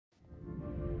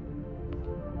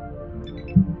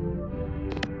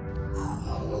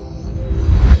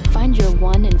Find your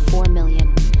 1 in 4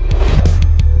 million.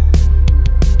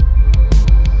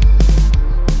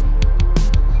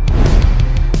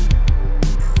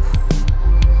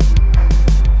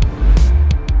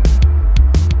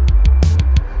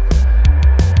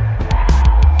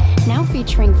 Now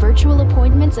featuring virtual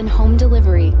appointments and home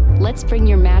delivery. Let's bring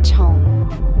your match home.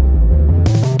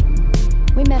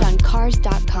 We met on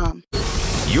cars.com.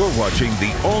 You're watching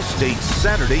the All-State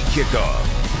Saturday Kickoff.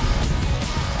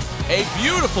 A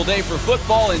beautiful day for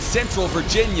football in Central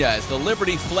Virginia as the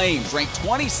Liberty Flames, ranked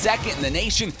 22nd in the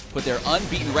nation, put their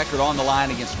unbeaten record on the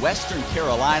line against Western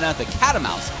Carolina. The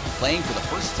Catamounts playing for the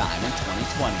first time in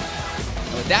 2020.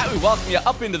 And with that, we welcome you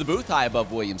up into the booth high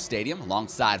above Williams Stadium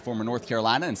alongside former North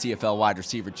Carolina and CFL wide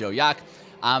receiver Joe Yock.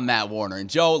 I'm Matt Warner. And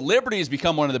Joe, Liberty has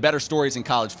become one of the better stories in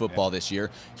college football this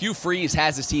year. Hugh Freeze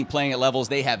has his team playing at levels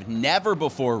they have never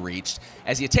before reached.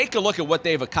 As you take a look at what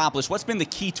they've accomplished, what's been the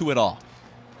key to it all?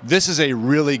 This is a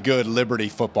really good Liberty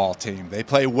football team. They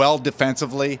play well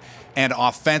defensively and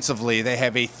offensively. They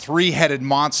have a three-headed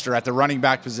monster at the running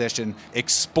back position,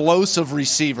 explosive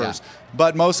receivers,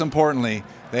 but most importantly,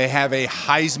 they have a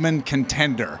Heisman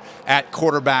contender at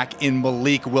quarterback in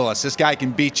Malik Willis. This guy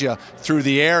can beat you through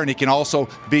the air, and he can also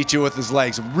beat you with his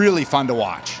legs. Really fun to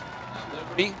watch.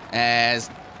 Liberty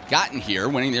has gotten here,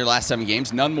 winning their last 7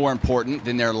 games. None more important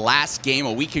than their last game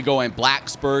a week ago in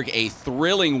Blacksburg, a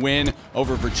thrilling win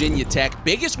over Virginia Tech.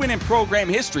 Biggest win in program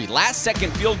history.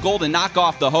 Last-second field goal to knock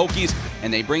off the Hokies,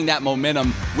 and they bring that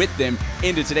momentum with them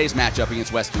into today's matchup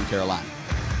against Western Carolina.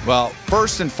 Well,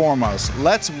 first and foremost,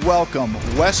 let's welcome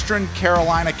Western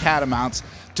Carolina Catamounts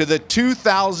to the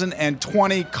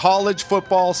 2020 college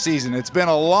football season. It's been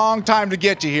a long time to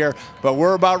get you here, but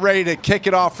we're about ready to kick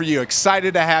it off for you.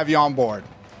 Excited to have you on board.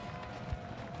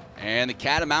 And the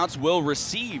Catamounts will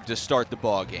receive to start the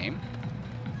ball game.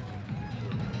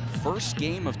 First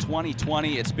game of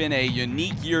 2020. It's been a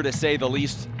unique year, to say the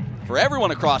least, for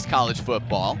everyone across college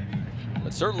football,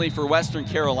 but certainly for Western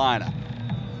Carolina.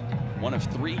 One of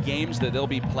 3 games that they'll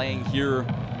be playing here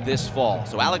this fall.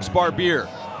 So Alex Barbier,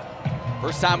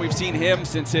 first time we've seen him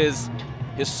since his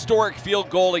historic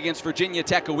field goal against Virginia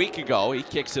Tech a week ago. He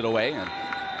kicks it away, and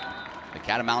the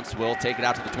Catamounts will take it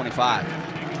out to the 25.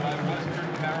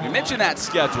 We mentioned that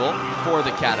schedule for the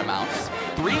Catamounts.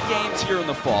 3 games here in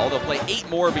the fall. They'll play 8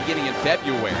 more beginning in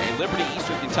February. Liberty,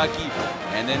 Eastern Kentucky,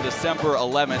 and then December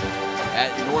 11th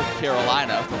at North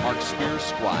Carolina for Mark Spears'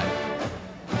 squad.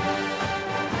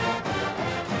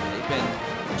 They've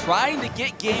been trying to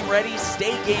get game ready,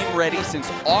 stay game ready since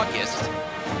August,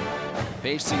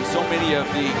 facing so many of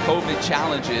the COVID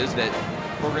challenges that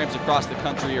programs across the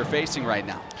country are facing right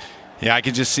now. Yeah, I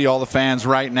can just see all the fans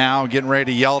right now getting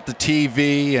ready to yell at the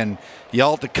TV and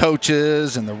yell at the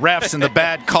coaches and the refs and the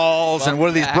bad calls and what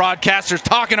are these broadcasters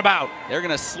talking about? They're going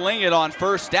to sling it on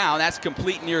first down. That's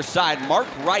complete near side. Mark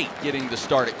Wright getting the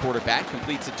start at quarterback.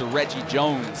 Completes it to Reggie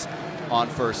Jones on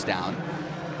first down.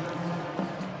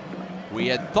 We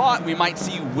had thought we might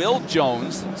see Will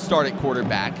Jones start at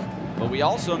quarterback, but we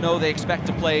also know they expect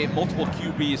to play multiple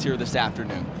QBs here this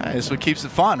afternoon. Hey, this is what keeps it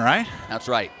fun, right? That's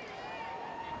right.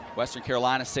 Western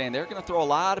Carolina saying they're going to throw a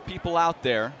lot of people out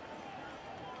there.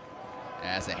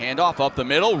 As a handoff up the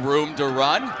middle, room to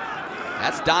run.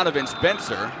 That's Donovan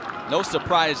Spencer. No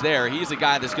surprise there. He's a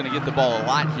guy that's going to get the ball a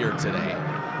lot here today.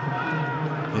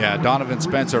 Yeah, Donovan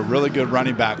Spencer, really good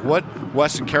running back. What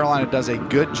Western Carolina does a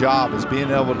good job is being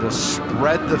able to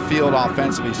spread the field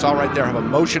offensively. You saw right there, have a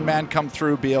motion man come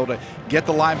through, be able to get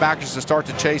the linebackers to start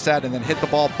to chase that, and then hit the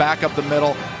ball back up the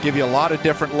middle, give you a lot of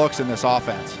different looks in this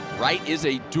offense. Wright is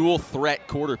a dual threat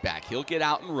quarterback. He'll get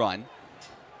out and run.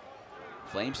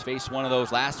 Flames faced one of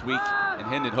those last week, and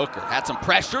Hendon Hooker had some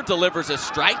pressure, delivers a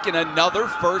strike, and another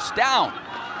first down.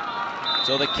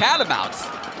 So the Catamounts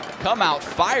come out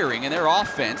firing, and their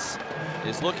offense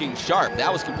is looking sharp.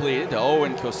 That was completed to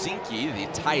Owen Kosinski,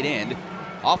 the tight end.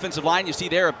 Offensive line, you see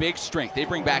there, a big strength. They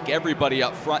bring back everybody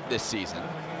up front this season.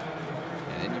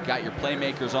 And then you've got your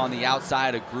playmakers on the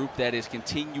outside, a group that is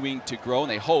continuing to grow,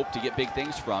 and they hope to get big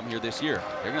things from here this year.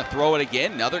 They're going to throw it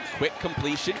again. Another quick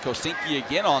completion. Kosinski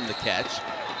again on the catch.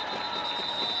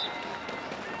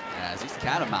 As these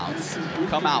Catamounts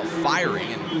come out firing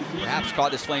and perhaps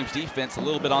caught this Flames defense a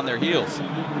little bit on their heels.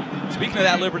 Speaking of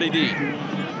that Liberty D,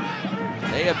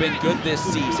 they have been good this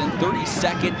season.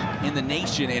 32nd in the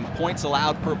nation in points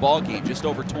allowed per ball game, just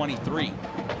over 23.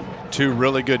 2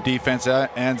 really good defense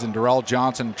ends in Darrell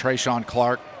Johnson and Trayshawn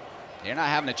Clark. They're not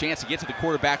having a chance to get to the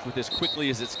quarterback with as quickly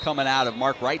as it's coming out of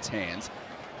Mark Wright's hands.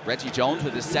 Reggie Jones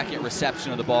with his second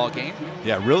reception of the ball game.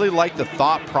 Yeah, really like the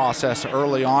thought process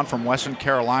early on from Western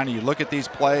Carolina. You look at these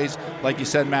plays, like you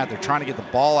said, Matt, they're trying to get the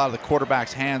ball out of the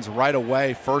quarterback's hands right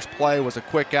away. First play was a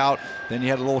quick out. Then you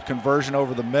had a little conversion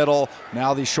over the middle.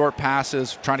 Now these short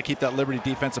passes, trying to keep that Liberty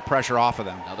defensive pressure off of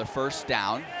them. Another first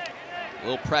down. A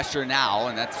little pressure now,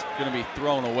 and that's going to be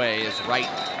thrown away as Wright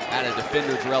had a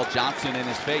defender, Jarrell Johnson, in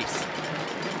his face.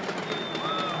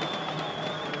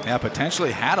 Yeah,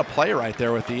 potentially had a play right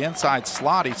there with the inside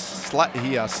slot. He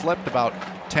slipped about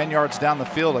 10 yards down the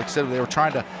field. Like I said, they were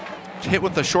trying to hit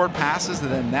with the short passes,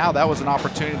 and then now that was an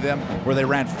opportunity to them where they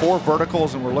ran 4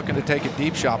 verticals and were looking to take a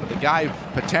deep shot, but the guy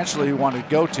potentially who wanted to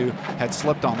go to had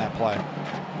slipped on that play.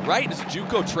 Wright is a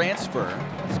JUCO transfer.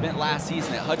 Spent last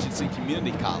season at Hutchinson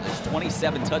Community College.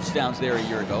 27 touchdowns there a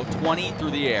year ago. 20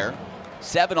 through the air,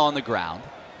 7 on the ground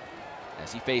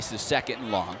as he faces second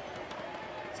and long.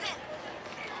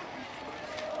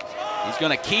 He's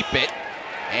going to keep it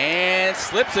and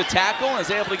slips a tackle and is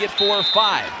able to get 4 or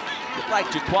 5. Looked like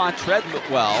Jaquan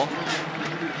Treadwell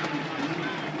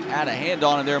had a hand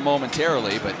on him there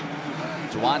momentarily, but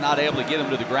Jaquan not able to get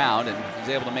him to the ground, and he's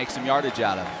able to make some yardage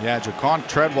out of him. Yeah, Jaquan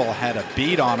Treadwell had a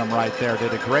beat on him right there.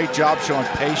 Did a great job showing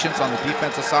patience on the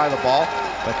defensive side of the ball,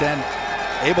 but then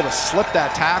able to slip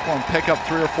that tackle and pick up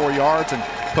 3 or 4 yards and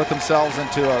put themselves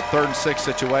into a 3rd and 6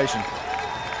 situation.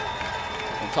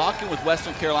 Talking with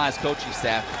Western Carolina's coaching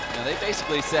staff, they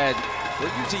basically said, we're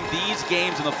using these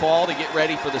games in the fall to get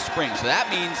ready for the spring. So that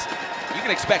means you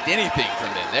can expect anything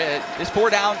from them. This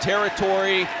 4-down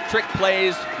territory, trick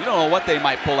plays, you don't know what they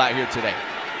might pull out here today.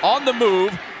 On the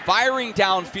move, firing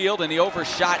downfield, and he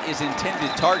overshot his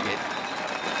intended target.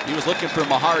 He was looking for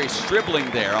Mahari Stribling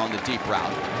there on the deep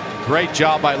route. Great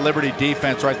job by Liberty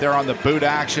defense right there on the boot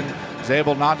action. Was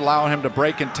able not allowing him to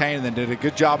break contain, and then did a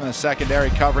good job in the secondary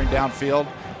covering downfield.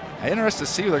 Interested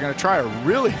to see if they're going to try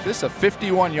this is a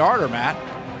 51-yarder, Matt.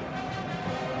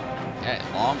 Yeah,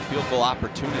 long field goal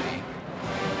opportunity.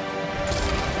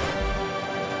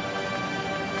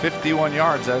 51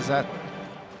 yards, does that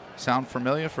sound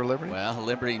familiar for Liberty? Well,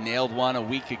 Liberty nailed one a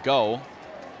week ago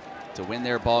to win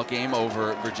their ball game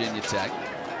over Virginia Tech.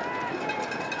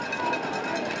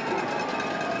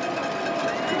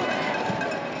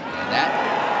 And that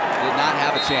did not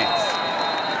have a chance.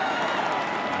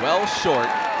 Well short,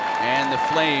 and the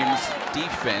Flames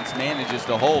defense manages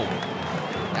to hold.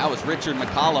 That was Richard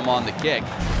McCollum on the kick.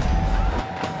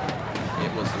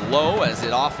 It was low, as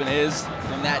it often is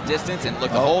from that distance, and look,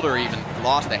 the holder even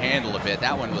lost the handle a bit.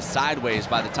 That one was sideways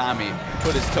by the time he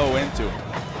put his toe into it.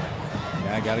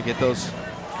 Yeah, I got to get those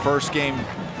first game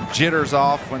jitters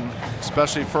off, when,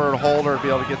 especially for a holder, to be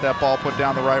able to get that ball put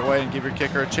down the right way and give your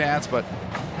kicker a chance. But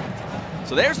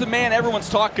so there's the man everyone's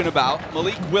talking about,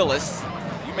 Malik Willis.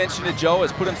 You mentioned it, Joe,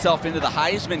 has put himself into the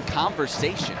Heisman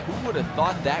conversation. Who would have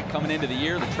thought that coming into the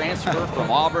year? The transfer from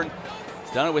Auburn.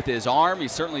 He's done it with his arm.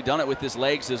 He's certainly done it with his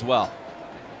legs as well.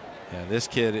 Yeah, this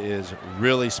kid is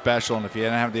really special, and if you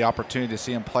didn't have the opportunity to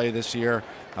see him play this year,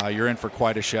 you're in for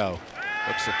quite a show.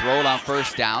 Looks to throw it on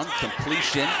first down.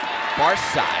 Completion, far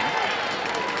side.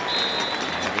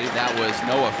 I believe that was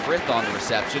Noah Frith on the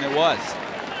reception. It was.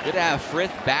 Good to have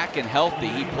Frith back and healthy.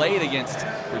 He played against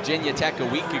Virginia Tech a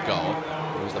week ago.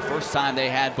 It was the first time they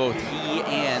had both he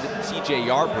and C.J.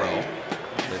 Yarbrough,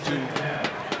 the 2,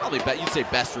 probably you'd say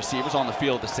best receivers, on the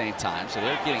field at the same time. So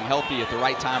they're getting healthy at the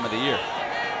right time of the year.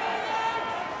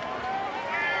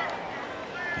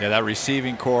 Yeah, that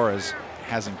receiving core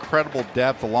has incredible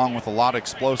depth, along with a lot of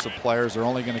explosive players. They're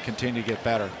only going to continue to get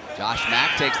better. Josh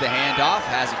Mack takes the handoff,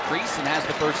 has a crease, and has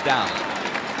the first down.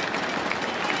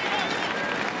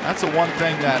 That's the one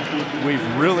thing that we've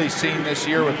really seen this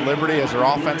year with Liberty, as their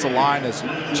offensive line has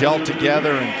gelled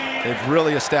together, and they've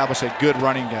really established a good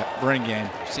running game.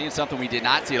 Seeing something we did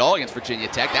not see at all against Virginia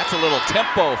Tech. That's a little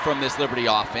tempo from this Liberty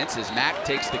offense as Mack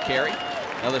takes the carry.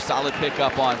 Another solid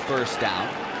pickup on first down.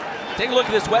 Take a look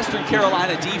at this Western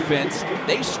Carolina defense.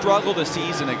 They struggled a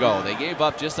season ago. They gave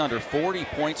up just under 40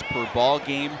 points per ball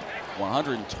game,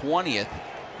 120th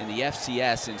in the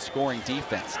FCS in scoring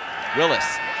defense. Willis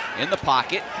in the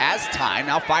pocket, has time,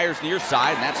 now fires near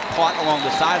side, and that's caught along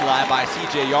the sideline by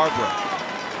C.J.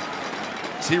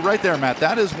 Yarbrough. See right there, Matt,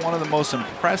 that is one of the most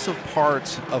impressive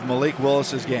parts of Malik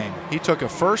Willis's game. He took a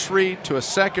first read to a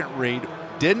second read,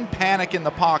 didn't panic in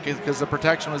the pocket because the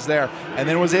protection was there, and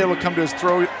then was able to come to his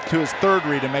third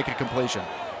read and make a completion.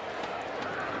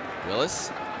 Willis,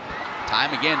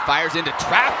 time again, fires into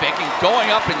traffic, and going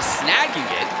up and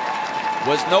snagging it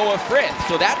was Noah Frith.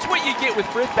 So that's what you get with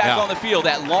Frith back on the field,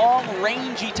 that long,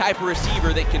 rangy type of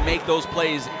receiver that can make those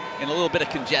plays in a little bit of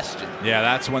congestion. Yeah,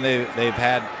 that's when they've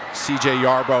had C.J.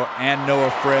 Yarbrough and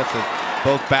Noah Frith.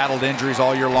 both battled injuries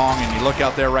all year long, and you look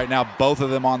out there right now, both of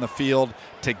them on the field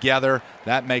together.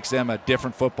 That makes them a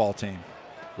different football team.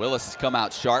 Willis has come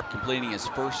out sharp, completing his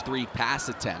first 3 pass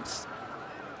attempts.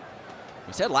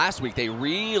 We said last week they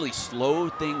really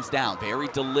slowed things down, very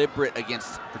deliberate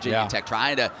against Virginia Tech,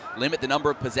 trying to limit the number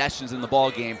of possessions in the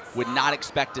ball game. Would not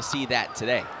expect to see that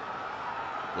today.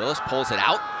 Willis pulls it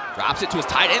out, drops it to his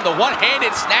tight end, the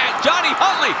one-handed snag. Johnny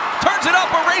Huntley turns it up,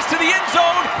 a race to the end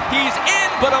zone. He's in,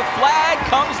 but a flag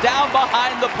comes down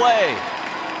behind the play.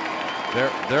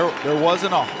 There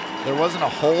wasn't a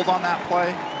hold on that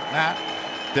play, Matt.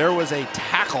 There was a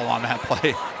tackle on that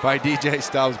play by DJ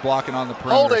Stubbs blocking on the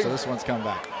perimeter. Holding. So this one's come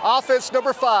back. Offense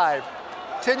number 5.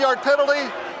 10-yard penalty.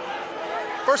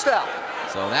 First down.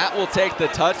 So that will take the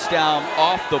touchdown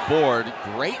off the board.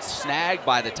 Great snag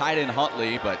by the tight end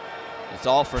Huntley, but it's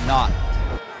all for naught.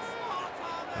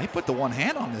 He put the one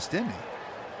hand on this, didn't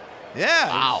he? Yeah.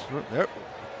 Wow.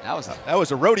 That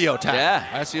was a rodeo tackle. Yeah.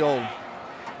 That's the old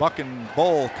buck and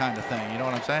bull kind of thing. You know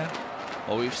what I'm saying?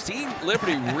 Well, we've seen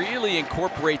Liberty really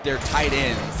incorporate their tight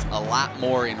ends a lot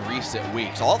more in recent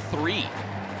weeks. All 3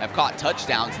 have caught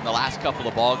touchdowns in the last couple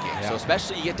of ball games. So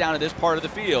especially you get down to this part of the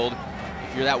field,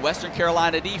 if you're that Western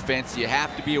Carolina defense, you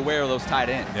have to be aware of those tight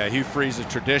ends. Yeah, Hugh Freeze has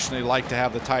traditionally liked to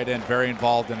have the tight end very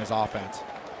involved in his offense.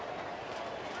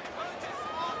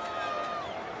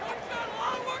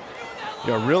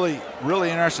 Yeah, really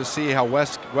interested to see how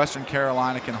Western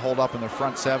Carolina can hold up in the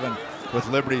front 7 with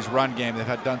Liberty's run game.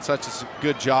 They've done such a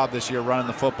good job this year running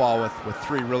the football with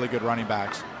 3 really good running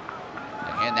backs.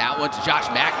 And that one to Josh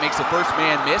Mack, makes the first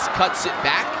man miss, cuts it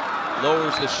back,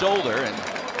 lowers the shoulder, and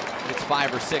gets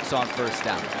 5 or 6 on first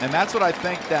down. And that's what I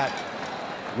think that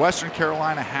Western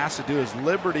Carolina has to do is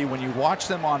Liberty, when you watch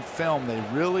them on film, they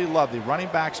really love, the running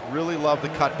backs really love the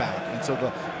cutback. And so the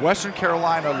Western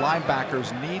Carolina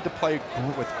linebackers need to play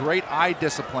with great eye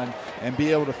discipline and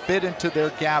be able to fit into their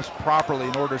gaps properly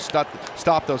in order to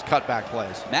stop those cutback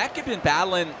plays. Mack had been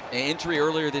battling an injury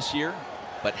earlier this year,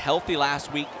 but healthy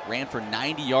last week, ran for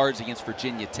 90 yards against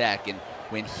Virginia Tech. And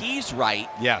when he's right,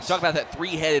 talk about that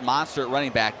 3-headed monster at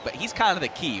running back, but he's kind of the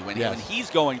key. When he's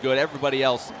going good, everybody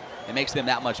else, it makes them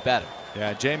that much better.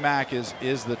 Yeah, J Mack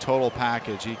is the total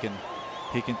package. He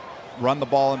can run the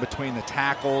ball in between the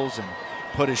tackles and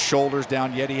put his shoulders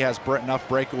down, yet he has enough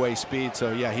breakaway speed.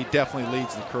 So yeah, he definitely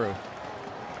leads the crew.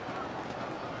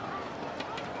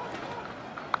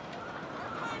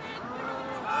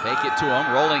 Take it to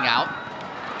him, rolling out,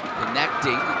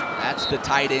 connecting. That's the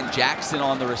tight end Jackson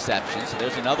on the reception. So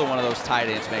there's another one of those tight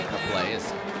ends making a play.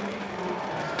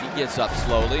 He gets up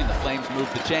slowly, and the Flames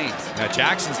move the chains. Now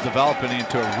Jackson's developing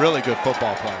into a really good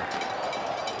football player.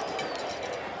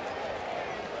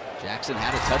 Jackson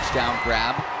had a touchdown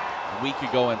grab a week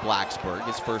ago in Blacksburg,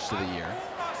 his first of the year.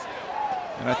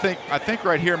 And I think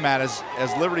right here, Matt,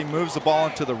 as Liberty moves the ball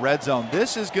into the red zone,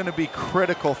 this is going to be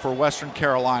critical for Western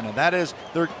Carolina. That is,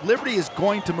 Liberty is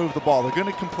going to move the ball. They're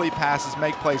going to complete passes,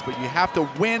 make plays, but you have to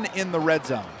win in the red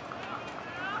zone.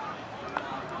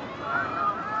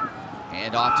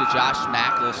 And off to Josh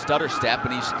Mack, a little stutter step,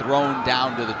 and he's thrown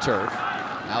down to the turf.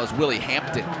 That was Willie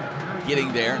Hampton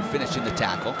getting there and finishing the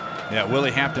tackle. Yeah,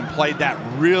 Willie Hampton played that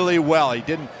really well. He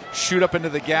didn't shoot up into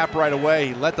the gap right away.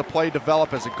 He let the play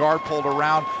develop as a guard pulled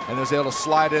around and was able to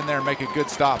slide in there and make a good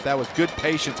stop. That was good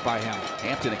patience by him.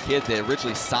 Hampton, a kid they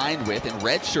originally signed with and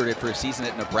redshirted for a season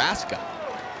at Nebraska.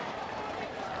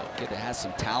 A kid that has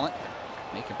some talent,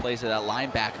 making plays at that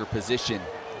linebacker position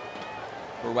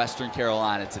for Western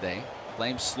Carolina today.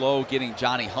 Flames slow getting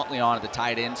Johnny Huntley on at the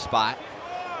tight end spot.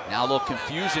 Now a little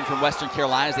confusion from Western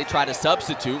Carolina as they try to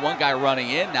substitute. One guy running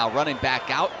in, now running back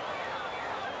out.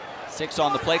 6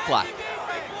 on the play clock.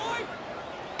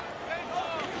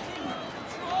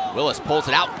 Willis pulls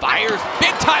it out, fires.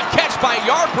 Big time catch by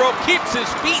Yarbrough. Keeps his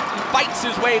feet and fights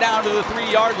his way down to the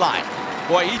 3-yard line.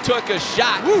 Boy, he took a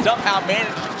shot and somehow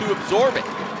managed to absorb it.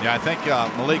 Yeah, I think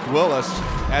Malik Willis,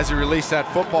 as he released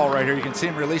that football right here, you can see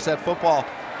him release that football.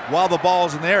 While the ball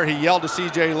is in there, he yelled to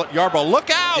C.J. Yarbrough,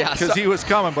 "Look out!" because he was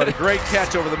coming, but a great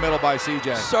catch over the middle by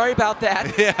C.J. Sorry about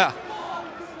that. Yeah.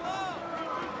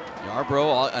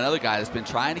 Yarbrough, another guy that's been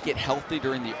trying to get healthy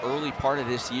during the early part of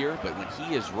this year, but when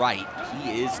he is right,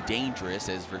 he is dangerous,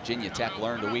 as Virginia Tech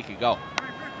learned a week ago.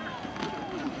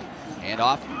 And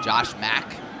off, Josh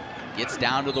Mack gets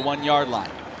down to the 1-yard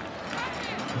line.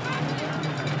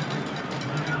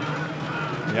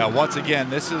 Yeah, once again,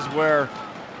 this is where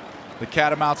the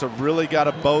Catamounts have really got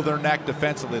to bow their neck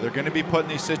defensively. They're going to be put in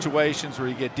these situations where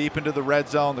you get deep into the red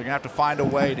zone. They're going to have to find a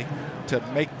way to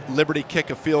make Liberty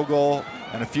kick a field goal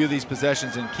and a few of these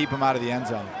possessions and keep them out of the end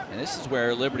zone. And this is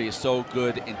where Liberty is so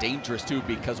good and dangerous too,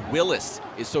 because Willis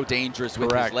is so dangerous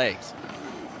with his legs.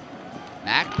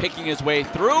 Mack picking his way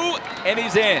through, and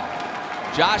he's in.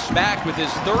 Josh Mack with his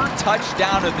 3rd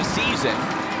touchdown of the season.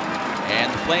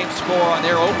 And the Flames score on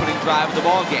their opening drive of the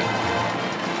ballgame.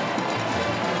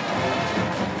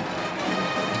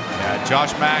 Yeah,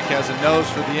 Josh Mack has a nose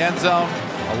for the end zone,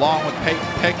 along with Peyton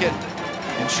Pickett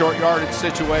in short yardage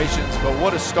situations. But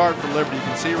what a start for Liberty. You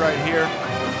can see right here,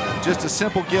 just a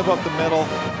simple give up the middle,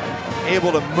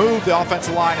 able to move the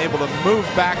offensive line, able to move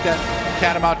back that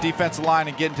Catamount defensive line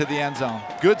and get into the end zone.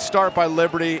 Good start by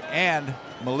Liberty, and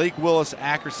Malik Willis'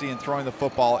 accuracy in throwing the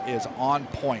football is on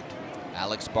point.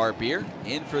 Alex Barbier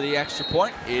in for the extra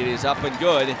point. It is up and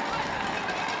good.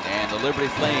 And the Liberty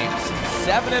Flames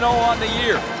 7-0 on the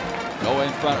year. Go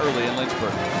in front early in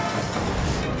Lynchburg.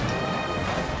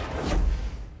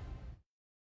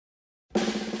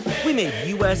 We made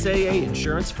USAA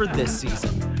insurance for this season.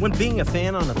 When being a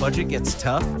fan on a budget gets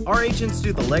tough, our agents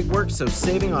do the legwork so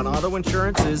saving on auto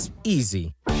insurance is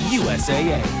easy.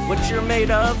 USAA, what you're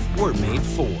made of, we're made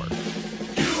for.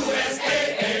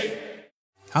 USAA.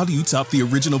 How do you top the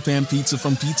original pan pizza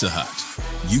from Pizza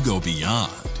Hut? You go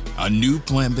beyond. A new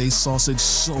plant-based sausage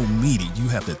so meaty you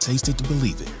have to taste it to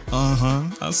believe it.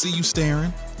 I see you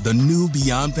staring. The new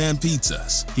Beyond Pan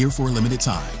Pizzas, here for a limited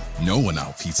time. No one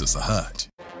out-pizzas the Hut.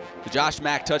 The Josh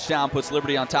Mack touchdown puts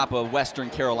Liberty on top of Western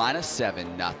Carolina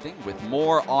 7-0. With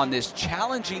more on this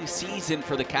challenging season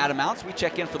for the Catamounts, we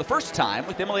check in for the first time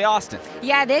with Emily Austin.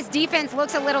 Yeah, this defense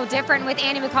looks a little different with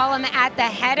Andy McCollum at the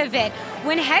head of it.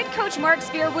 When head coach Mark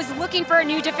Spear was looking for a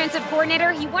new defensive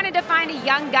coordinator, he wanted to find a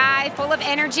young guy full of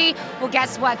energy. Well,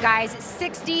 guess what, guys?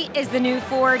 60 is the new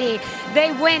 40.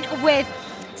 They went with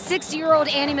 60-year-old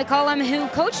Andy McCollum, who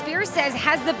Coach Spears says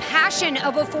has the passion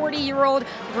of a 40-year-old,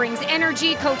 brings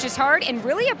energy, coaches hard, and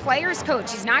really a player's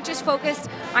coach. He's not just focused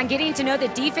on getting to know the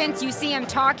defense. You see him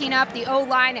talking up the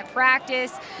O-line at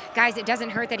practice. Guys, it doesn't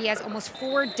hurt that he has almost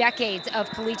 4 decades of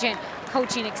collegiate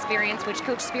coaching experience, which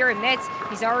Coach Spear admits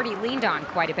he's already leaned on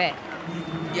quite a bit.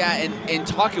 Yeah, and in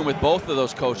talking with both of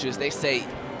those coaches, they say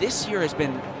this year has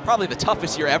been probably the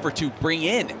toughest year ever to bring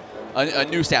in a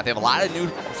new staff. They have a lot of new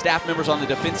staff members on the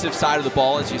defensive side of the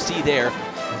ball, as you see there.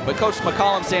 But Coach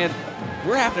McCollum saying,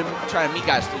 we're having to try to meet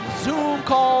guys through Zoom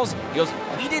calls. He goes,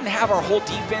 we didn't have our whole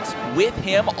defense with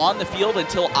him on the field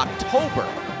until October.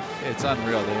 It's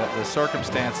unreal, the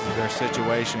circumstances of their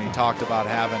situation. He talked about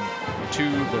having 2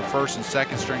 of their first and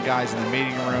second string guys in the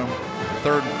meeting room. The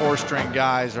third and fourth string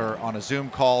guys are on a Zoom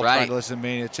call trying to listen to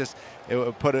me. It's just, it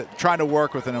would put it, trying to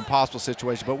work with an impossible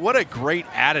situation. But what a great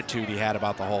attitude he had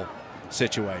about the whole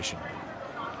situation.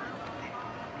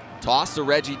 Toss to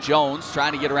Reggie Jones,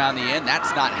 trying to get around the end.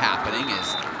 That's not happening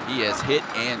as he is hit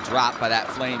and dropped by that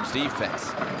Flames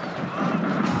defense.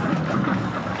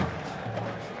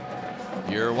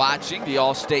 You're watching the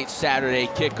All-State Saturday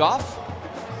kickoff.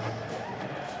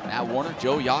 Matt Warner,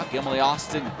 Joe Yock, Emily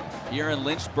Austin here in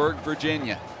Lynchburg,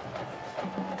 Virginia.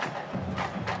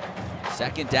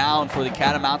 Second down for the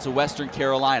Catamounts of Western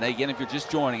Carolina. Again, if you're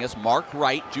just joining us, Mark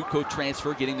Wright, JUCO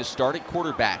transfer, getting the start at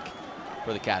quarterback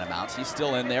for the Catamounts. He's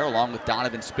still in there along with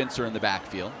Donovan Spencer in the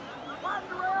backfield.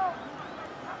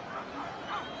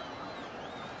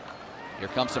 Here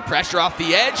comes some pressure off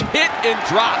the edge, hit and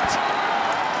dropped.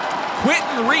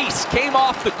 Quentin Reese came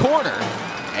off the corner,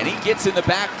 and he gets in the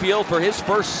backfield for his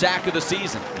first sack of the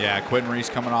season. Yeah, Quentin Reese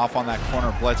coming off on that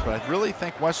corner blitz, but I really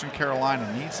think Western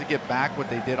Carolina needs to get back what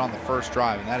they did on the first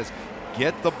drive, and that is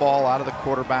get the ball out of the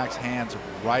quarterback's hands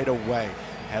right away.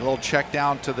 Had a little check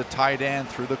down to the tight end,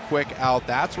 through the quick out.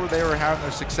 That's where they were having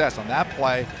their success. On that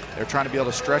play, they're trying to be able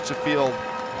to stretch the field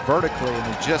vertically, and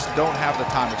they just don't have the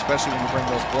time, especially when you bring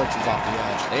those blitzes off the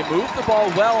edge. They moved the ball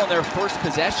well on their first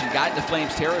possession, got into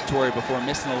Flames territory before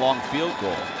missing a long field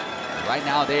goal. Right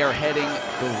now they are heading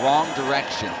the wrong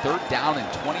direction. 3rd down and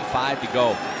 25 to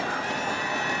go.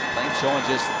 Flames showing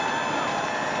just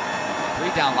 3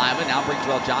 down linemen. Now brings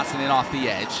Terrell Johnson in off the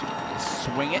edge. They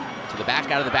swing it to the back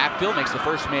out of the backfield, makes the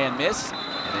first man miss,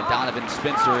 and then Donovan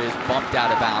Spencer is bumped out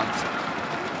of bounds.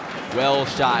 Well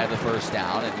shy of the first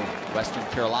down, and Western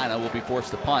Carolina will be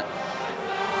forced to punt.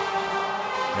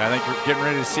 Yeah, I think we're getting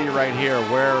ready to see right here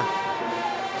where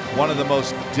one of the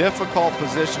most difficult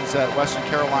positions that Western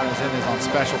Carolina is in is on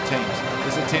special teams.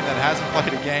 This is a team that hasn't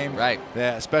played a game. Right.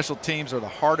 The special teams are the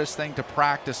hardest thing to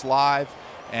practice live,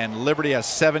 and Liberty has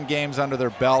 7 games under their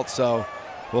belt, so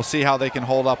we'll see how they can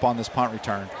hold up on this punt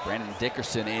return. Brandon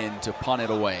Dickerson in to punt it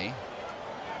away.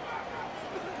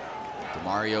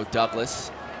 Demario Douglas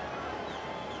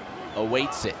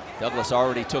awaits it. Douglas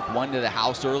already took 1 to the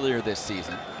house earlier this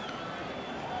season.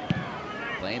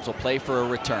 Flames will play for a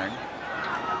return.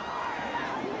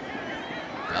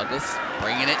 Douglas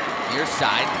bringing it near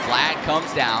side. Flag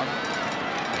comes down.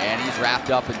 And he's wrapped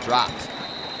up and dropped.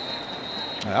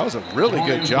 That was a really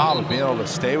good job of being able to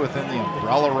stay within the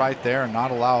umbrella right there and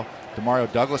not allow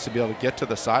Demario Douglas to be able to get to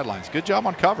the sidelines. Good job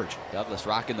on coverage. Douglas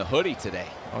rocking the hoodie today.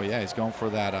 Oh, yeah, he's going for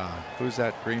that. Who's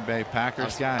that Green Bay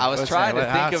Packers guy? I was trying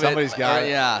to think of somebody's it. Got it.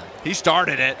 Yeah. He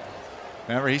started it.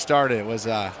 Remember, he started it.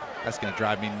 That's going to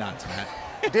drive me nuts, man.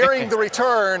 During the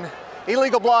return,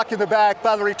 illegal block in the back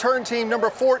by the return team, number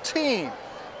 14.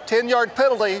 10-yard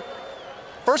penalty.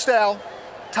 First down,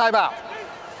 timeout.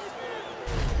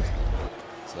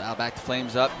 So now back to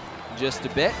Flames up just a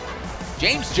bit.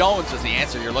 James Jones was the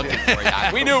answer you're looking for,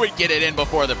 Jan. We knew we'd get it in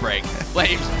before the break.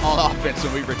 Flames on offense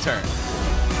when we return.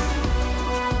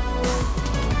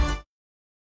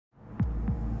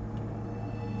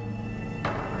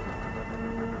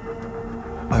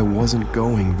 I wasn't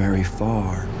going very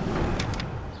far.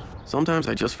 Sometimes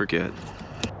I just forget.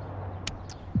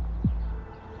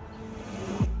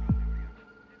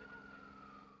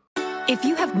 If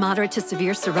you have moderate to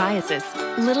severe psoriasis,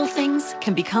 little things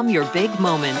can become your big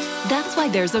moment. That's why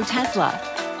there's Otezla.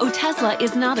 Otezla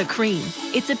is not a cream.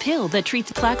 It's a pill that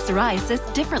treats plaque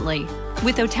psoriasis differently.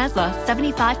 With Otezla,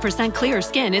 75% clearer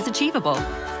skin is achievable.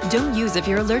 Don't use if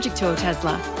you're allergic to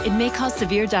Otezla. It may cause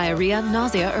severe diarrhea,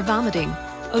 nausea, or vomiting.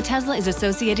 Otezla is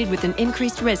associated with an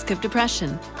increased risk of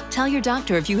depression. Tell your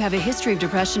doctor if you have a history of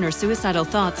depression or suicidal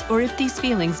thoughts, or if these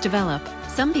feelings develop.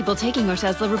 Some people taking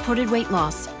Otezla reported weight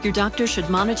loss. Your doctor should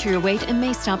monitor your weight and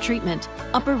may stop treatment.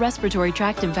 Upper respiratory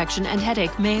tract infection and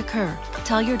headache may occur.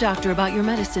 Tell your doctor about your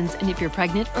medicines and if you're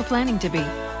pregnant or planning to be.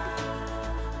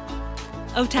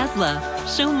 Otezla,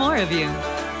 show more of you.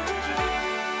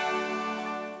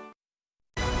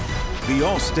 The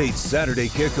All-State Saturday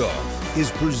Kickoff is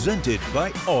presented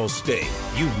by Allstate.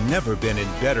 You've never been in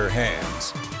better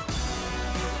hands.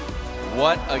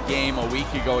 What a game a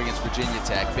week ago against Virginia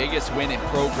Tech. Biggest win in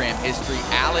program history.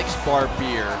 Alex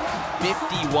Barbier,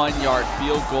 51-yard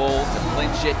field goal to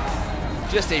clinch it.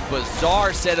 Just a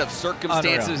bizarre set of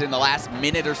circumstances in the last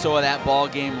minute or so of that ball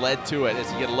game led to it as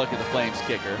you get a look at the Flames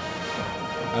kicker.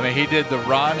 I mean, he did the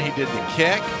run, he did the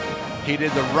kick, he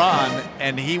did the run,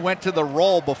 and he went to the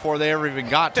roll before they ever even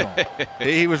got to him.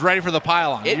 He was ready for the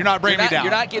pylon. You're not bringing me down.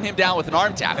 You're not getting him down with an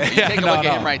arm tackle. You take a look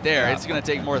at him right there. It's going to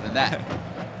take more than that.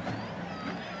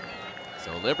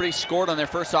 So Liberty scored on their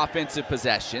first offensive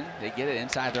possession. They get it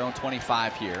inside their own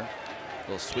 25 here.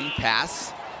 Little swing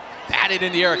pass. Batted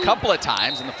in the air a couple of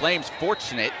times, and the Flames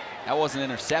fortunate that wasn't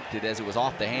intercepted as it was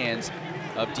off the hands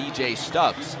of DJ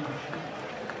Stubbs.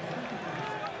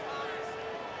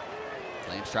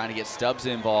 Flames trying to get Stubbs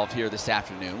involved here this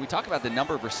afternoon. We talk about the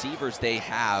number of receivers they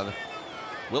have.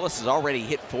 Willis has already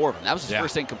hit 4 of them. That was his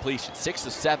first incompletion. 6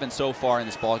 of 7 so far in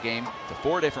this ball game to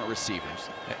 4 different receivers.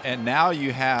 And now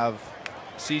you have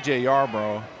C.J.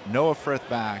 Yarbrough, Noah Frith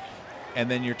back,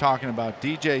 and then you're talking about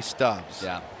DJ Stubbs.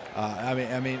 Yeah.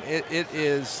 I mean, it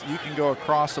is. You can go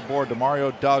across the board.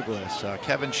 Demario Douglas,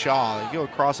 Kevin Shaw. You go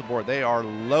across the board. They are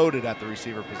loaded at the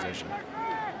receiver position.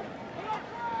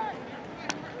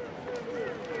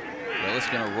 Willis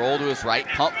going to roll to his right,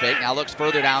 pump fake. Now looks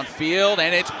further downfield,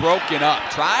 and it's broken up.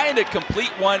 Trying to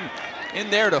complete one in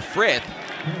there to Frith,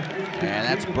 and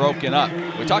that's broken up.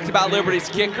 We talked about Liberty's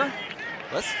kicker.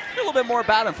 Let's hear a little bit more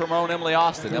about him from our own Emily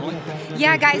Austin. Emily?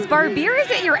 Yeah, guys, Barbier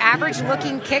isn't your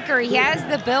average-looking kicker. He has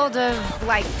the build of,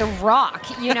 like, The Rock,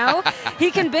 you know? He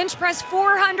can bench press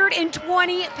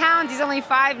 420 pounds. He's only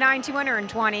 5'9",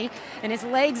 220, and his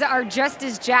legs are just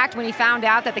as jacked. When he found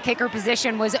out that the kicker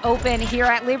position was open here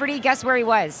at Liberty, guess where he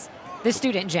was? The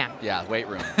student gym. Yeah, weight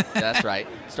room. That's right.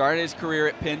 Started his career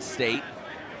at Penn State.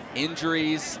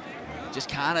 Injuries, just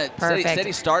kind of said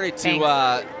he started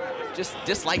to just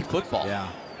dislike football. Yeah.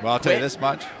 Well, I'll tell you this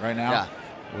much right now. Yeah.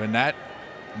 When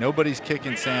nobody's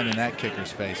kicking sand in that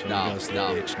kicker's face when he goes to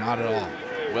the beach. Not at all.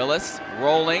 Willis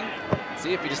rolling.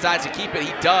 See if he decides to keep it.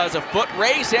 He does. A foot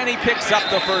race, and he picks up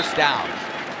the first down.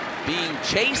 Being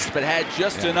chased, but had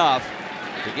just enough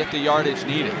to get the yardage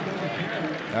needed.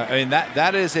 I mean,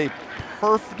 that is a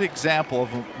perfect example of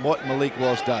what Malik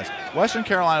Willis does. Western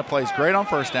Carolina plays great on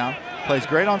first down, plays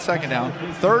great on second down.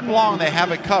 3rd and long, they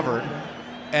have it covered.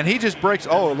 And he just breaks.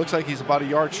 Oh, it looks like he's about a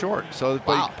yard short. So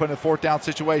put in a 4th down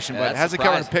situation, but has it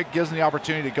covered and pick, gives him the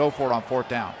opportunity to go for it on 4th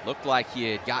down. Looked like he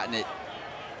had gotten it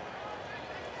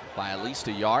by at least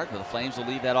a yard, but the Flames will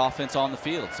leave that offense on the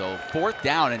field. So 4th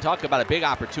down, and talk about a big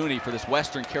opportunity for this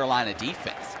Western Carolina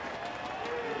defense.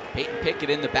 Peyton Pickett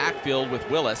in the backfield with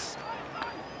Willis.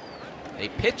 They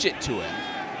pitch it to him,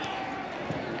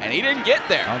 and he didn't get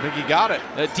there. I don't think he got it.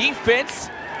 The defense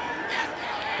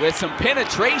with some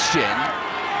penetration.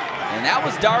 And that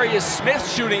was Darius Smith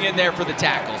shooting in there for the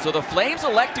tackle. So the Flames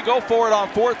elect to go for it on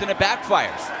 4th, and it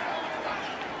backfires.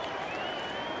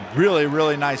 Really,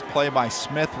 really nice play by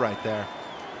Smith right there.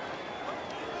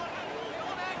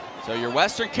 So you're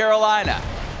Western Carolina.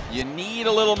 You need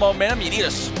a little momentum. You need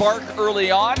a spark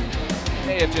early on. You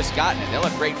may have just gotten it. They'll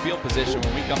have great field position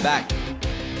when we come back.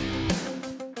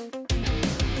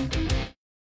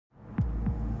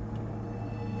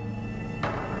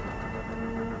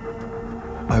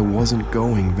 I wasn't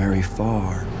going very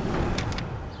far.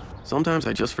 Sometimes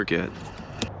I just forget.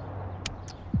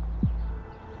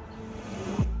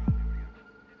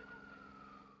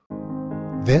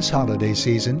 This holiday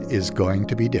season is going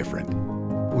to be different.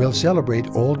 We'll celebrate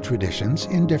old traditions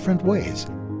in different ways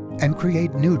and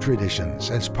create new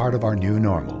traditions as part of our new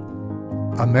normal.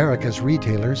 America's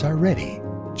retailers are ready.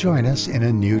 Join us in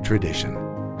a new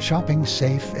tradition, shopping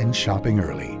safe and shopping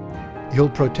early. You'll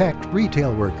protect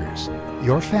retail workers,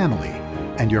 your family,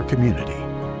 and your community.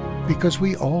 Because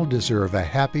we all deserve a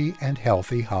happy and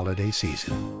healthy holiday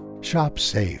season. Shop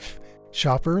safe.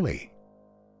 Shop early.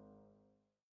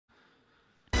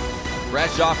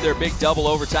 Fresh off their big double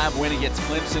overtime win against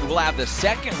Clemson, we'll have the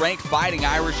second-ranked Fighting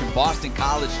Irish in Boston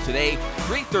College today,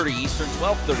 3:30 Eastern,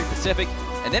 12:30 Pacific,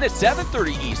 and then at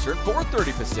 7:30 Eastern,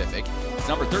 4:30 Pacific. It's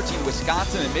number 13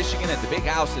 Wisconsin and Michigan at the Big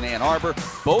House in Ann Arbor.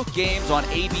 Both games on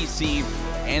ABC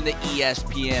and the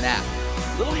ESPN app.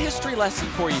 Little history lesson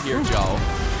for you here, Joe.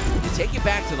 You take it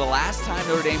back to the last time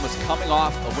Notre Dame was coming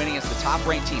off a win against the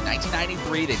top-ranked team,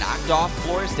 1993. They knocked off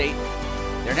Florida State.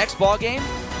 Their next ball game,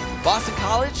 Boston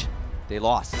College, they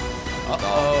lost.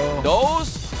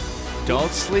 Those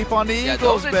don't sleep on the Eagles,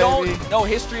 those that baby. Don't know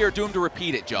history are doomed to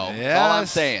repeat it, Joe. That's all I'm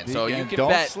saying. So you can don't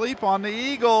bet. Sleep on the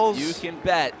Eagles. You can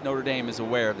bet Notre Dame is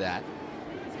aware of that.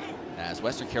 As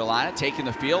Western Carolina taking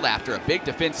the field after a big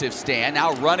defensive stand,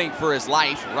 now running for his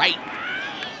life, right.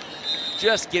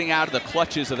 Just getting out of the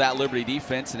clutches of that Liberty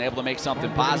defense and able to make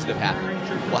something positive happen.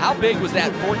 Well, how big was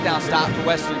that fourth down stop for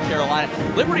Western Carolina?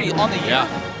 Liberty on the year.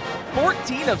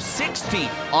 14 of 16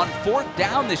 on fourth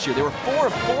down this year. They were 4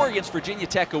 of 4 against Virginia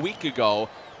Tech a week ago,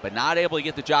 but not able to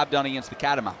get the job done against the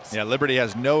Catamounts. Yeah, Liberty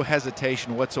has no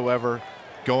hesitation whatsoever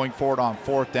going forward on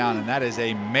fourth down, and that is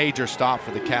a major stop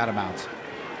for the Catamounts.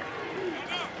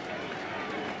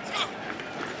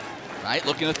 Right,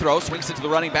 looking to throw, swings it to the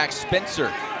running back,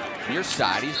 Spencer. Near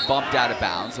side, he's bumped out of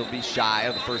bounds. He'll be shy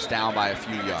of the first down by a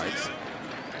few yards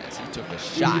as he took a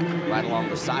shot right along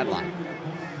the sideline.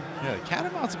 Yeah, the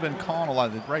Catamounts have been calling a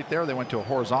lot. Right there, they went to a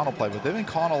horizontal play, but they've been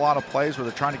calling a lot of plays where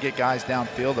they're trying to get guys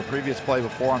downfield. The previous play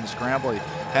before on the scramble, he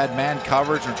had man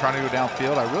coverage and trying to go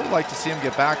downfield. I really like to see him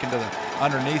get back into the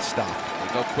underneath stuff.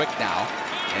 They go quick now,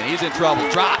 and he's in trouble.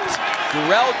 Dropped.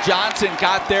 Darrell Johnson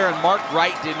got there, and Mark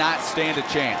Wright did not stand a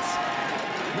chance.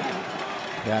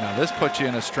 Yeah, now this puts you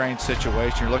in a strange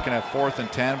situation. You're looking at 4th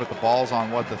and 10, but the ball's on,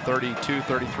 what, the 32,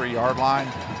 33-yard line.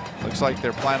 Looks like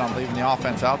they're planning on leaving the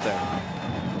offense out there.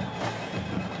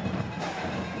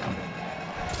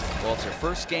 Well, it's your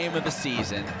first game of the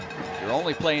season. You're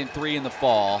only playing 3 in the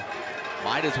fall.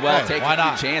 Might as well take a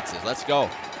few chances. Let's go.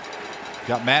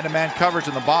 Got man-to-man coverage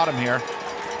in the bottom here.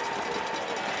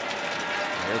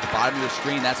 There at the bottom of your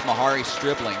screen, that's Mahari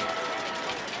Stribling.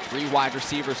 3 wide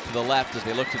receivers to the left as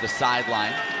they look to the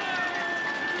sideline.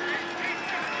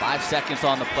 5 seconds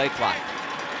on the play clock.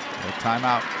 A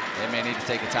timeout. They may need to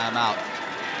take a timeout.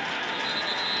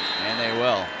 And they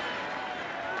will.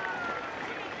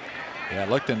 Yeah, it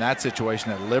looked in that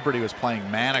situation that Liberty was playing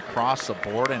man across the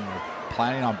board and were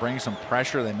planning on bringing some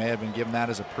pressure. They may have been given that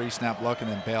as a pre-snap look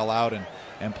and then bail out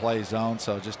and play zone.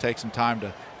 So just take some time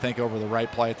to think over the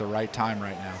right play at the right time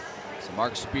right now. So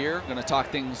Mark Spear going to talk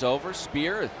things over.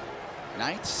 Spear,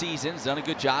 9th season, has done a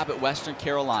good job at Western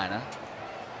Carolina.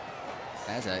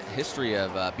 Has a history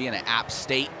of being at App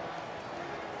State.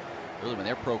 Really when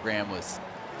their program was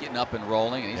getting up and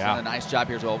rolling, and he's done a nice job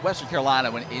here as well. Western Carolina,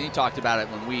 and he talked about it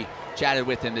when we chatted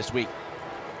with him this week.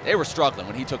 They were struggling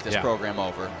when he took this program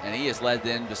over, and he has led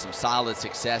them to some solid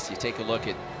success. You take a look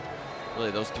at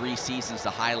really those 3 seasons to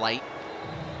highlight.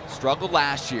 Struggled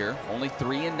last year, only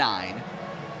 3-9,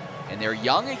 and they're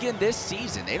young again this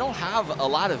season. They don't have a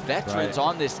lot of veterans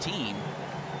on this team.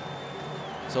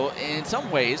 So in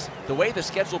some ways, the way the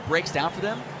schedule breaks down for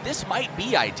them, this might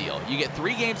be ideal. You get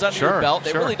 3 games under your belt.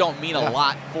 They really don't mean a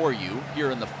lot for you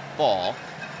here in the fall.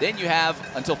 Then you have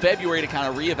until February to kind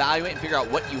of reevaluate and figure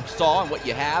out what you saw and what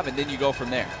you have, and then you go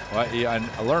from there. Well,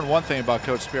 I learned one thing about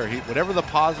Coach Spear. Whatever the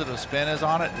positive spin is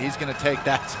on it, he's going to take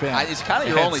that spin. It's kind of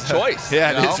your only choice.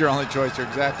 Yeah, it is your only choice. You're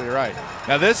exactly right.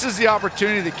 Now, this is the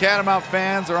opportunity. The Catamount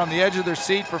fans are on the edge of their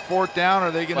seat for 4th down. Are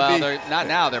they going to be? Well, not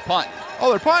now. They're punting. Oh,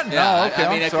 they're punting? Yeah, okay.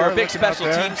 I mean, if you're a big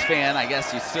special teams fan, I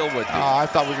guess you still would be. Oh, I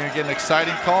thought we were going to get an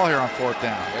exciting call here on 4th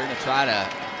down. They're going to try to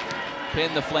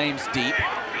pin the Flames deep.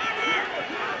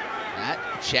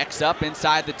 checks up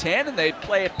inside the 10, and they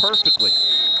play it perfectly.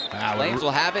 Flames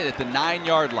will have it at the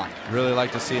 9-yard line. Really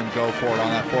like to see him go for it on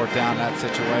that 4th down, that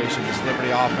situation. This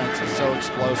Liberty offense is so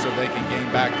explosive. They can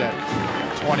gain back that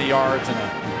 20 yards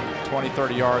and 20,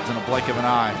 30 yards in a blink of an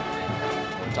eye.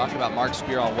 We're talking about Mark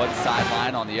Spear on one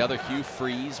sideline, on the other Hugh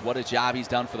Freeze. What a job he's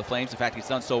done for the Flames. In fact, he's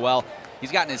done so well.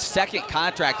 He's gotten his 2nd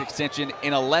contract extension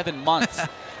in 11 months.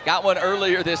 Got one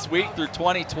earlier this week through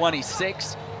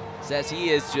 2026. Says he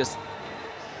is just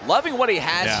loving what he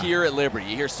has here at Liberty.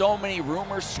 You hear so many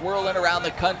rumors swirling around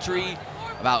the country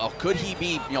about, oh, could he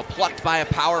be, plucked by a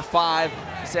Power 5?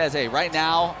 He says, hey, right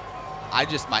now,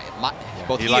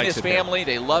 both he and his family,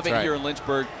 they love it here in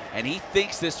Lynchburg, and he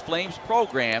thinks this Flames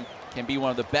program can be one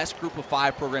of the best Group of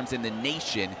 5 programs in the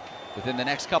nation within the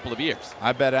next couple of years.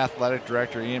 I bet athletic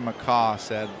director Ian McCaw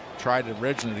tried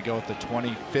originally to go with the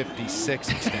 2056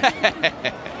 extension.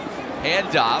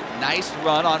 Handoff, nice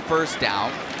run on 1st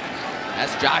down.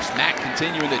 That's Josh Mack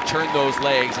continuing to turn those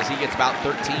legs as he gets about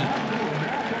 13.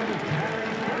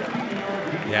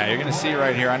 Yeah, you're going to see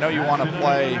right here. I know you want to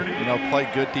play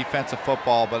good defensive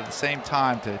football, but at the same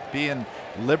time, to be in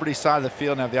Liberty side of the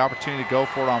field and have the opportunity to go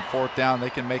for it on 4th down, they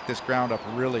can make this ground up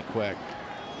really quick.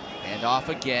 And off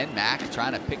again, Mack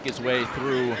trying to pick his way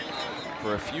through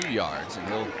for a few yards, and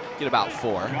he'll get about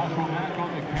 4.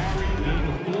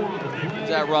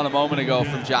 That run a moment ago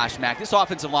from Josh Mack. This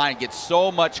offensive line gets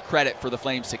so much credit for the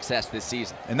Flames' success this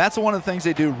season. And that's one of the things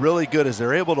they do really good is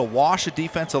they're able to wash a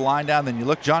defensive line down. Then you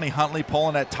look Johnny Huntley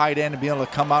pulling that tight end and being able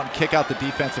to come out and kick out the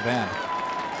defensive end.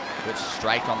 Good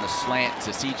strike on the slant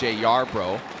to C.J.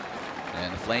 Yarbrough,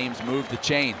 and the Flames move the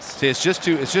chains. See, it's just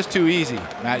too easy.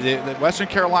 Western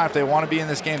Carolina, if they want to be in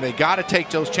this game, they got to take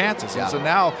those chances. And so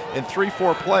now in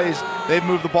 3-4 plays, they've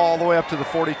moved the ball all the way up to the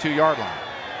 42-yard line.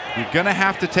 You're going to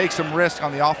have to take some risk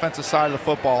on the offensive side of the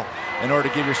football in order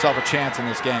to give yourself a chance in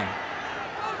this game.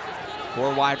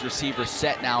 4 wide receivers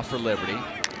set now for Liberty.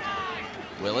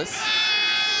 Willis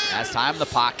has time in the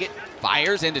pocket,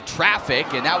 fires into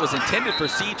traffic, and that was intended for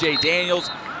C.J. Daniels,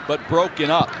 but broken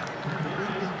up.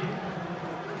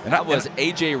 And that was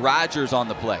A.J. Rogers on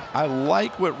the play. I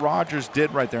like what Rogers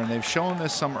did right there, and they've shown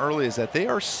this some early, is that they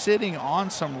are sitting on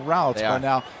some routes by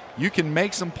now. You can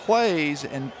make some plays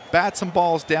and bat some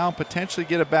balls down, potentially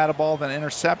get a batted ball, then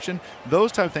interception,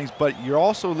 those type of things, but you're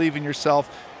also leaving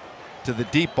yourself to the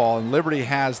deep ball, and Liberty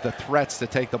has the threats to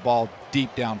take the ball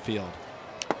deep downfield.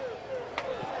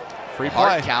 Free play.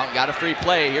 Hard count, got a free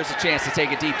play. Here's a chance to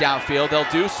take it deep downfield.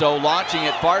 They'll do so, launching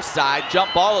it far side,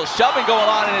 jump ball, a little shoving going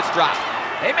on, and it's dropped.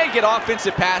 They may get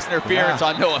offensive pass interference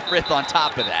on Noah Frith on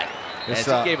top of that, as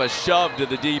he gave a shove to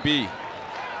the DB.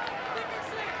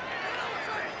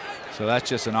 So that's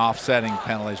just an offsetting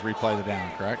penalties, replay the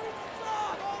down, correct?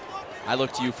 I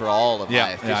look to you for all of my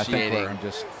officiating. Yeah, I think I'm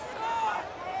just.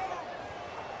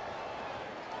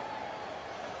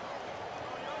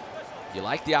 You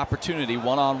like the opportunity,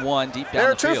 one-on-one, deep down there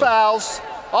the field. There are 2 fouls.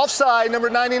 Offside, number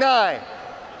 99.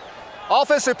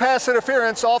 Offensive pass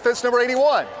interference, offense number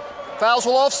 81. Fouls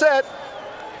will offset.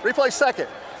 Replay 2nd.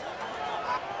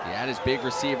 He had his big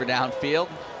receiver downfield.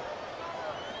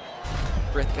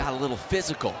 Frith got a little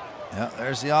physical. Yeah,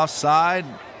 there's the offside.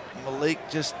 Malik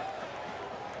just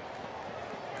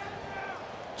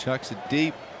chucks it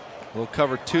deep. We'll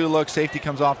cover 2 look. Safety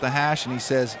comes off the hash, and he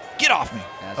says, "Get off me."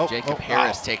 That's Jacob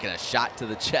Harris taking a shot to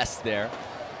the chest there.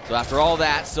 So after all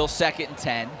that, still 2nd and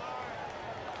 10.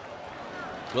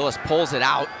 Willis pulls it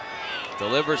out,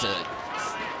 delivers a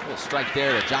little strike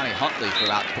there to Johnny Huntley for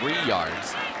about 3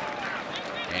 yards.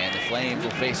 And the Flames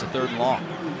will face a 3rd and long.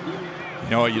 You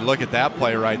know, you look at that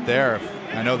play right there.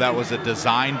 I know that was a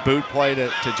design boot play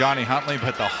to Johnny Huntley,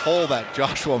 but the hole that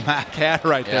Joshua Mack had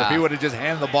right there, if he would have just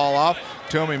handed the ball off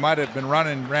to him, he might have been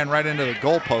ran right into the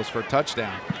goalpost for a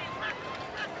touchdown.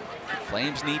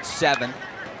 Flames need 7.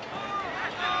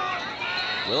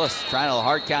 Willis trying a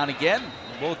hard count again.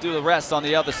 We'll do the rest on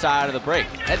the other side of the break.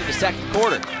 Head to the 2nd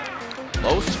quarter.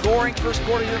 Low scoring 1st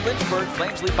quarter here in Lynchburg.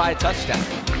 Flames lead by a touchdown.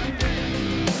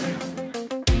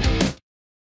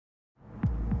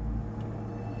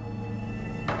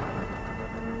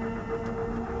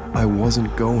 I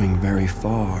wasn't going very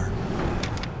far.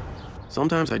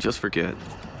 Sometimes I just forget.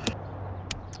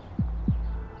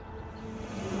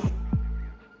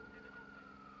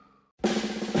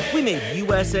 We made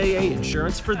USAA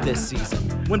insurance for this season.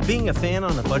 When being a fan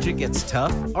on a budget gets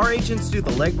tough, our agents do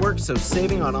the legwork so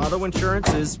saving on auto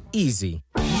insurance is easy.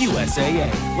 USAA,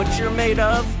 what you're made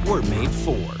of, we're made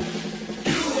for.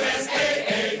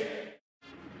 USAA.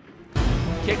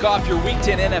 Kick off your Week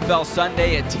 10 NFL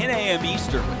Sunday at 10 a.m.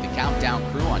 Eastern with the Countdown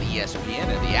crew on ESPN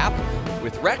and the app.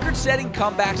 With record-setting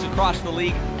comebacks across the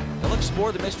league, they'll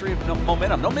explore the mystery of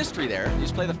momentum. No mystery there. You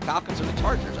just play the Falcons or the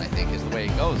Chargers, I think, is the way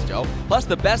it goes, Joe. Plus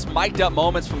the best mic'd up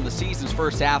moments from the season's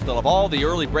first half. They'll have all the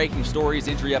early breaking stories,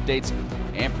 injury updates,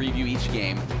 and preview each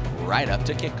game right up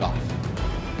to kickoff.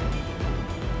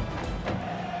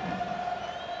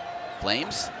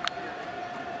 Flames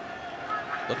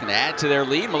looking to add to their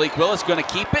lead. Malik Willis going to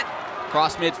keep it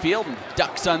across midfield and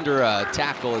ducks under a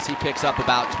tackle as he picks up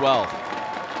about 12.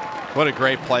 What a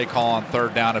great play call on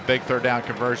third down, a big third down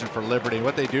conversion for Liberty.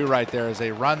 What they do right there is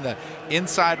they run the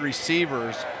inside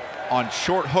receivers on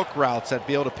short hook routes that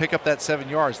be able to pick up that 7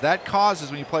 yards. That causes,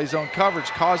 when you play zone coverage,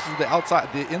 causes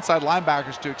the inside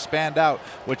linebackers to expand out,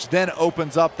 which then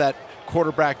opens up that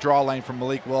quarterback draw lane from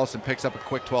Malik Willis and picks up a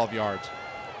quick 12 yards.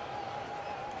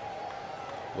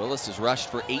 Willis has rushed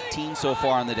for 18 so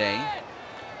far on the day.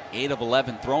 8 of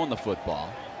 11 throwing the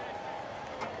football.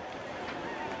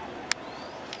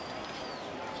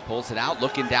 Pulls it out,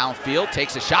 looking downfield,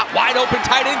 takes a shot, wide open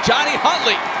tight end Johnny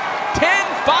Huntley.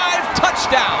 10-5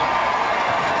 touchdown.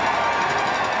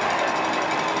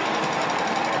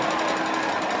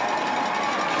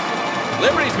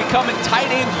 Liberty's becoming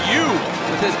tight end U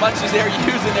with as much as they're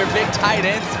using their big tight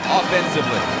ends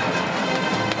offensively.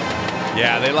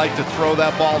 Yeah, they like to throw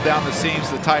that ball down the seams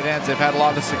to the tight ends. They've had a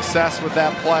lot of success with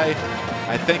that play.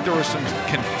 I think there was some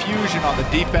confusion on the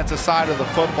defensive side of the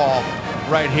football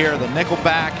right here. The nickel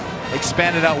back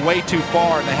expanded out way too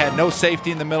far, and they had no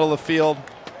safety in the middle of the field.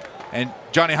 And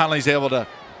Johnny Huntley's able to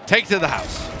take to the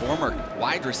house. Former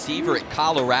wide receiver at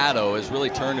Colorado has really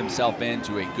turned himself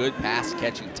into a good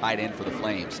pass-catching tight end for the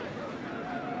Flames.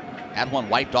 Had one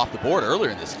wiped off the board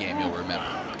earlier in this game, you'll remember,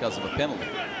 because of a penalty.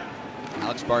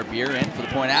 Alex Barbier in for the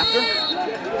point after.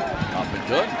 Up and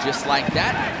good, just like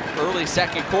that. Early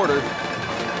second quarter, the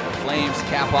Flames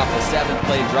cap off a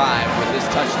 7-play drive with this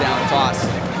touchdown toss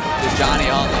to Johnny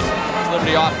Huntley. This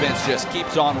Liberty offense just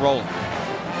keeps on rolling.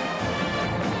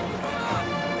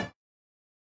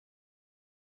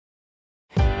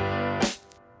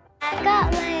 I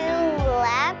got my own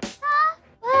laptop.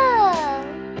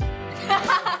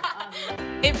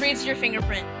 It reads your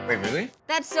fingerprint. Wait, really?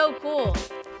 That's so cool.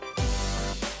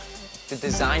 The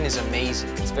design is amazing.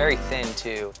 It's very thin,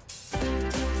 too.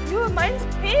 Ooh, mine's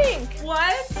pink.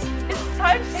 What? It's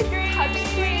touchscreen.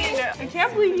 Touchscreen. I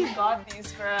can't believe you got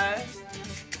these for us.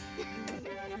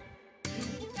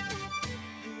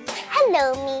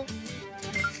 Hello, me.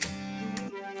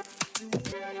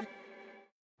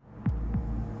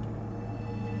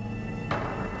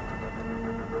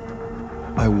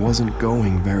 I wasn't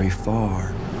going very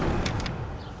far.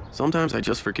 Sometimes I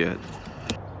just forget.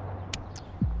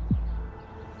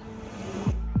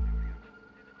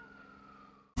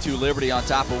 To Liberty on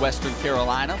top of Western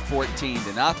Carolina,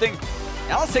 14-0.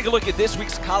 Now let's take a look at this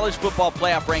week's college football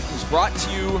playoff rankings brought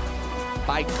to you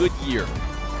by Goodyear.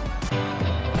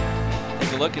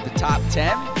 Take a look at the top 10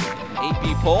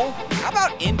 AP poll. How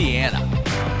about Indiana?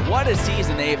 What a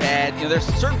season they've had. You know, there's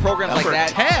certain programs Number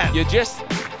like that. 10. You just,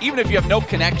 even if you have no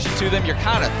connection to them, you're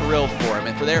kind of thrilled for them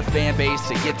and for their fan base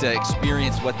to get to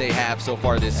experience what they have so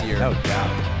far this year. No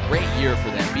doubt. Great year for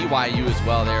them. BYU as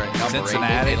well there at number 8.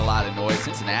 Cincinnati. They made a lot of noise.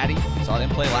 Cincinnati, saw them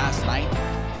play last night.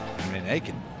 I mean, they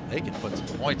can put some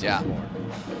points on the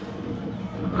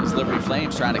board. These Liberty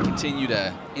Flames trying to continue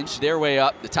to inch their way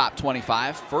up the top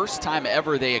 25. First time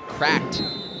ever they had cracked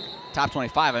top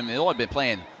 25. I mean, they've only been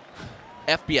playing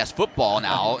FBS football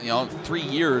now. You know, 3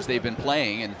 years they've been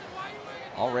playing and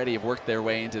already have worked their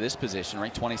way into this position,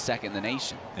 ranked 22nd in the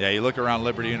nation. Yeah, you look around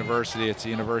Liberty University, it's a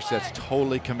university that's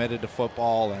totally committed to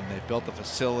football, and they've built the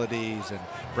facilities and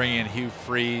bringing in Hugh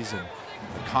Freeze and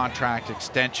the contract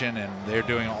extension, and they're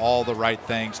doing all the right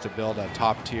things to build a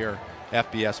top-tier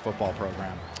FBS football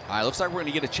program. All right, looks like we're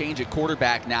going to get a change at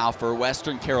quarterback now for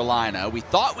Western Carolina. We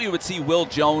thought we would see Will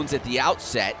Jones at the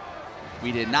outset.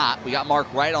 We did not. We got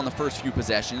Mark Wright on the first few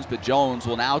possessions, but Jones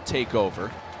will now take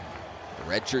over.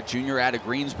 The redshirt junior out of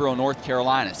Greensboro, North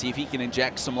Carolina. See if he can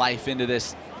inject some life into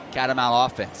this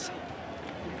Catamount offense.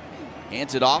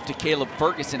 Hands it off to Caleb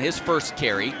Ferguson, his first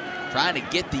carry. Trying to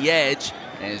get the edge,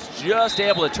 and is just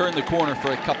able to turn the corner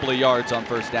for a couple of yards on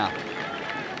first down.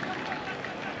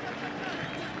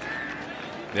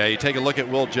 Yeah, you take a look at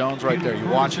Will Jones right there. You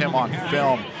watch him on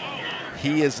film.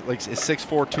 He is like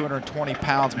 6'4", 220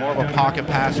 pounds, more of a pocket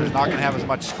passer. He's not going to have as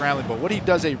much scrambling, but what he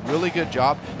does a really good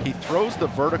job, he throws the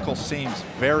vertical seams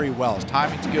very well. His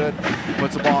timing's good. He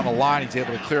puts the ball on the line. He's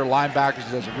able to clear linebackers.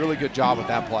 He does a really good job with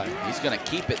that play. He's going to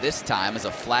keep it this time as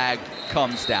a flag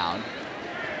comes down.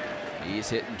 He's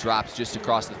hit and drops just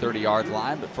across the 30-yard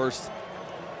line, but first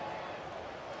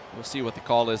we'll see what the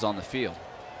call is on the field.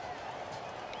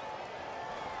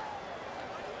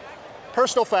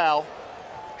 Personal foul.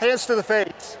 Hands to the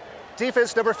face.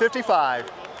 Defense number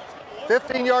 55.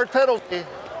 15-yard penalty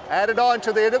added on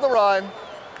to the end of the run,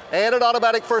 and an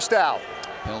automatic first down.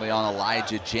 Penalty on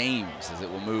Elijah James as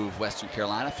it will move Western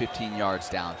Carolina 15 yards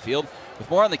downfield. With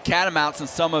more on the Catamounts and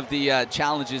some of the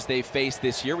challenges they've faced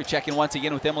this year, we check in once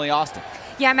again with Emily Austin.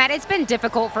 Yeah, Matt, it's been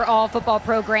difficult for all football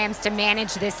programs to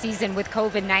manage this season with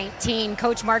COVID-19.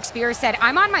 Coach Mark Spears said,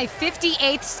 I'm on my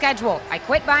 58th schedule. I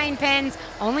quit buying pens,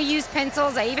 only use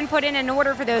pencils. I even put in an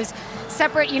order for those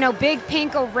separate, big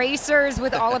pink erasers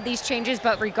with all of these changes.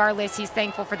 But regardless, he's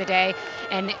thankful for the day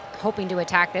and hoping to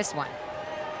attack this one.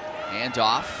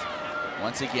 Handoff.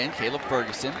 Once again, Caleb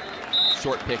Ferguson.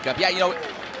 Short pickup. Yeah,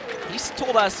 he's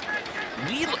told us,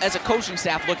 we as a coaching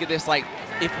staff look at this like,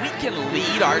 if we can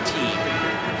lead our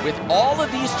team with all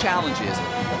of these challenges,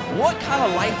 what kind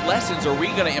of life lessons are we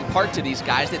going to impart to these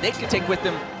guys that they can take with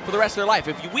them for the rest of their life?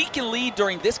 If we can lead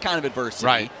during this kind of adversity,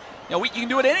 right, you can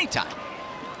do it anytime.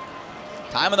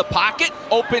 Time in the pocket,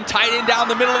 open tight end down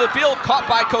the middle of the field, caught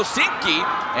by Kosinski,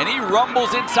 and he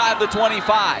rumbles inside the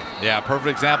 25. Yeah, perfect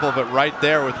example of it right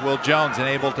there with Will Jones, and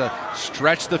able to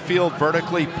stretch the field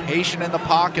vertically, patient in the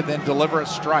pocket, then deliver a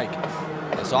strike.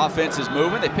 This offense is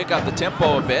moving. They pick up the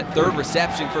tempo a bit. Third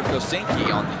reception for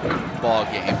Kosinski on the ball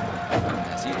game,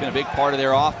 as he's been a big part of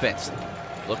their offense.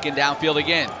 Looking downfield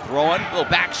again, throwing, little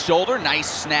back shoulder, nice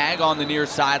snag on the near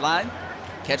sideline.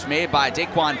 Catch made by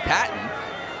Daquan Patton.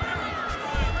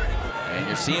 And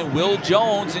you're seeing Will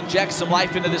Jones inject some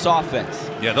life into this offense.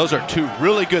 Yeah, those are two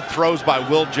really good throws by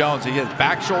Will Jones. He hit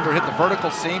back shoulder, hit the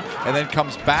vertical seam, and then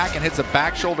comes back and hits a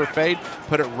back shoulder fade,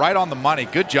 put it right on the money.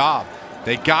 Good job.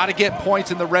 They got to get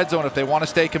points in the red zone if they want to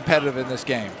stay competitive in this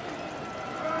game.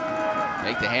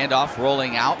 Make the handoff,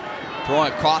 rolling out,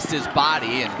 throwing across his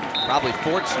body, and probably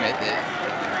fortunate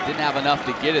that didn't have enough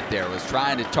to get it there. Was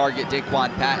trying to target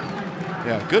Daquan Patton.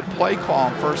 Yeah, good play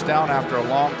call on first down after a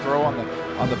long throw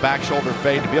on the back shoulder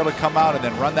fade to be able to come out and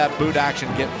then run that boot action,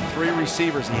 get three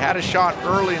receivers. He had a shot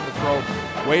early in the throw,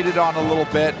 waited on a little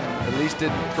bit, and at least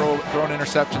didn't throw an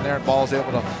interception there, and ball is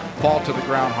able to fall to the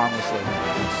ground harmlessly.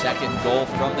 Second goal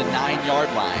from the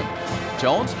 9-yard line.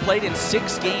 Jones played in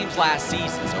 6 games last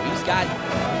season, so he's got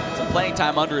some playing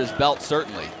time under his belt,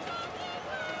 certainly.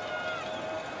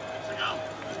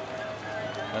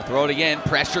 Gonna throw it again,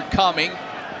 pressure coming.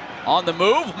 On the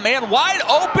move, man wide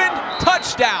open,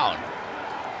 touchdown.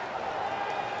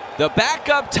 The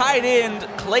backup tight end,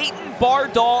 Clayton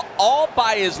Bardahl, all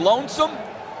by his lonesome,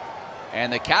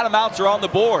 and the Catamounts are on the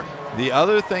board. The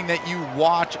other thing that you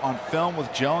watch on film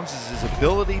with Jones is his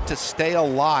ability to stay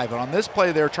alive. And on this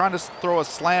play, they were trying to throw a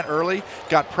slant early,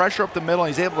 got pressure up the middle,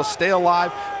 and he's able to stay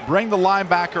alive, bring the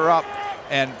linebacker up,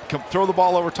 and throw the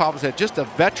ball over top of his head. Just a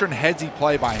veteran headsy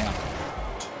play by him.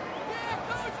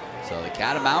 So the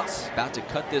Catamounts about to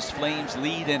cut this Flames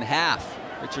lead in half.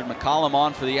 Richard McCollum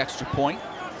on for the extra point.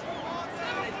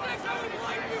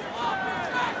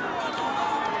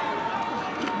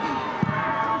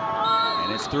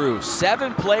 And it's through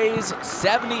 7 plays,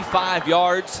 75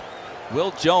 yards.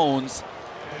 Will Jones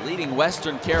leading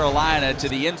Western Carolina to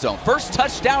the end zone. First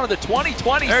touchdown of the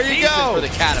 2020 season for the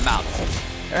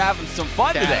Catamounts. They're having some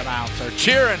fun today. Catamounts are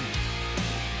cheering.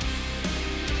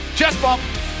 Chest bump.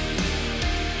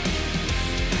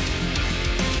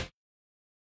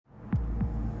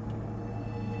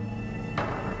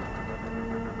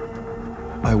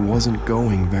 I wasn't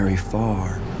going very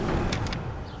far.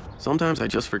 Sometimes I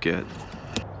just forget.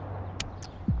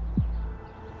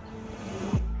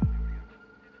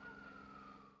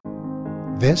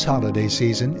 This holiday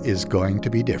season is going to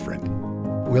be different.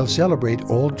 We'll celebrate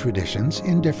old traditions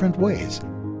in different ways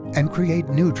and create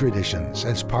new traditions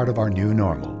as part of our new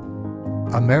normal.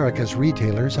 America's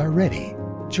retailers are ready.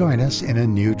 Join us in a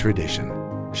new tradition,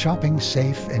 shopping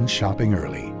safe and shopping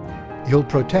early. You'll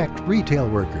protect retail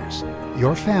workers,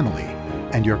 your family,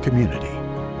 and your community.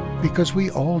 Because we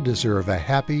all deserve a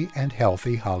happy and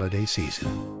healthy holiday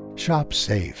season. Shop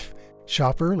safe.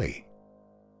 Shop early.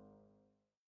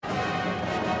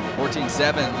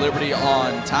 14-7, Liberty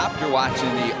on top. You're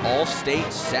watching the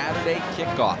All-State Saturday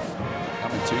kickoff.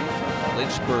 Coming to you from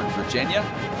Lynchburg, Virginia.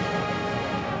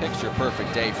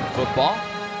 Picture-perfect day for football.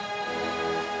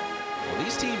 Well,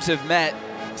 these teams have met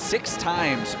 6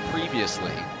 times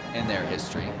previously in their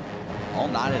history. All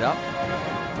knotted up,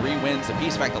 3 wins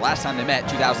apiece. In fact, the last time they met,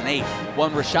 2008,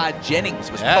 one Rashad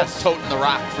Jennings was toting the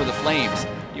rock for the Flames.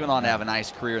 He went on to have a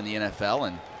nice career in the NFL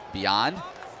and beyond.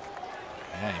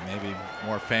 Yeah, he may be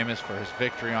more famous for his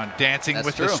victory on Dancing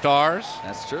with true. the Stars.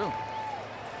 That's true.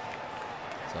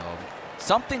 So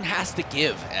something has to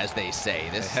give, as they say.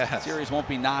 This series won't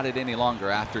be knotted any longer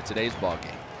after today's ball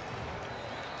game.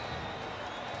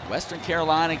 Western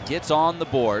Carolina gets on the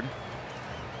board.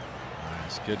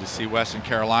 It's good to see Western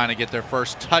Carolina get their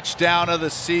first touchdown of the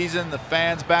season. The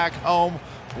fans back home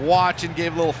watching,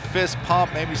 gave a little fist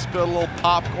pump, maybe spilled a little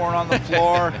popcorn on the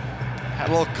floor, had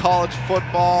a little college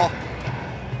football.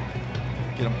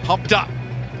 Get them pumped up.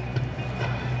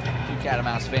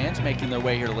 Catamounts fans making their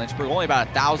way here to Lynchburg. Only about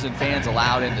 1,000 fans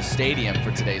allowed in the stadium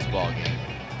for today's ball game.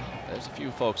 There's a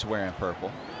few folks wearing purple.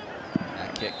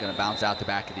 That kick going to bounce out the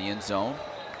back of the end zone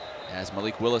as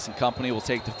Malik Willis and company will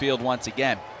take the field once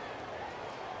again.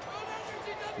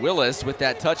 Willis, with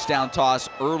that touchdown toss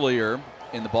earlier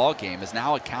in the ball game, has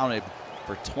now accounted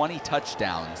for 20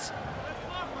 touchdowns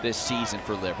this season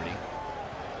for Liberty.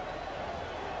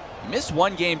 He missed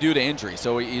one game due to injury,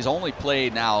 so he's only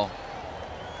played now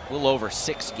a little over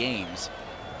 6 games.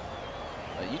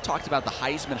 You talked about the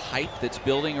Heisman hype that's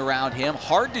building around him.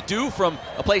 Hard to do from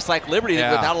a place like Liberty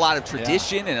without a lot of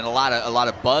tradition and a lot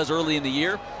of buzz early in the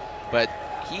year. But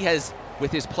he has,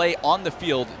 with his play on the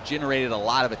field, generated a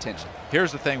lot of attention.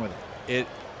 Here's the thing with it.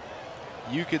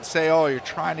 You could say, oh, you're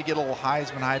trying to get a little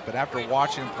Heisman hype, but after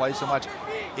watching him play so much,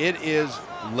 it is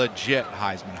legit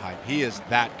Heisman hype. He is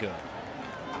that good.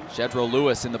 Shedro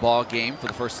Lewis in the ball game for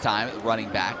the first time at running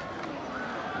back.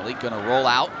 Malik going to roll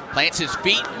out, plants his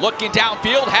feet, looking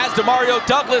downfield, has DeMario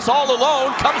Douglas all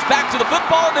alone, comes back to the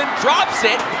football and then drops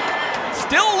it.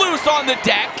 Still loose on the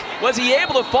deck. Was he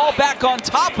able to fall back on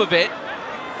top of it?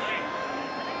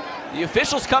 The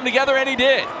officials come together and he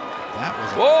did. That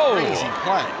was a crazy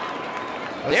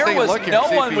play. There was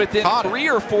no one within 3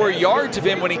 or 4 yards of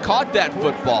him when he caught that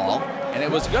football, and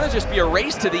it was going to just be a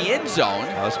race to the end zone.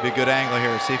 This would be a good angle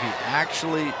here. See if he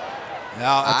actually.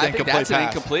 No, that's I think that's an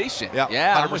incompletion. Yep,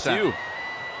 yeah, 100%. I'm with you.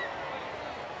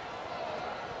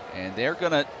 And they're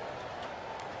going to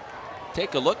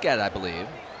take a look at it, I believe.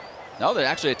 No, there's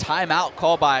actually a timeout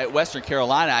called by Western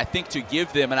Carolina, I think, to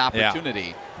give them an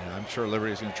opportunity. Yeah, I'm sure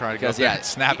Liberty's going to try to go there and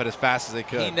snap it as fast as they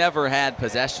could. He never had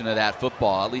possession of that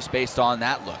football, at least based on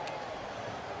that look.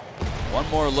 One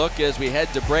more look as we head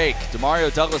to break.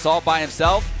 DeMario Douglas all by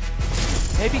himself,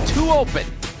 maybe too open,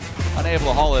 unable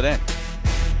to haul it in.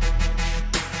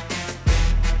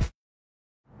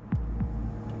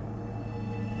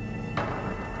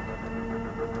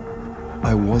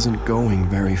 I wasn't going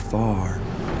very far.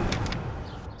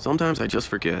 Sometimes I just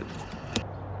forget.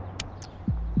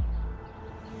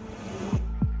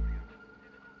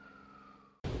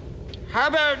 How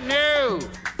about no?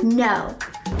 No.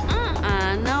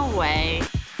 No way.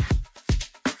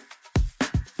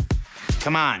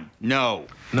 Come on, no.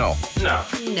 No. No.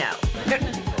 No.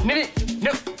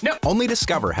 No. Only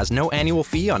Discover has no annual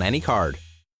fee on any card.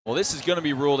 Well, this is going to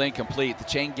be ruled incomplete. The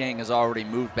chain gang has already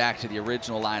moved back to the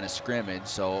original line of scrimmage,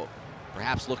 so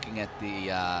perhaps looking at the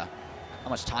how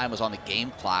much time was on the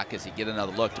game clock as he get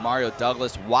another look. DeMario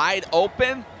Douglas wide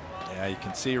open. Yeah, you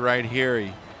can see right here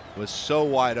he was so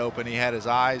wide open. He had his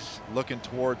eyes looking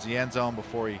towards the end zone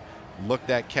before he looked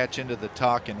that catch into the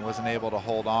tuck and wasn't able to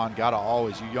hold on. Got to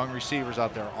always, you young receivers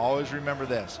out there, always remember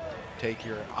this. Take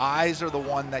your eyes are the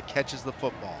one that catches the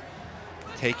football.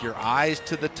 Take your eyes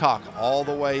to the tuck all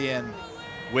the way in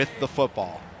with the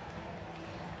football.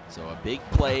 So a big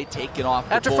play taken off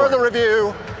the After board. further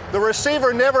review, the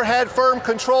receiver never had firm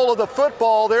control of the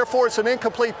football, therefore it's an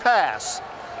incomplete pass.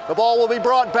 The ball will be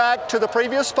brought back to the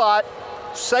previous spot.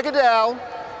 Second down,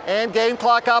 and game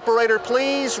clock operator,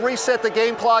 please reset the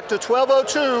game clock to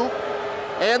 12:02,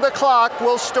 and the clock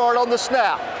will start on the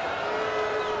snap.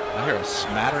 I hear a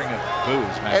smattering of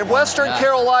boos, man. And Western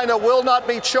Carolina will not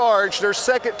be charged their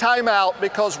second timeout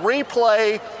because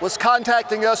replay was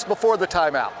contacting us before the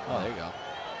timeout. Oh, there you go.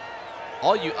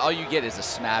 All you get is a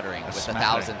smattering with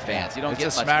 1,000 fans. You don't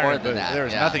it's get much more than that.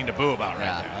 There's nothing to boo about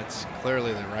right there. That's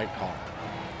clearly the right call.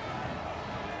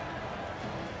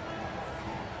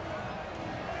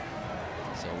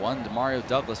 So one DeMario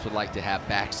Douglas would like to have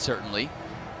back, certainly.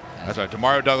 That's right.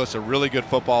 DeMario Douglas, a really good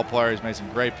football player. He's made some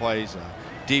great plays.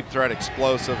 Deep threat,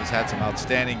 explosive, has had some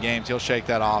outstanding games. He'll shake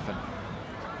that off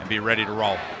and be ready to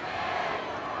roll.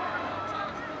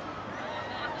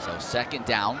 So second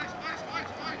down.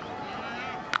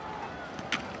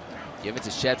 Give it to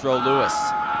Shedro Lewis.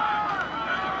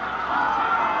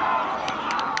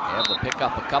 Able to pick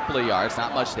up a couple of yards,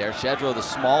 not much there. Shedro, the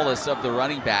smallest of the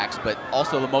running backs, but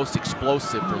also the most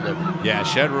explosive for Liberty. Yeah,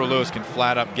 Shedro Lewis can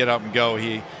flat up, get up and go.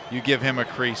 You give him a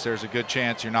crease, there's a good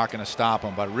chance you're not going to stop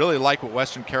him. But I really like what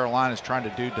Western Carolina is trying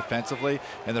to do defensively.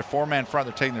 And their four-man front,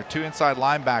 they're taking their 2 inside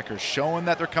linebackers, showing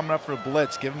that they're coming up for a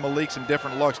blitz, giving Malik some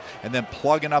different looks, and then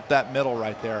plugging up that middle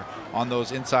right there on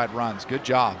those inside runs. Good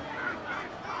job.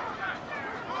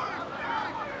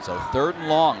 So 3rd and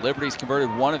long. Liberty's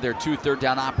converted one of their 2 third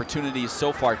down opportunities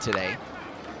so far today.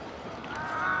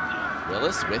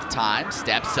 Willis with time,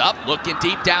 steps up, looking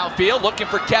deep downfield, looking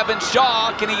for Kevin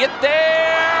Shaw. Can he get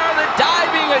there? The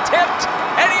diving attempt,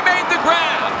 and he made the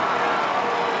grab.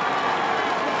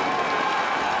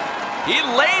 He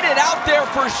laid it out there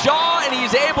for Shaw, and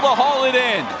he's able to haul it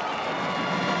in.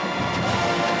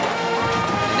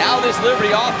 And now this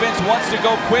Liberty offense wants to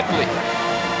go quickly.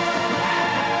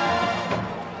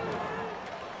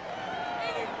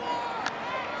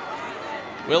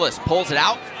 Willis pulls it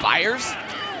out, fires.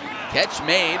 Catch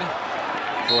made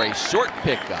for a short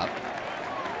pickup.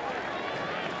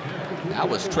 That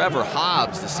was Trevor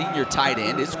Hobbs, the senior tight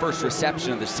end, his first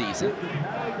reception of the season.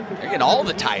 They're getting all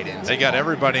the tight ends. They got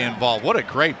everybody involved. What a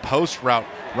great post route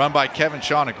run by Kevin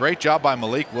Shaw. A great job by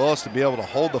Malik Willis to be able to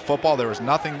hold the football. There was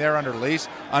nothing there underneath,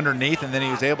 and then he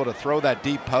was able to throw that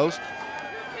deep post.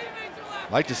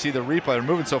 Like to see the replay. They're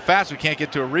moving so fast we can't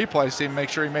get to a replay to see him make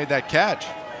sure he made that catch.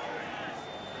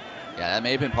 Yeah, that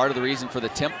may have been part of the reason for the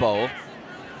tempo,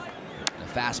 the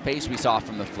fast pace we saw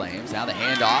from the Flames. Now the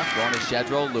handoff going to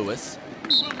Shedro Lewis,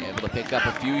 able to pick up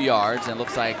a few yards, and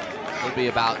looks like it'll be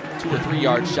about 2 or 3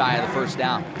 yards shy of the first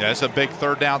down. Yeah, it's a big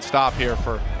 3rd down stop here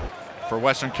for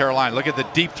Western Carolina. Look at the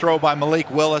deep throw by Malik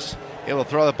Willis, able to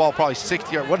throw the ball probably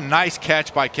 60 yards. What a nice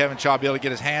catch by Kevin Shaw, be able to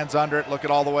get his hands under it, look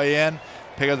it all the way in.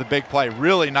 Pick up the big play.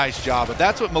 Really nice job. But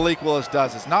that's what Malik Willis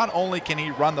does. Is not only can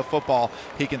he run the football,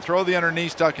 he can throw the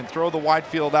underneath stuff, can throw the wide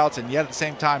field outs, and yet at the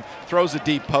same time throws a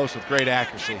deep post with great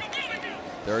accuracy.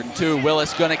 3rd and 2.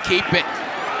 Willis going to keep it.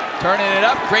 Turning it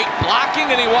up. Great blocking,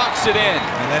 and he walks it in.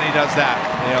 And then he does that.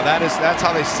 You know, that's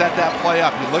how they set that play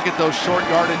up. You look at those short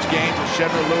yardage gains with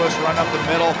Shedro Lewis run up the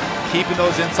middle, keeping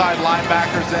those inside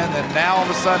linebackers in. And now all of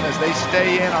a sudden, as they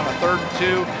stay in on a 3rd and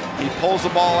 2, he pulls the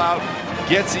ball out,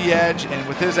 gets the edge, and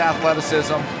with his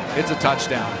athleticism, it's a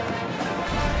touchdown.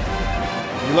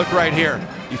 You look right here.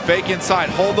 You fake inside,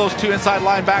 hold those 2 inside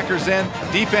linebackers in.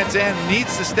 Defense end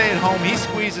needs to stay at home. He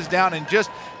squeezes down, and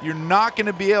just you're not going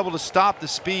to be able to stop the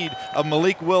speed of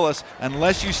Malik Willis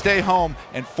unless you stay home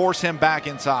and force him back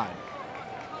inside.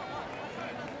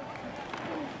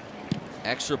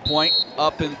 Extra point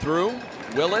up and through.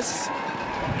 Willis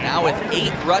now with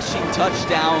 8 rushing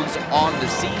touchdowns on the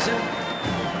season.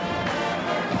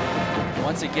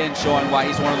 Once again showing why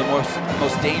he's one of the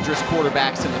most dangerous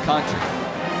quarterbacks in the country.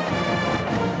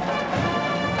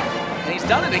 And he's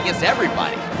done it against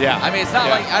everybody. Yeah. I mean, it's not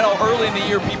like, I know early in the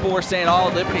year people were saying,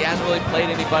 oh, Liberty hasn't really played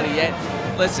anybody yet.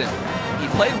 Listen, he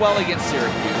played well against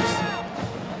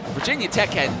Syracuse. Virginia Tech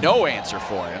had no answer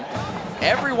for him.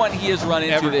 Everyone he has run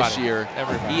into this year,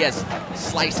 he has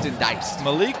sliced and diced.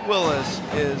 Malik Willis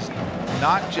is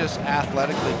not just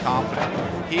athletically confident,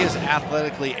 he is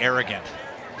athletically arrogant.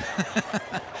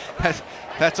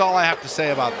 That's all I have to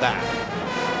say about that.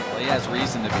 Well, he has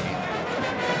reason to be.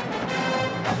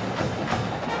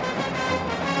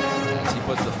 As he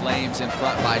puts the Flames in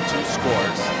front by 2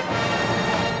 scores.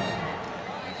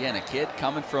 Again, a kid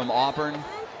coming from Auburn.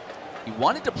 He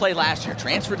wanted to play last year,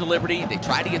 transferred to Liberty. They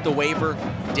tried to get the waiver,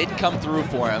 didn't come through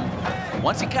for him.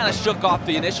 Once he kind of shook off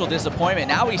the initial disappointment,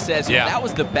 now he says, yeah, that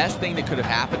was the best thing that could have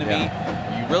happened to me.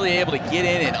 You're really able to get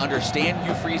in and understand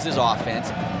Hugh Freeze's offense.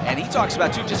 And he talks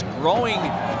about, too, just growing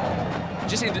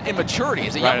just in maturity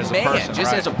as a young man,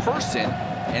 as a person.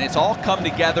 And it's all come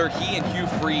together. He and Hugh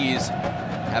Freeze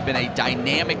have been a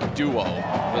dynamic duo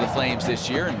for the Flames this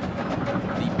year. And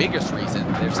the biggest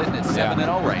reason they're sitting at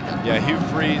 7-0 right now. Yeah, Hugh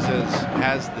Freeze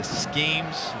has the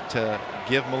schemes to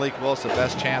give Malik Willis the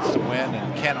best chance to win,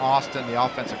 and Ken Austin, the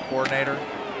offensive coordinator,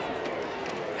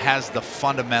 has the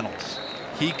fundamentals.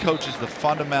 He coaches the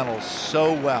fundamentals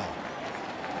so well.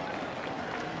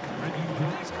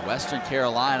 So Western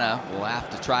Carolina will have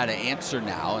to try to answer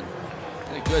now. And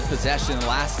a good possession the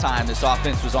last time this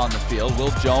offense was on the field.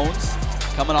 Will Jones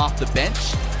coming off the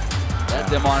bench. Led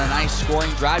them on a nice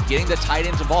scoring drive, getting the tight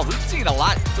ends involved. We've seen a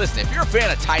lot. Listen, if you're a fan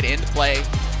of tight end play,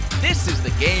 this is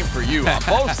the game for you. On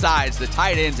both sides, the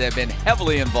tight ends have been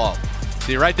heavily involved.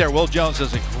 See, right there, Will Jones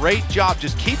does a great job.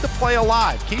 Just keep the play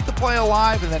alive. Keep the play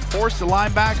alive and then force the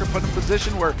linebacker, put in a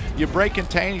position where you break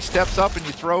contain, he steps up and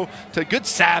you throw to good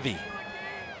savvy.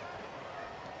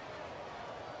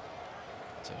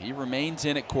 So he remains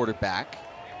in at quarterback.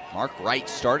 Mark Wright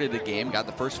started the game, got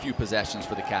the first few possessions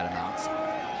for the Catamounts.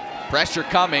 Pressure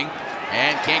coming,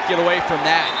 and can't get away from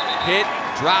that. Hit,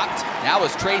 dropped. Now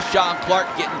it's Trayshawn Clark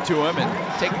getting to him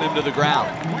and taking him to the ground.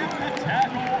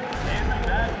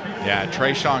 Yeah,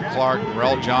 Trayshawn Clark,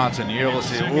 Rel Johnson, you're able to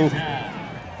see,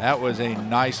 that was a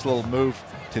nice little move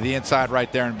to the inside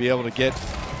right there and be able to get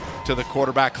to to the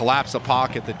quarterback, collapse the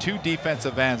pocket. The two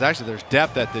defensive ends, actually there's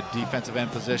depth at the defensive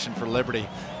end position for Liberty,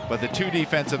 but the two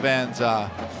defensive ends,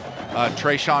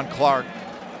 Trayshawn Clark,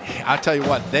 I'll tell you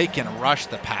what, they can rush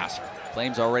the passer.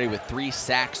 Flames already with 3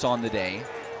 sacks on the day.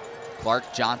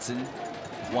 Clark, Johnson,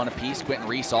 1 apiece. Quentin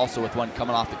Reese also with 1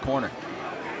 coming off the corner.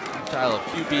 Style of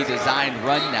QB designed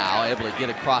run now, able to get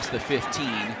across the 15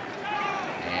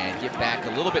 and get back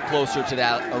a little bit closer to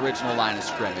that original line of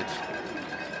scrimmage.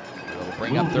 It'll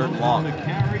bring up 3rd and long.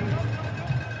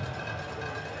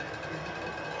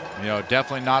 You know,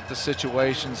 definitely not the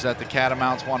situations that the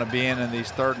Catamounts want to be in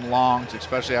these 3rd and longs,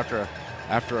 especially after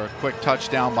a quick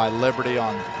touchdown by Liberty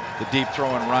on the deep throw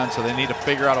and run. So they need to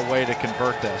figure out a way to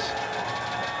convert this.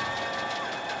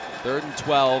 3rd and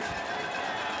 12.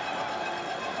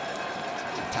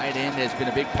 Tight end has been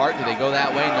a big part. Do they go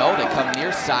that way? No, they come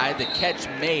near side. The catch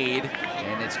made,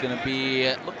 and it's going to be,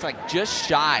 it looks like just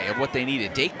shy of what they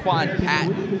needed. Daquan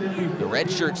Patton, the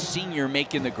redshirt senior,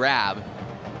 making the grab.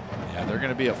 Yeah, they're going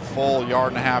to be a full 1.5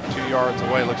 yards, 2 yards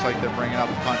away. Looks like they're bringing out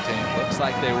the punt team. Looks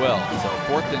like they will. So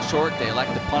 4th and short, they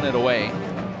elect to punt it away.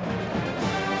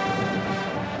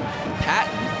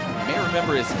 Patton, you may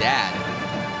remember his dad,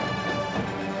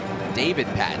 David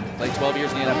Patton, played 12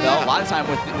 years in the NFL. Yeah. A lot of time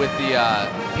with the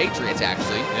Patriots,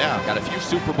 actually. Yeah. Got a few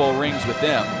Super Bowl rings with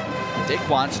them.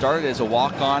 Daquan started as a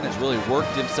walk-on, has really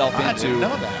worked himself into. I didn't know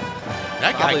that.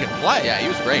 That guy can play. Yeah, he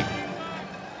was great.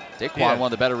 Daquan, one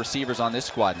of the better receivers on this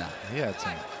squad now. He had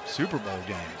some Super Bowl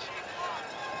games.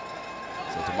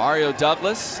 So Demario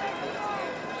Douglas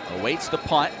awaits the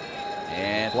punt,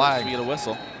 and flag. We get a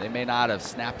whistle. They may not have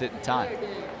snapped it in time.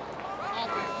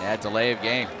 Yeah, delay of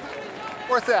game.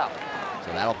 4th out.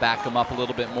 So that'll back them up a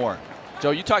little bit more. Joe,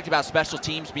 you talked about special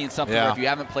teams being something where if you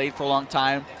haven't played for a long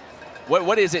time,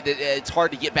 what is it that it's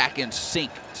hard to get back in sync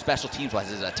special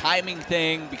teams-wise? Is it a timing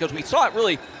thing? Because we saw it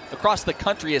really across the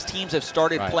country as teams have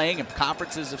started playing and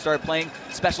conferences have started playing.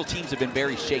 Special teams have been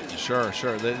very shaky. Sure.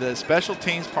 The special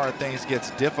teams part of things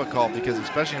gets difficult because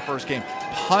especially in the first game,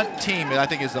 punt team I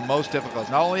think is the most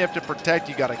difficult. Not only you have to protect,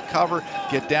 you got to cover,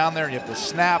 get down there, and you have to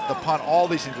snap, the punt, all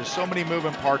these things. There's so many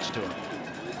moving parts to it.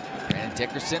 Brandon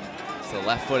Dickerson, so the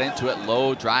left foot into it,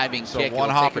 low driving kick. One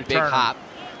It'll hop take a and big turn. hop.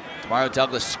 Demario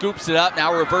Douglas scoops it up,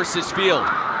 now reverses field.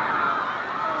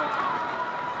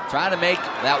 Trying to make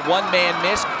that one-man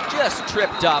miss, just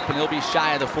tripped up, and he'll be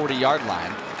shy of the 40-yard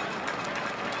line,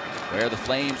 where the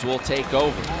Flames will take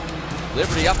over.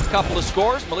 Liberty up a couple of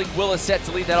scores. Malik Willis set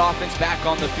to lead that offense back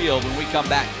on the field when we come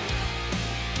back.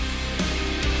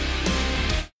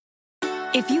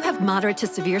 If you have moderate to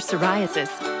severe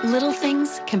psoriasis, little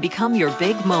things can become your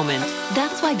big moment.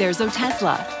 That's why there's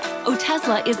Otezla.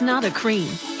 Otezla is not a cream.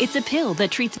 It's a pill that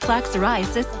treats plaque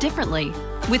psoriasis differently.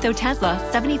 With Otezla,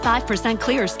 75%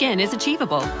 clear skin is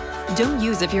achievable. Don't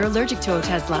use if you're allergic to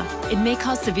Otezla. It may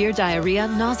cause severe diarrhea,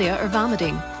 nausea, or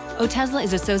vomiting. Otezla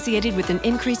is associated with an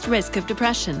increased risk of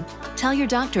depression. Tell your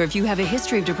doctor if you have a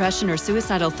history of depression or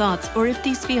suicidal thoughts, or if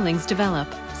these feelings develop.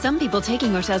 Some people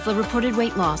taking Otezla reported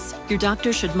weight loss. Your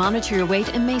doctor should monitor your weight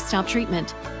and may stop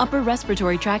treatment. Upper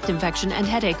respiratory tract infection and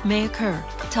headache may occur.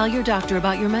 Tell your doctor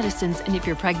about your medicines and if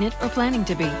you're pregnant or planning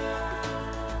to be.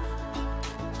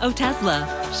 Otezla,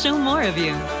 show more of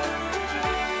you.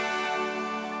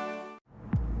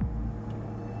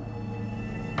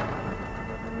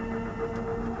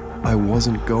 I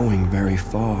wasn't going very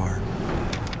far.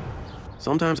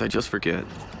 Sometimes I just forget.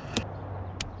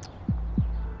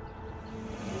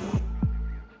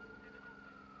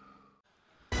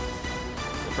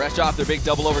 Fresh off their big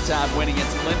double overtime win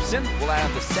against Clemson, we'll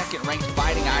have the second-ranked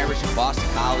Fighting Irish in Boston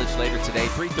College later today,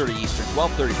 3:30 Eastern,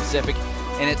 12:30 Pacific,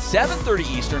 and at 7:30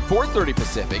 Eastern, 4:30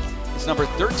 Pacific, it's number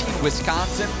 13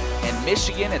 Wisconsin and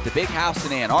Michigan at the Big House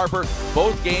in Ann Arbor.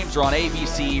 Both games are on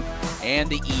ABC and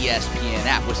the ESPN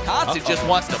app. Wisconsin just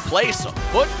wants to play some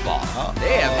football.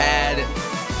 They have had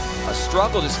a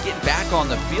struggle just getting back on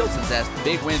the field since that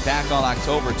big win back on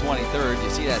October 23rd. You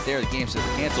see that there, the games have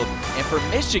been canceled. And for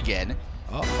Michigan,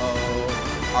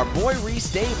 our boy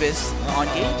Reese Davis on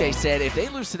game day said if they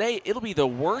lose today, it'll be the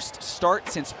worst start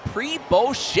since pre-Bo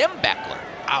Schembechler.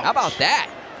 How about that?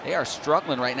 They are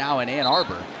struggling right now in Ann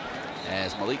Arbor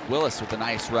as Malik Willis with a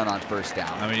nice run on first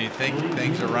down. I mean, you think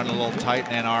things are running a little tight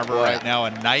in Ann Arbor right now.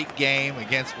 A night game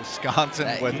against Wisconsin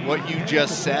with what you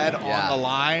just said on the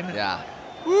line. Yeah.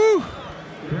 Woo! I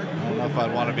don't know if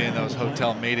I'd want to be in those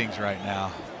hotel meetings right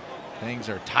now. Things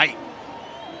are tight.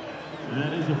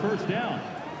 That is a first down.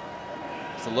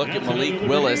 So look at Malik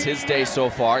Willis, his day so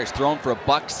far. He's thrown for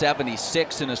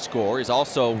 $176 in a score. He's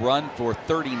also run for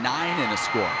 39 in a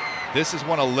score. This is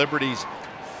one of Liberty's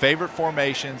favorite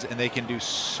formations, and they can do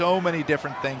so many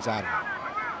different things out of it.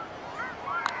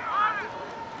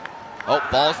 Oh,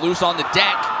 ball's loose on the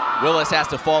deck. Willis has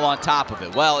to fall on top of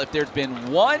it. Well, if there's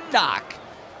been one knock,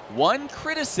 one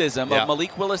criticism of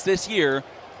Malik Willis this year,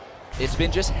 it's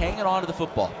been just hanging on to the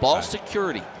football. Ball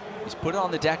security. He's put it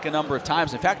on the deck a number of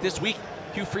times. In fact, this week,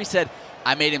 Hugh Freeze said,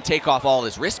 I made him take off all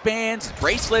his wristbands,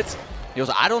 bracelets. He goes,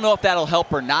 I don't know if that'll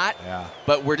help or not,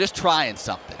 but we're just trying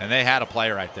something. And they had a play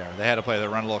right there. They had a play that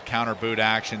run a little counter boot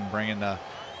action, bringing the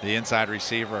inside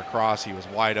receiver across. He was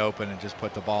wide open and just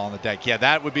put the ball on the deck. Yeah,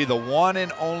 that would be the one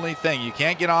and only thing. You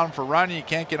can't get on him for running. You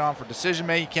can't get on for decision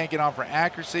making. You can't get on for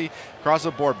accuracy across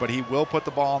the board, but he will put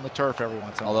the ball on the turf every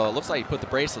once in a while. Although it looks like he put the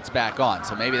bracelets back on,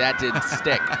 so maybe that didn't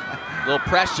stick. A little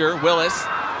pressure. Willis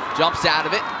jumps out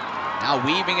of it. Now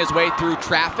weaving his way through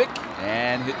traffic,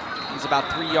 and he's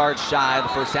about 3 yards shy of the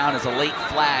first down as a late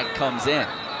flag comes in.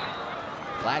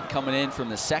 Flag coming in from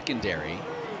the secondary.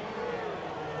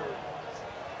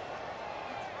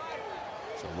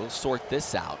 So we'll sort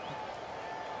this out.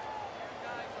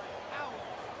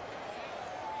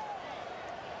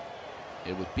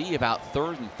 It would be about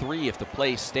 3rd and 3 if the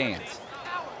play stands.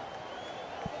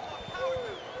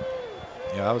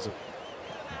 Yeah, that was a,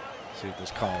 see what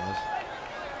this call is.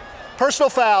 Personal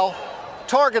foul,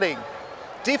 targeting,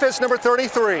 defense number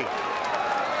 33.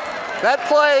 That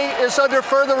play is under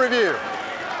further review.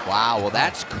 Wow, well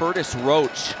that's Curtis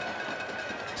Roach,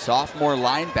 sophomore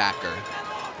linebacker.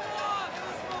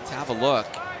 Let's have a look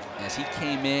as he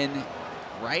came in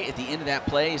right at the end of that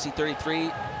play. Is he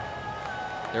 33?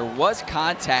 There was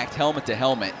contact helmet to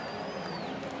helmet.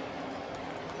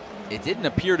 It didn't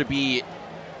appear to be.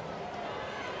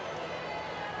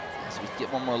 So we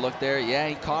get one more look there. Yeah,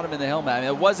 he caught him in the helmet. I mean,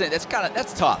 it wasn't.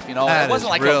 That's tough. You know, that it wasn't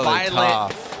like really a violent.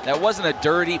 Tough. That wasn't a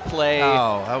dirty play.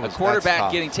 No, that was, a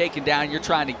quarterback getting taken down. You're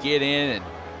trying to get in,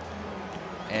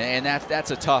 and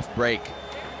that's a tough break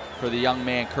for the young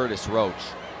man Curtis Roach.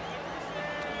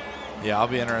 Yeah, I'll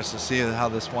be interested to see how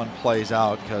this one plays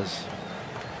out, because,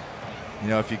 you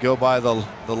know, if you go by the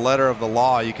letter of the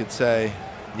law, you could say,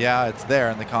 yeah, it's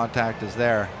there and the contact is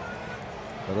there.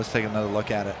 But let's take another look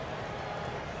at it.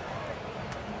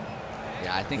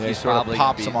 Yeah, I think he he's sort probably of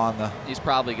pops him on the. He's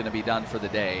probably going to be done for the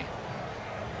day,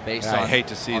 based on, I hate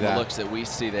to see on that. the looks that we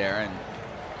see there. And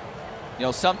you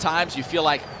know, sometimes you feel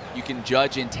like you can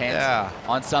judge intent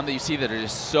on some that you see that are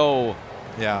just so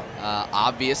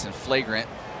obvious and flagrant.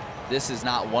 This is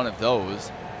not one of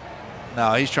those.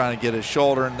 No, he's trying to get his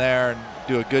shoulder in there and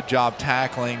do a good job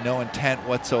tackling, no intent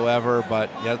whatsoever, but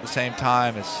yet at the same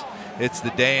time, it's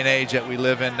the day and age that we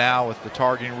live in now with the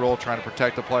targeting rule, trying to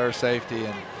protect the player's safety,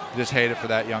 and just hate it for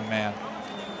that young man.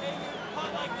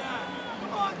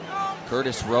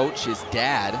 Curtis Roach, his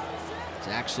dad, is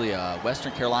actually a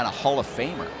Western Carolina Hall of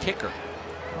Famer, kicker.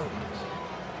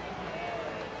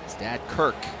 His dad,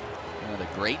 Kirk, one of the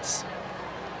greats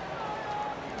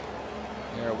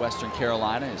here at Western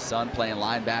Carolina. His son playing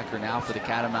linebacker now for the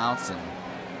Catamounts, and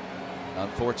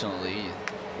unfortunately,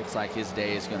 it looks like his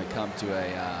day is going to come to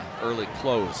a early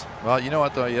close. Well, you know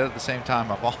what, though, yet at the same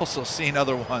time, I've also seen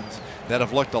other ones that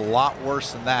have looked a lot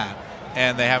worse than that,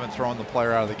 and they haven't thrown the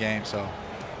player out of the game, so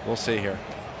we'll see here.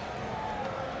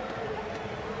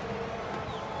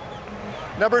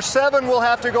 Number 7 will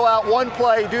have to go out one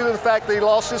play due to the fact that he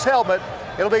lost his helmet.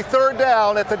 It'll be 3rd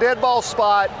down at the dead ball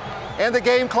spot, and the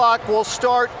game clock will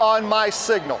start on my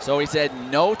signal. So he said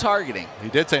no targeting. He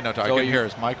did say no targeting. So here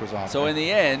his mic was on. So in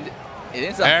the end, it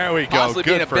ends there up we possibly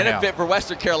go. being a benefit for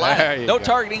Western Carolina. No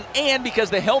targeting, and because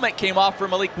the helmet came off for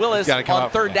Malik Willis on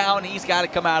 3rd down, he's got to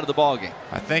come out of the ballgame.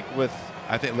 I think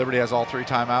Liberty has all 3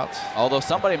 timeouts. Although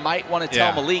somebody might want to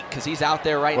tell Malik, because he's out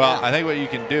there right now. Well, I think what you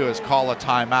can do is call a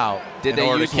timeout in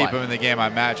order to keep him in the game. I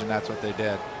imagine that's what they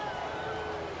did.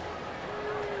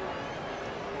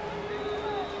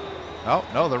 Oh,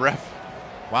 no, the ref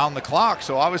wound the clock,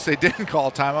 so obviously didn't call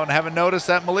a timeout, and haven't noticed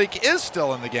that Malik is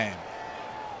still in the game.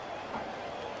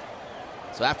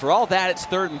 So after all that, it's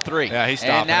 3rd and 3. Yeah, he's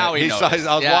stopping. And now he noticed.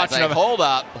 I was watching him. Hold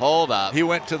up. He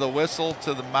went to the whistle,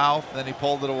 to the mouth, then he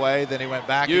pulled it away, then he went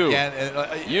back again.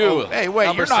 And, hey, wait,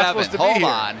 number you're not 7. supposed to Hold be here.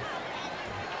 on.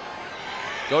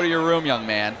 Go to your room, young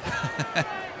man.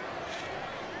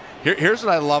 Here's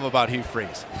what I love about Hugh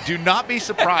Freeze. Do not be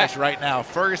surprised right now if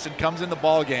Ferguson comes in the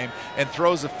ball game and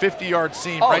throws a 50-yard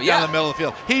seam right down the middle of the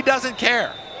field. He doesn't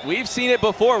care. We've seen it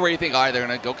before where you think, all right, they're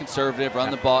going to go conservative,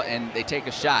 run the ball, and they take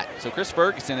a shot. So Chris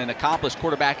Ferguson, an accomplished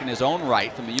quarterback in his own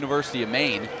right from the University of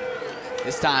Maine,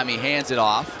 this time he hands it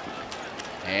off,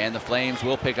 and the Flames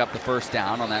will pick up the 1st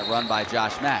down on that run by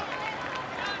Josh Mack.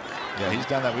 Yeah, he's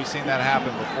done that. We've seen that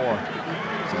happen before.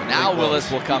 So now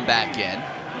Willis will come back in.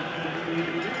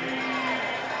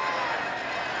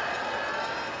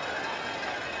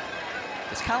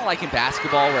 It's kind of like in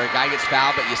basketball where a guy gets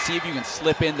fouled, but you see if you can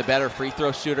slip in the better free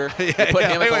throw shooter. You put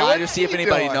him at the line to see if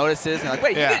anybody notices. And like,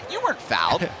 wait, you weren't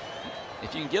fouled.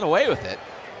 If you can get away with it.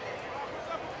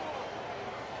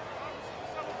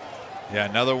 Yeah,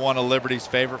 another one of Liberty's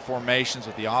favorite formations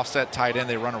with the offset tight end.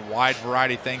 They run a wide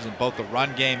variety of things in both the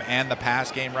run game and the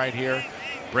pass game right here.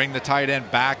 Bring the tight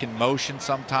end back in motion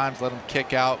sometimes, let him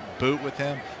kick out, boot with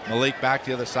him. Malik back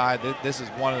to the other side. This is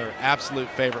one of their absolute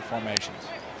favorite formations.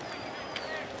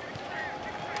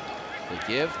 They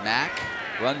give. Mack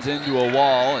runs into a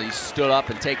wall. He's stood up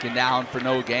and taken down for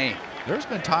no gain. There's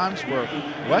been times where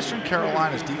Western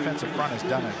Carolina's defensive front has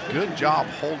done a good job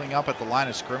holding up at the line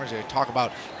of scrimmage. They talk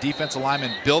about defensive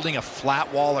linemen building a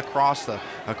flat wall across the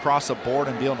board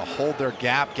and being able to hold their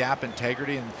gap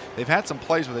integrity. And they've had some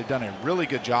plays where they've done a really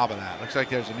good job of that. Looks like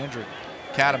there's an injured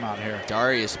Catamount here.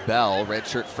 Darius Bell,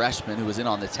 redshirt freshman who was in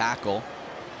on the tackle,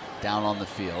 down on the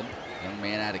field. Young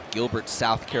man out of Gilbert,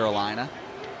 South Carolina.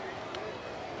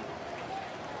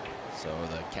 So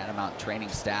the Catamount training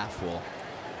staff will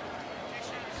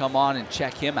come on and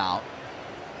check him out.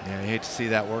 Yeah, you hate to see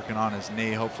that working on his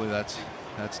knee. Hopefully that's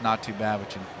not too bad,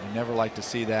 but you never like to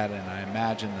see that. And I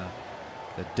imagine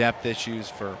the depth issues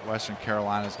for Western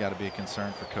Carolina has got to be a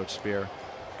concern for Coach Spear.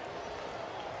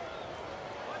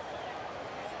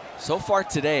 So far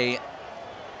today,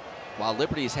 while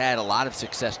Liberty's had a lot of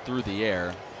success through the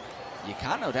air, you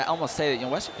kind of almost say that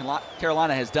Western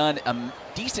Carolina has done a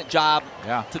decent job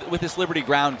with this Liberty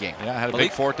ground game. Yeah, had a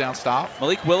big fourth down stop.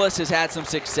 Malik Willis has had some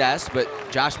success, but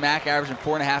Josh Mack averaging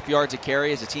 4.5 yards a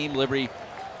carry as a team. Liberty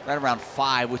right around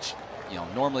 5, which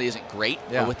normally isn't great.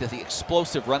 But with the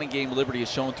explosive running game Liberty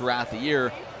has shown throughout the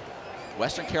year,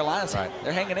 Western Carolina's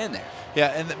they're hanging in there.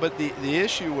 Yeah, but the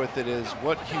issue with it is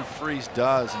what Hugh Freeze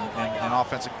does and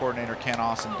offensive coordinator Ken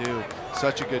Austin do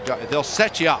such a good job. They'll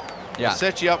set you up. They'll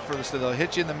set you up for this. They'll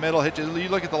hit you in the middle. You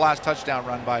look at the last touchdown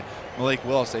run by Malik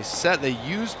Willis. They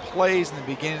use plays in the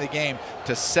beginning of the game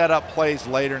to set up plays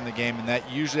later in the game, and that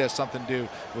usually has something to do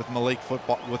with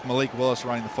Malik Willis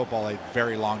running the football a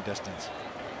very long distance.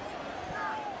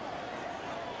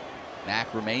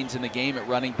 Mack remains in the game at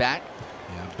running back.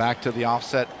 Yeah, back to the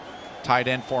offset tight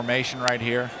end formation right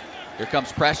here. Here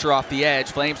comes pressure off the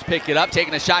edge. Flames pick it up,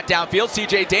 taking a shot downfield.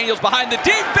 C.J. Daniels behind the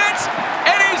defense,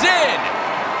 and he's in.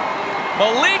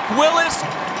 Malik Willis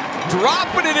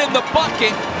dropping it in the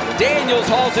bucket. Daniels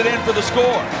hauls it in for the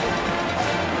score.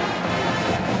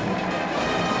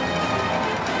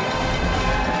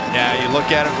 Yeah, you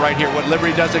look at it right here. What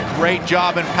Liberty does a great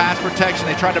job in pass protection.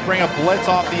 They try to bring a blitz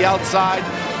off the outside.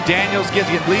 Daniels gives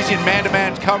the Elysian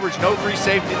man-to-man coverage, no free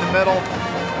safety in the middle.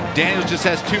 Daniels just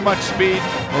has too much speed.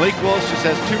 Malik Willis just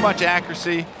has too much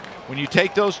accuracy. When you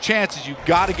take those chances, you've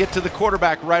got to get to the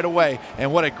quarterback right away.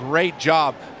 And what a great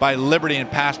job by Liberty in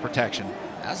pass protection.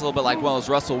 That's a little bit like one of those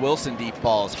Russell Wilson deep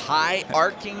balls. High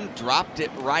arcing, dropped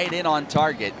it right in on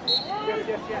target.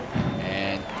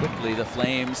 And quickly the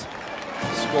Flames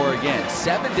score again.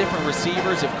 7 different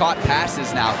receivers have caught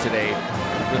passes now today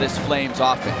for this Flames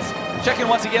offense. Check in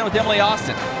once again with Emily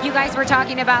Austin. You guys were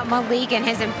talking about Malik and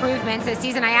his improvements this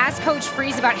season. I asked Coach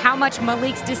Freeze about how much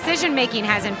Malik's decision-making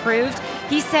has improved.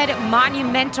 He said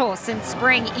monumental since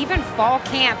spring, even fall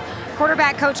camp.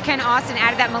 Quarterback coach Ken Austin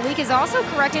added that Malik has also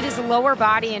corrected his lower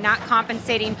body and not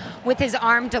compensating with his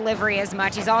arm delivery as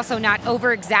much. He's also not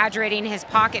over-exaggerating his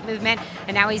pocket movement,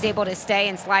 and now he's able to stay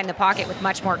and slide in the pocket with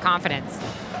much more confidence.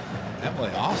 Emily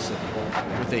Austin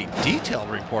with a detailed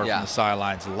report from the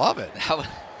sidelines. Love it.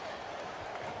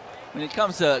 When it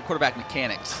comes to quarterback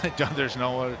mechanics, there's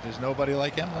nobody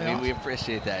like Emily. I mean, we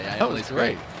appreciate that. Yeah, that was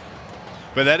great.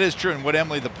 But that is true. And what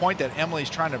the point that Emily's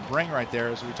trying to bring right there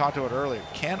is we talked about it earlier.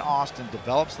 Ken Austin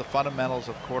develops the fundamentals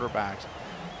of quarterbacks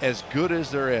as good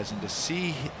as there is, and to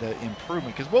see the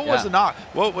improvement. Because what was the knock?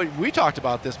 Well, we talked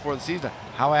about this before the season.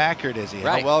 How accurate is he?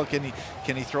 How well can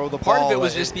he throw the ball? Part of it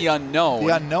was just the unknown.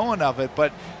 The unknown of it,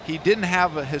 but he didn't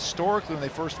have historically when they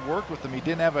first worked with him. He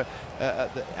didn't have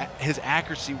his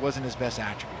accuracy wasn't his best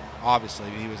attribute. Obviously,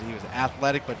 he was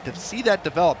athletic, but to see that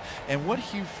develop, and what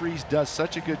Hugh Freeze does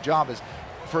such a good job is,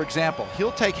 for example,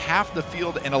 he'll take half the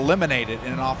field and eliminate it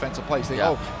in an offensive play. Say,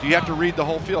 oh, do you have to read the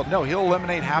whole field? No, he'll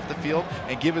eliminate half the field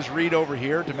and give his read over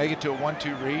here to make it to a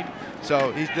 1-2 read.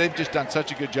 So they've just done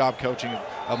such a good job coaching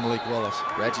of Malik Willis.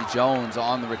 Reggie Jones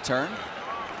on the return.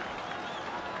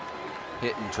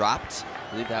 Hit and dropped.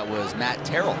 I believe that was Matt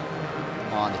Terrell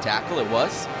on the tackle. It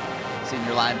was.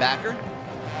 Senior linebacker.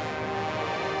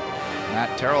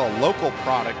 Matt Terrell, a local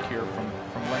product here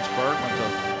from Lynchburg, went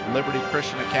to Liberty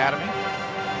Christian Academy.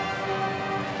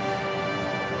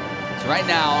 So right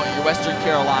now, you're Western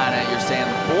Carolina, you're saying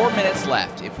 4 minutes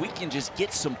left. If we can just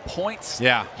get some points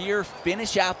here,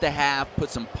 finish out the half, put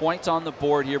some points on the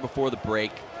board here before the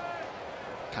break,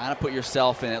 kind of put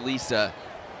yourself in at least a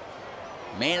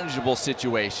manageable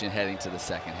situation heading to the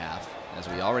second half, as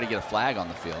we already get a flag on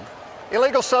the field.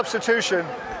 Illegal substitution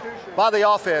by the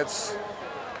offense.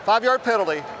 5-yard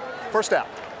penalty, first down.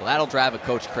 Well, that'll drive a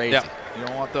coach crazy. Yeah, you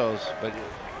don't want those. But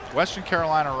Western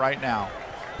Carolina right now,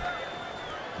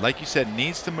 like you said,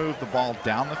 needs to move the ball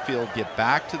down the field, get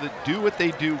back to do what they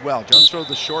do well. Jones throws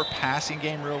the short passing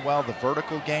game real well, the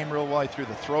vertical game real well. He threw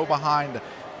the throw behind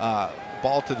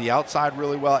ball to the outside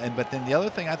really well. But then the other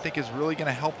thing I think is really going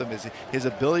to help them is his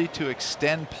ability to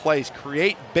extend plays,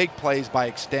 create big plays by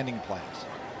extending plays.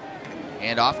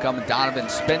 And off coming Donovan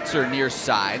Spencer near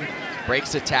side.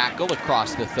 Breaks a tackle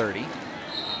across the 30.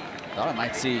 Thought I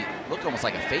might see, looked almost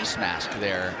like a face mask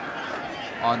there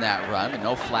on that run, but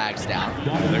no flags down.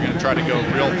 They're going to try to go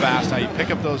real fast. Now you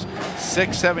pick up those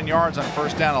 6-7 yards on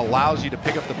first down, allows you to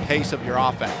pick up the pace of your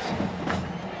offense.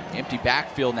 Empty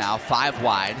backfield now, 5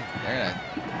 wide. They're going to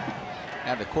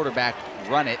have the quarterback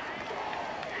run it.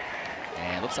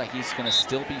 And it looks like he's going to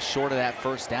still be short of that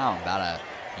first down, about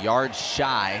a yard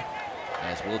shy,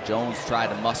 as Will Jones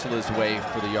tried to muscle his way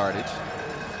for the yardage.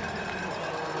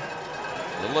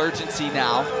 A little urgency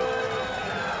now.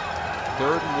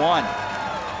 3rd and 1.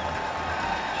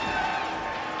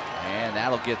 And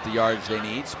that'll get the yardage they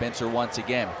need. Spencer once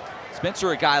again.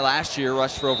 Spencer, a guy last year,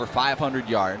 rushed for over 500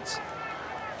 yards,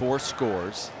 4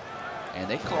 scores. And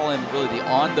they call him really the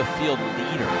on-the-field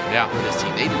leader for this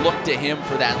team. They look to him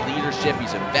for that leadership.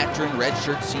 He's a veteran,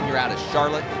 redshirt senior out of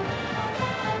Charlotte.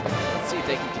 Let's see if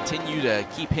they can continue to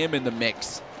keep him in the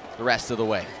mix the rest of the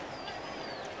way.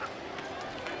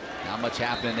 Not much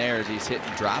happening there as he's hit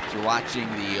and dropped. You're watching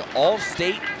the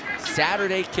All-State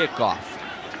Saturday kickoff.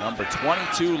 Number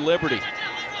 22, Liberty.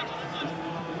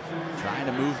 Trying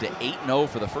to move to 8-0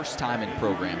 for the first time in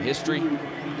program history.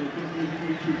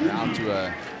 Down to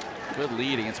a good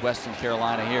lead against Western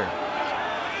Carolina here.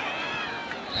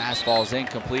 Pass falls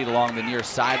incomplete along the near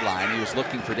sideline. He was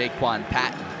looking for Daquan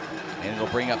Patton, and it'll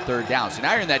bring up 3rd down. So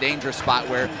now you're in that dangerous spot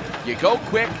where you go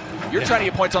quick, you're trying to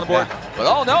get points on the board, but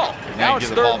oh no, now it's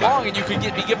 3rd long, and you could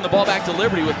be giving the ball back to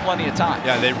Liberty with plenty of time.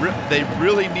 Yeah, they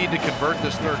really need to convert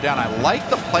this 3rd down. I like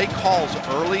the play calls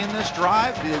early in this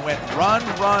drive. They went run,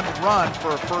 run, run for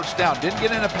a first down. Didn't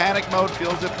get into panic mode,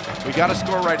 feels if we got to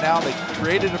score right now. They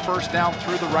created a first down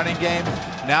through the running game.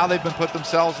 Now they've been put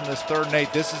themselves in this 3rd and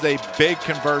 8. This is a big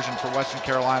conversion for Western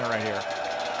Carolina right here.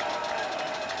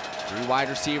 3 wide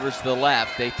receivers to the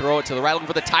left. They throw it to the right, looking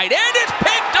for the tight end. It's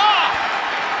picked off!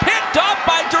 Picked off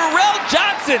by Darrell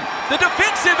Johnson. The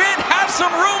defensive end has some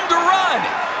room to run.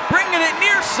 Bringing it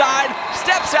near side,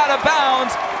 steps out of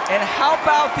bounds. And how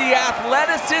about the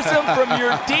athleticism from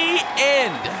your D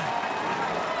end?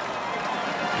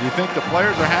 You think the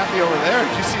players are happy over there?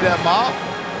 Did you see that mob?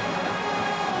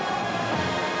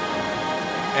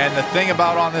 And the thing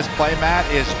about on this play, Matt,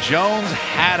 is Jones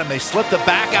had him. They slipped the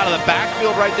back out of the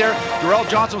backfield right there. Darrell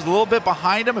Johnson was a little bit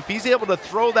behind him. If he's able to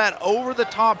throw that over the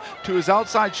top to his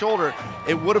outside shoulder,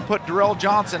 it would have put Darrell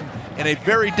Johnson in a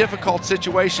very difficult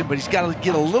situation, but he's got to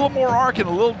get a little more arc and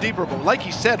a little deeper. But like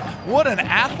you said, what an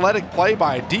athletic play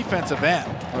by a defensive end.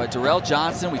 Well, Darrell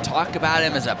Johnson, we talk about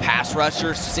him as a pass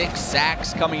rusher, 6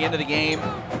 sacks coming into the game.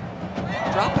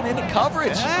 Dropping into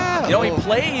coverage. Yeah, you know, he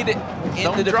played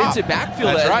in the defensive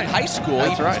backfield in high school.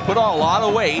 He's put on a lot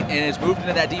of weight and has moved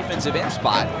into that defensive end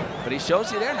spot. But he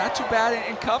shows you there, not too bad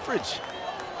in coverage.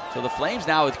 So the Flames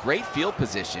now with great field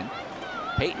position.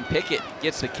 Peyton Pickett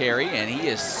gets the carry, and he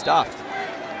is stuffed.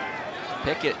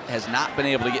 Pickett has not been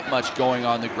able to get much going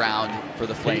on the ground for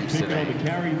the Flames today.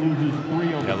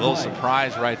 Yeah, a little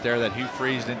surprise right there that Hugh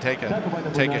Freeze didn't take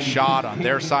a shot on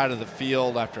their side of the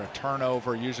field after a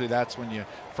turnover. Usually that's when you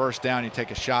first down, you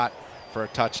take a shot for a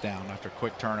touchdown after a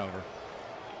quick turnover.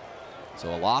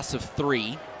 So a loss of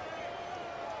 3.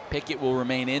 Pickett will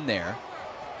remain in there.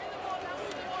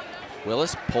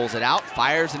 Willis pulls it out,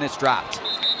 fires, and it's dropped.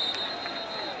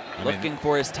 Looking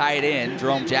for his tight end,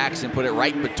 Jerome Jackson put it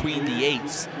right between the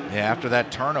 8s. Yeah, after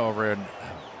that turnover and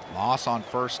loss on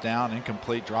first down,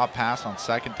 incomplete drop pass on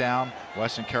 2nd down.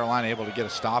 Western Carolina able to get a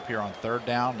stop here on 3rd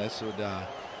down. This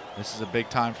is a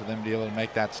big time for them to be able to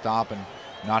make that stop and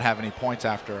not have any points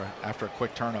after a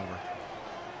quick turnover.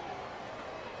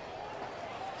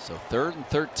 So 3rd and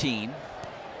 13.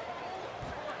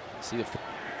 See if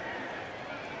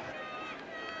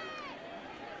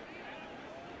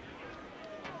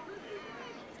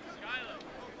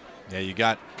yeah, you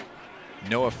got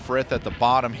Noah Frith at the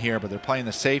bottom here, but they're playing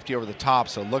the safety over the top,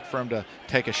 so look for him to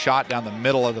take a shot down the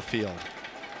middle of the field.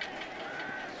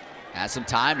 Has some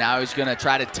time. Now he's going to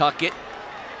try to tuck it.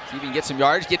 See if he can get some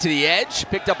yards, get to the edge.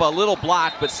 Picked up a little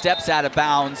block, but steps out of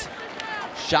bounds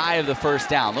shy of the first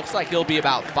down. Looks like he'll be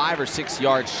about 5 or 6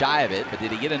 yards shy of it, but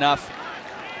did he get enough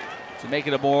to make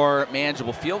it a more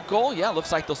manageable field goal? Yeah,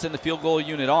 looks like they'll send the field goal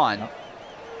unit on.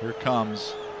 Here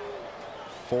comes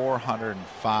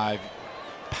 405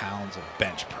 pounds of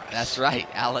bench press. That's right,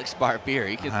 Alex Barbier.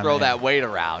 He can throw that weight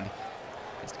around.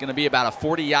 It's going to be about a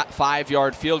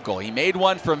 45-yard field goal. He made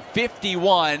one from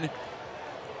 51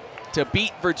 to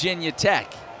beat Virginia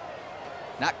Tech.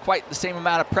 Not quite the same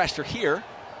amount of pressure here,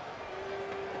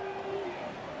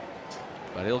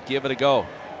 but he'll give it a go.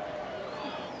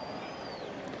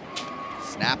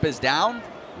 Snap is down,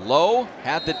 low,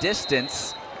 have the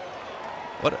distance.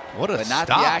 What a but not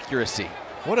stop. The accuracy.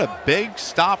 What a big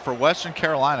stop for Western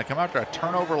Carolina. Come after a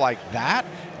turnover like that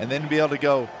and then be able to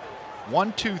go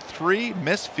 1, 2, 3,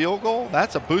 miss field goal.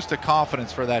 That's a boost of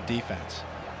confidence for that defense.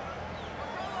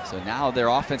 So now their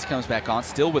offense comes back on,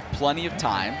 still with plenty of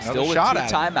time, Another still with 2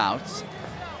 timeouts.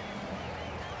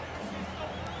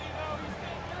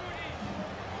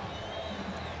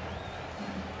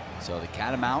 So the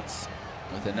Catamounts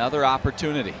with another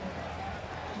opportunity.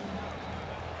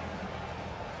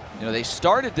 You know, they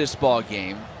started this ball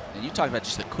game, and you talked about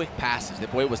just the quick passes. The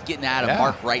boy was getting out of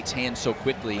Mark Wright's hands so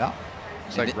quickly. Yeah.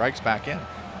 It's like Wright's back in.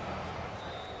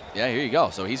 Yeah, here you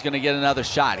go. So he's going to get another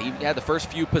shot. He had the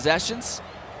first few possessions.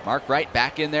 Mark Wright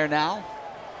back in there now.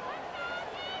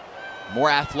 More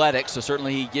athletic, so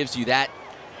certainly he gives you that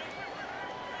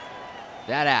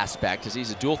aspect, as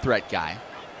he's a dual threat guy.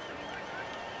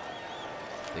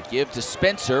 The give to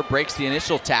Spencer, breaks the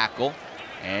initial tackle,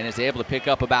 and is able to pick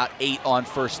up about 8 on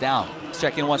first down. Let's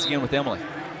check in once again with Emily.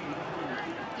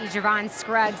 Javon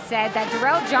Scruggs said that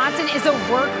Darrell Johnson is a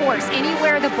workhorse.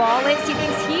 Anywhere the ball is, he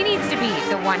thinks he needs to be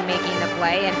the one making the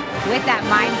play. And with that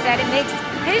mindset, it makes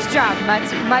his job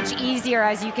much easier,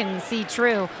 as you can see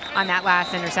true on that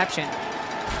last interception.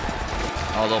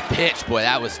 Oh, little pitch. Boy,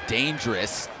 that was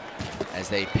dangerous as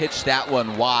they pitched that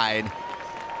one wide.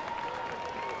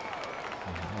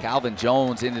 Calvin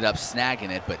Jones ended up snagging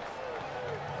it, but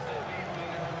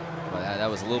that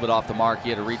was a little bit off the mark. He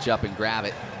had to reach up and grab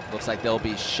it. Looks like they'll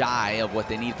be shy of what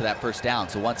they need for that first down.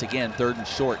 So once again, 3rd and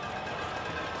short.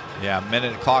 Yeah,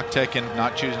 minute clock ticking,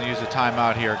 not choosing to use a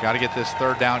timeout here. Got to get this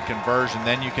 3rd down conversion.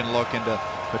 Then you can look into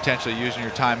potentially using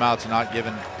your timeouts and not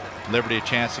giving Liberty a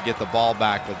chance to get the ball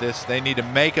back. But they need to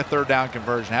make a 3rd down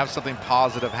conversion, have something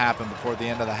positive happen before the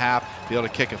end of the half, be able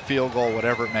to kick a field goal,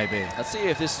 whatever it may be. Let's see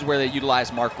if this is where they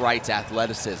utilize Mark Wright's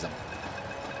athleticism.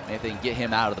 Maybe if they can get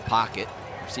him out of the pocket.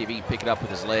 See if he can pick it up with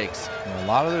his legs. A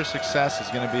lot of their success is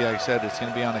going to be, like I said, it's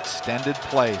going to be on extended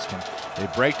plays. Can they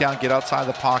break down, get outside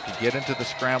the pocket, get into the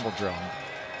scramble drill?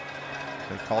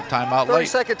 They called timeout late.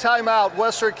 30-second timeout,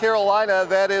 Western Carolina.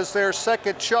 That is their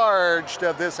 2nd charge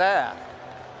of this half.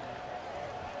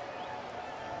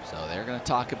 So they're going to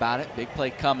talk about it. Big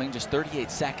play coming. Just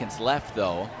 38 seconds left,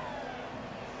 though.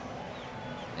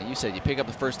 And you said you pick up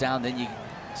the first down, then you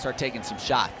start taking some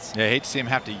shots. Yeah, I hate to see him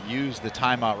have to use the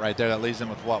timeout right there. That leaves him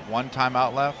with what, 1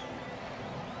 timeout left?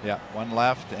 Yeah, 1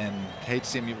 left, and hate to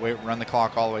see him run the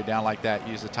clock all the way down like that,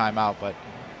 use the timeout. But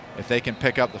if they can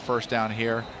pick up the first down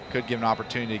here, could give an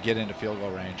opportunity to get into field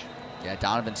goal range. Yeah,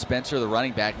 Donovan Spencer, the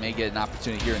running back, may get an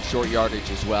opportunity here in short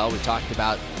yardage as well. We talked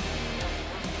about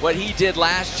what he did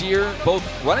last year, both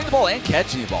running the ball and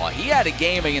catching the ball. He had a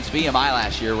game against VMI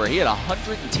last year where he had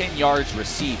 110 yards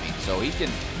receiving, so he can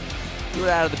do it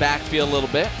out of the backfield a little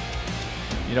bit.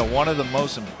 You know, one of the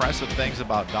most impressive things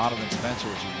about Donovan Spencer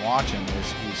as you watch him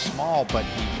is he's small, but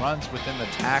he runs within the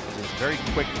tackles. He has very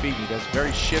quick feet. He does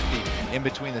very shifty in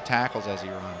between the tackles as he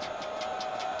runs.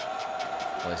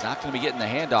 Well, he's not going to be getting the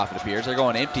handoff, it appears. They're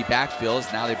going empty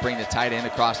backfields. Now they bring the tight end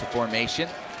across the formation.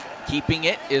 Keeping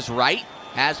it is Wright,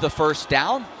 has the first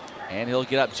down, and he'll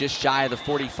get up just shy of the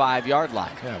 45-yard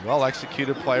line. Yeah, well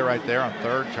executed play right there on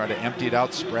 3rd. Try to empty it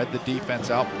out, spread the defense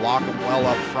out, block them well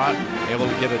up front, able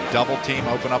to get a double team,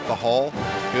 open up the hole.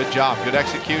 Good job, good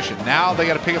execution. Now they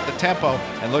got to pick up the tempo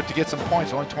and look to get some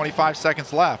points. Only 25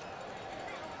 seconds left.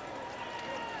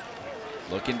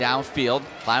 Looking downfield,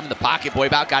 climbing the pocket. Boy,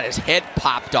 about got his head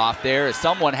popped off there as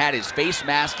someone had his face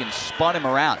mask and spun him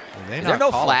around. Is there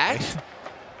no flags?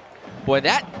 Boy,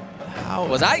 that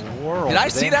was I. Did I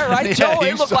see that right, Joe? Yeah,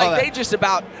 it looked like they just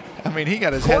about. I mean, he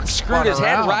got his head screwed his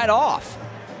head right off.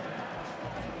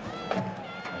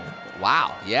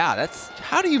 Wow, yeah, that's.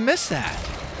 How do you miss that?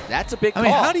 That's a big call. I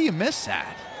mean, how do you miss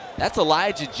that? That's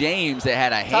Elijah James that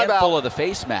had a handful of the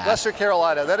face mask. Western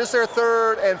Carolina, that is their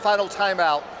 3rd and final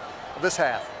timeout. of this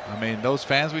half. I mean, those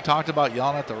fans we talked about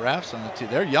yelling at the refs,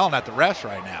 they're yelling at the refs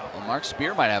right now. Well, Mark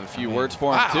Spear might have a few words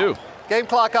for him, too. Game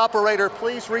clock operator,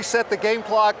 please reset the game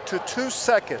clock to 2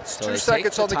 seconds. So 2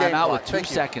 seconds on the game timeout clock. with 2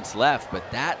 seconds left, but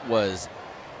that was...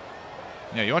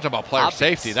 Yeah, you want to talk about player obvious.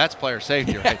 safety. That's player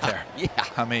safety right there. Yeah.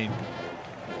 I mean,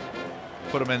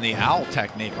 put him in the owl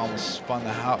technique, almost spun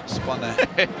the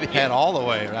head all the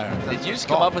way. Right. Did you just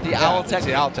come up with the owl technique?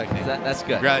 The owl technique. That's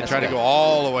good. Try to go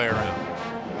all the way around.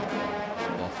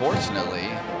 Well, fortunately,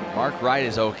 Mark Wright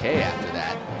is okay after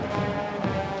that.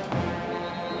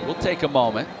 We'll take a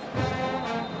moment.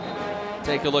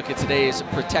 Take a look at today's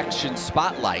Protection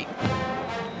Spotlight.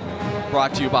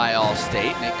 Brought to you by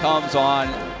Allstate. And it comes on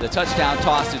the touchdown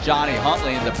toss to Johnny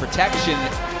Huntley, and the protection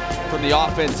from the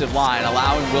offensive line,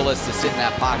 allowing Willis to sit in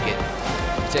that pocket.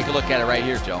 Take a look at it right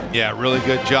here, Joe. Yeah, really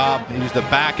good job. He used the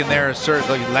back in there, assert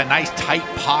a nice tight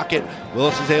pocket.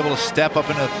 Willis is able to step up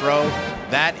into the throw.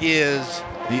 That is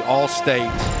the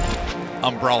Allstate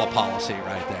umbrella policy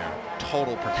right there.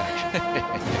 Total protection.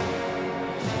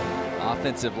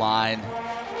 Offensive line,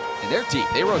 and they're deep.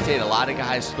 They rotate a lot of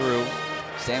guys through.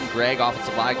 Sam Gregg,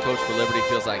 offensive line coach for Liberty,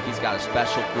 feels like he's got a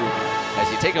special group.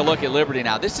 As you take a look at Liberty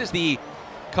now, this is the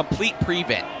complete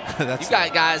prevent. You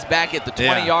got guys back at the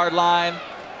 20-yard line.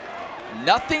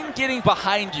 Nothing getting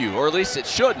behind you, or at least it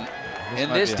shouldn't, in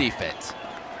this defense.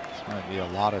 This might be a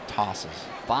lot of tosses.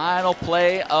 Final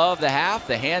play of the half,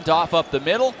 the handoff up the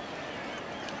middle.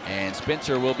 And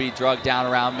Spencer will be drugged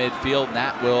down around midfield, and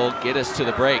that will get us to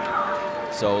the break.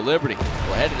 So Liberty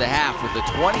will head to the half with the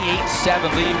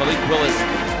 28-7 lead. Malik Willis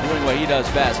doing what he does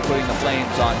best, putting the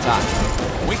Flames on top.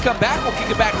 When we come back, we'll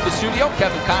kick it back to the studio.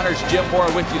 Kevin Connors, Jim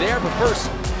Moore with you there. But first,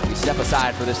 we step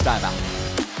aside for this timeout.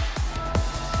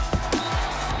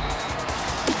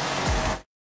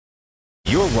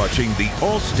 You're watching the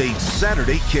Allstate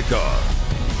Saturday Kickoff.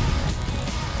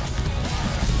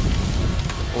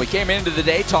 Well, we came into the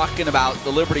day talking about the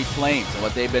Liberty Flames and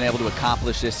what they've been able to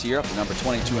accomplish this year, up to number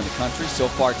 22 in the country. So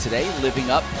far today,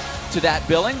 living up to that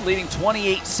billing, leading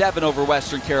 28-7 over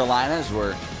Western Carolina as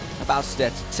we're about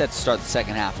set to start the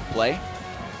second half of play.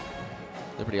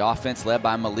 Liberty offense led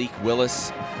by Malik Willis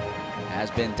has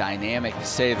been dynamic, to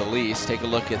say the least. Take a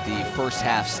look at the first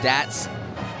half stats.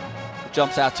 What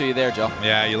jumps out to you there, Joe?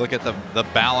 Yeah, you look at the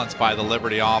balance by the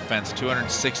Liberty offense,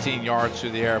 216 yards through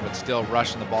the air, but still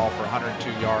rushing the ball for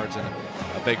 102 yards, and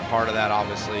a big part of that,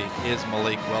 obviously, is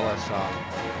Malik Willis.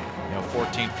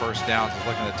 14 first downs.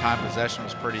 Looking at the time possession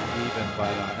was pretty even, but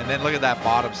and then look at that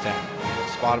bottom stat.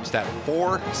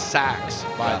 4 sacks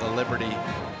by the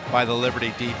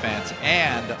Liberty defense,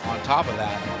 and on top of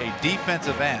that, a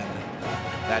defensive end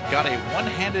that got a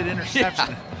one-handed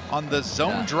interception on the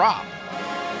zone drop.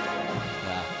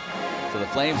 So the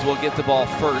Flames will get the ball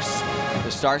first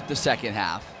to start the second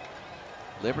half.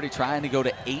 Liberty trying to go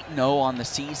to 8-0 on the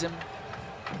season,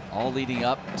 all leading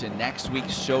up to next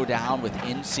week's showdown with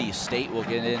NC State. We'll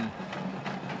get in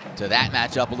to that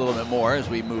matchup a little bit more as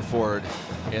we move forward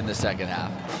in the second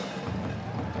half.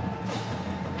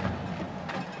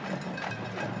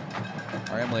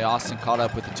 Our Emily Austin caught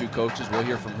up with the two coaches. We'll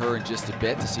hear from her in just a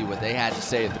bit to see what they had to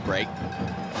say at the break.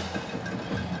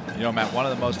 You know, Matt, one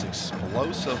of the most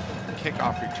explosive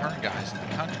kickoff return guys in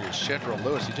the country is Shedro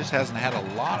Lewis. He just hasn't had a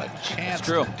lot of chance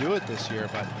to do it this year,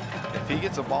 but if he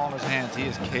gets the ball in his hands, he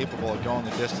is capable of going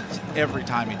the distance every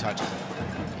time he touches it.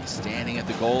 He's standing at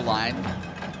the goal line,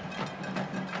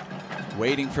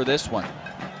 waiting for this one.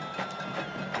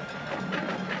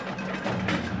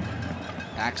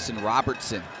 Axton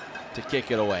Robertson to kick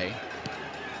it away.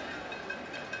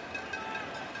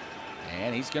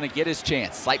 And he's going to get his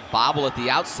chance. Slight bobble at the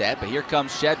outset, but here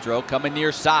comes Shedro coming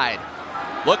near side.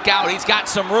 Look out, he's got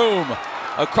some room.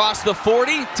 Across the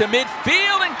 40 to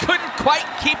midfield and couldn't quite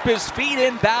keep his feet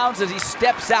in bounds as he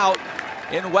steps out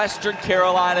in Western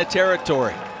Carolina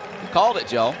territory. You called it,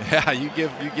 Joe. Yeah, you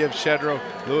give Shedro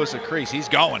Lewis a crease. He's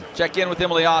going. Check in with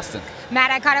Emily Austin. Matt,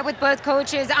 I caught up with both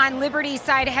coaches on Liberty's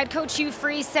side. Head coach Hugh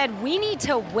Freeze said, we need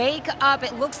to wake up.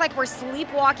 It looks like we're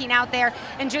sleepwalking out there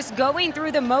and just going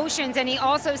through the motions. And he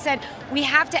also said, we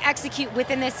have to execute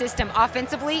within this system.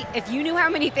 Offensively, if you knew how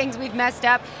many things we've messed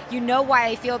up, you know why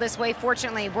I feel this way.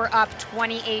 Fortunately, we're up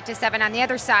 28-7. On the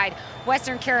other side,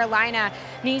 Western Carolina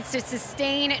needs to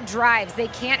sustain drives. They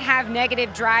can't have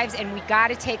negative drives, and we got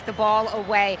to take the ball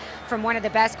away from one of the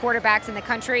best quarterbacks in the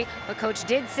country. But coach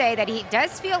did say that he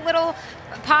does feel a little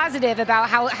positive about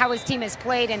how his team has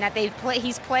played, and that they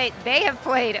have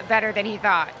played better than he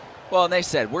thought. Well, and they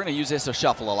said, we're going to use this to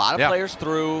shuffle a lot of players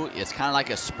through. It's kind of like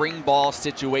a spring ball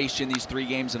situation, these 3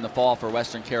 games in the fall for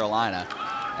Western Carolina,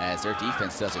 as their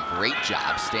defense does a great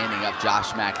job standing up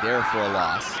Josh Mack there for a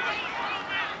loss.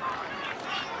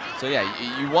 So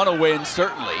yeah, you want to win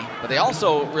certainly, but they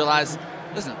also realize,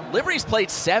 listen, Liberty's played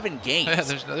 7 games.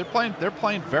 Yeah, they're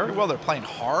playing very well. They're playing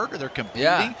hard. They're competing.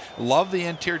 Yeah. Love the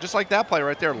interior, just like that play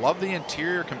right there. Love the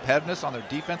interior competitiveness on their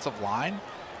defensive line.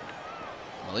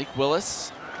 Malik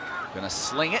Willis gonna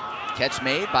sling it. Catch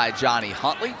made by Johnny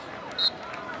Huntley.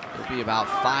 It'll be about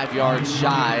 5 yards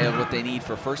shy of what they need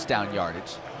for first down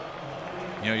yardage.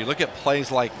 You know, you look at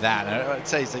plays like that, and I'd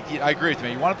say, I agree with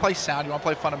you. You want to play sound, you want to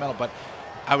play fundamental, but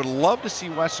I would love to see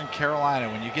Western Carolina,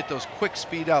 when you get those quick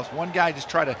speed outs, one guy just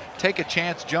try to take a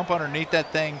chance, jump underneath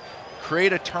that thing,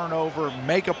 create a turnover,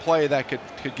 make a play that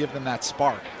could give them that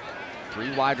spark.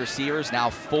 3 wide receivers,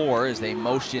 now 4 as they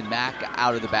motion Mack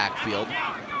out of the backfield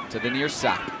to the near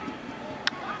side.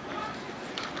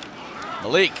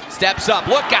 Malik steps up,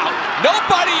 look out,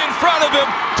 nobody in front of him,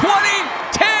 20,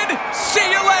 10,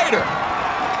 see you later.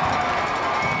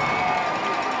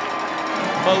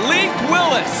 Malik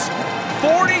Willis,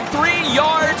 43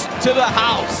 yards to the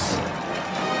house.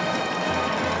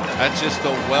 That's just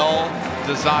a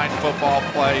well-designed football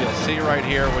play. You'll see right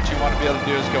here, what you want to be able to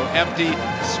do is go empty,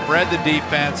 spread the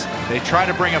defense. They try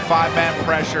to bring a 5-man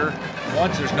pressure.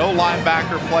 Once there's no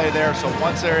linebacker play there, so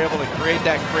once they're able to create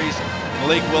that crease,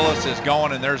 Malik Willis is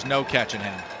going and there's no catching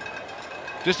him.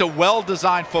 Just a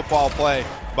well-designed football play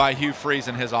by Hugh Freeze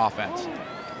and his offense.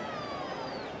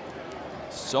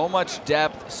 So much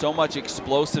depth, so much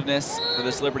explosiveness for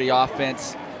this Liberty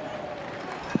offense.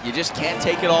 You just can't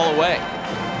take it all away.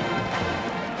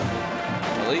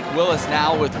 Malik Willis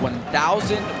now with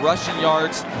 1,000 rushing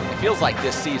yards. It feels like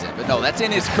this season, but no, that's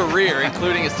in his career,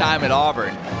 including his time at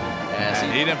Auburn.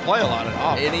 And he didn't play a lot at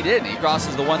Auburn. And he didn't. He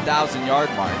crosses the 1,000 yard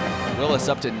mark. Willis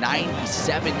up to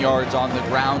 97 yards on the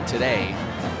ground today,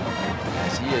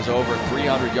 as he is over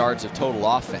 300 yards of total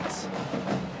offense.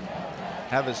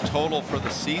 Have his total for the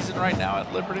season right now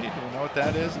at Liberty. Do we know what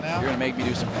that is now? You're going to make me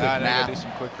do some quick math do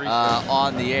some quick research.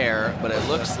 On the air, but it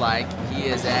looks like he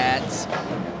is at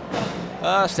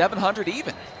 700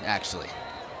 even, actually.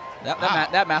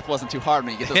 That math wasn't too hard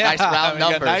when you get those nice round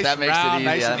numbers. Nice that makes round, it easy.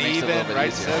 nice That and makes even, it a little bit right?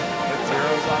 easier. Put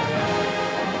zeros on there.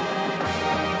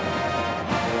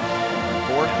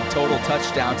 4th total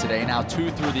touchdown today. Now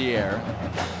 2 through the air,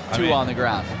 2 on the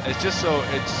ground. It's just so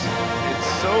it's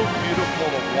so beautiful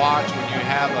to watch when you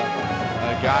have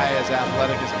a guy as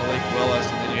athletic as Malik Willis,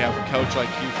 and then you have a coach like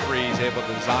Hugh Freeze able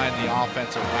to design the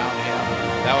offense around him.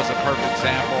 That was a perfect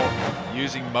example,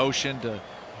 using motion to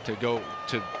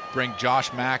bring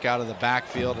Josh Mack out of the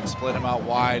backfield and split him out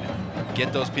wide,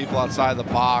 get those people outside the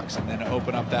box, and then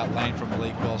open up that lane for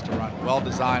Malik Willis to run. Well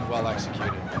designed, well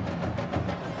executed.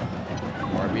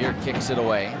 Barbier kicks it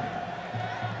away.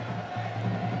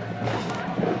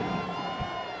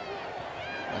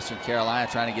 Western Carolina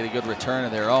trying to get a good return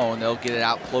of their own. They'll get it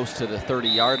out close to the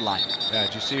 30-yard line. Yeah,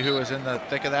 did you see who was in the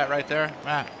thick of that right there?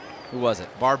 Matt. Who was it?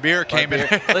 Barbier came in.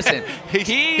 Listen,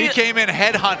 he came in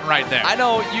head hunting right there. I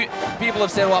know people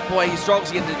have said, well, boy, he struggles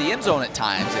to get into the end zone at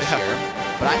times this year.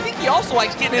 But I think he also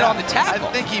likes getting it on the tackle.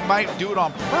 I think he might do it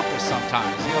on purpose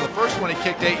sometimes. You know, the first one he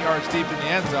kicked 8 yards deep in the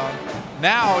end zone.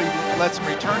 Now he lets him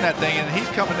return that thing, and he's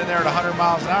coming in there at 100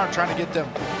 miles an hour trying to get them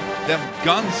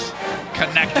guns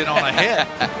connected on a hit.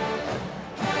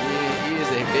 He is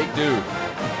a big dude.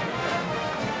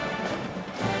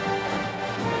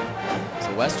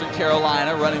 So Western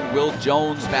Carolina running Will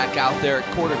Jones back out there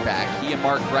at quarterback. He and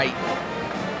Mark Wright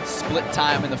split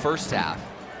time in the first half.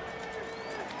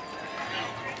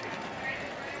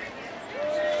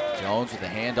 Jones with a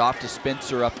handoff to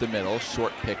Spencer up the middle,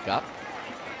 short pickup.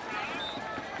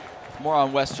 More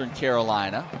on Western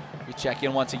Carolina. We check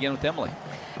in once again with Emily.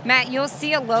 Matt, you'll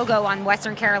see a logo on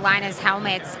Western Carolina's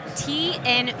helmets,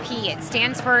 TNP. It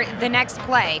stands for the next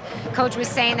play. Coach was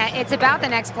saying that it's about the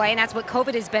next play, and that's what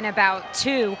COVID has been about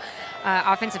too.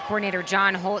 Offensive coordinator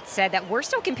John Holt said that we're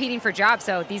still competing for jobs,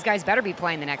 so these guys better be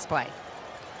playing the next play.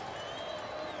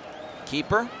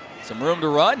 Keeper, some room to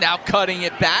run, now cutting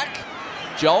it back.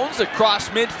 Jones across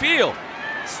midfield,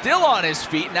 still on his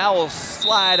feet, now will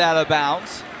slide out of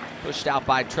bounds. Pushed out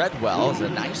by Treadwell is a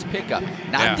nice pickup.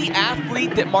 Not the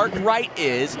athlete that Mark Wright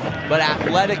is, but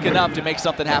athletic enough to make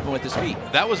something happen with his feet.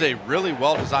 That was a really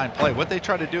well-designed play. What they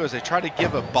try to do is they try to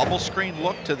give a bubble screen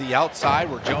look to the outside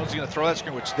where Jones is going to throw that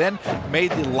screen, which then made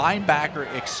the linebacker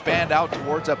expand out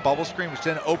towards that bubble screen, which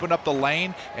then opened up the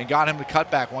lane and got him to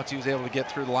cut back once he was able to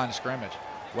get through the line of scrimmage.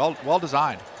 Well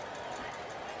designed.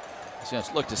 He's going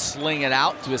to look to sling it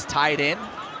out to his tight end.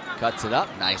 Cuts it up.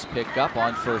 Nice pickup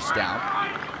on first down.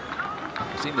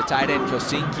 We've seen the tight end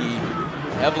Kosinski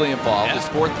heavily involved. His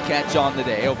 4th catch on the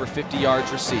day, over 50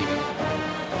 yards receiving.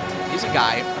 He's a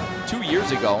guy, 2 years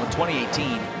ago in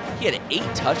 2018, He had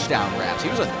 8 touchdown grabs. He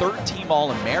was a third-team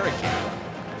All-American.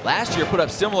 Last year put up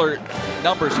similar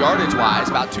numbers yardage-wise,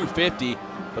 about 250,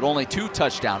 but only 2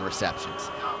 touchdown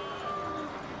receptions.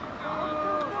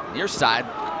 Near side,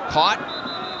 caught,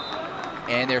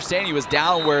 and they're saying he was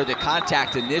down where the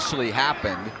contact initially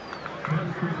happened.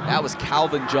 That was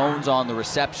Calvin Jones on the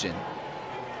reception.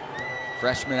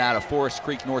 Freshman out of Forest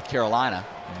Creek, North Carolina.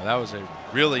 Well, that was a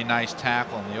really nice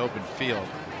tackle in the open field.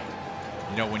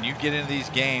 You know, when you get into these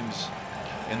games,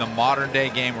 in the modern day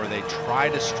game where they try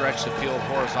to stretch the field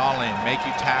horizontally and make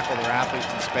you tackle their athletes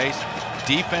in space,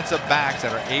 defensive backs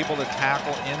that are able to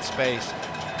tackle in space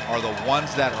are the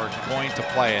ones that are going to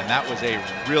play, and that was a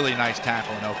really nice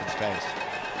tackle in open space.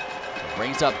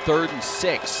 Brings up 3rd and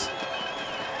 6.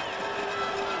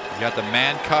 You got the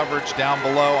man coverage down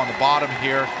below on the bottom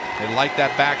here. They like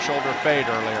that back shoulder fade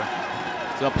earlier.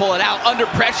 He's gonna pull it out under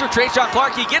pressure. Trayshawn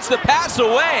Clark, he gets the pass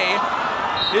away.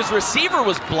 His receiver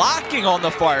was blocking on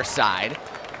the far side,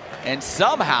 and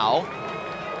somehow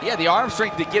he had the arm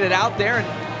strength to get it out there, and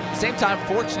at the same time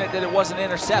fortunate that it wasn't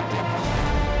intercepted.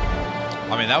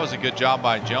 I mean, that was a good job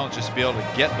by Jones, just to be able to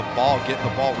get the ball,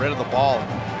 rid of the ball,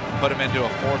 and put him into a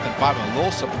 4th and 5. I'm a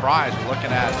little surprised we're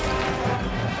looking at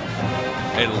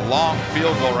a long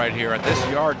field goal right here at this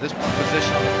yard, this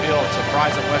position on the field.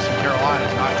 Surprised that Western Carolina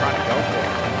is not trying to go for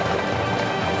it.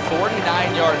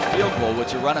 49-yard field goal.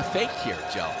 Would you run a fake here,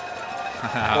 Joe?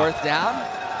 4th down.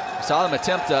 We saw them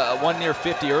attempt one near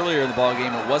 50 earlier in the ball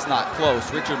game. It was not close.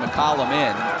 Richard McCollum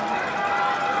in.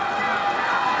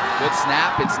 Good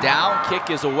snap. It's down. Kick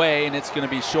is away, and it's going to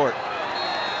be short.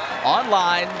 On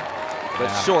line,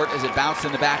 but short as it bounced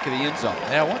in the back of the end zone.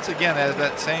 Yeah, once again,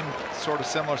 that same sort of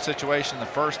similar situation in the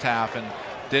first half, and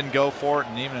didn't go for it.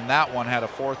 And even in that one, had a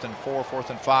 4th and 4, 4th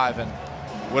and 5, and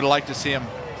would have liked to see him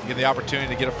get the opportunity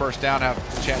to get a first down, have a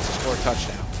chance to score a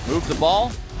touchdown. Move the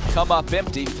ball, come up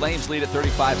empty. Flames lead at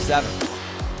 35-7.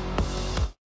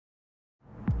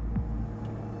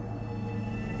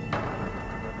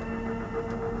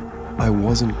 I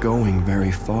wasn't going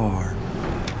very far.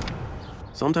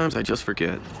 Sometimes I just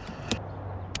forget.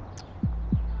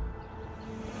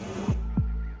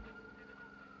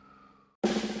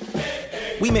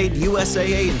 We made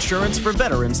USAA insurance for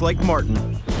veterans like Martin.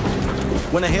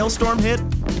 When a hailstorm hit,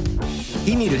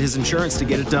 he needed his insurance to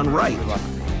get it done right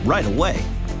away.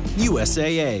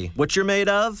 USAA, what you're made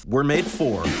of, we're made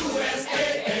for.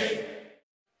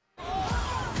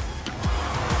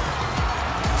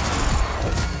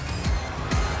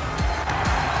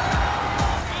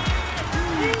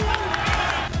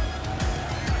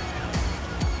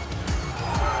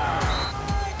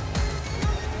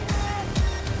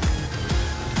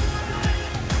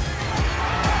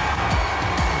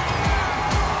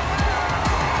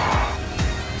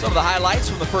 Some of the highlights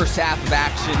from the first half of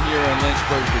action here in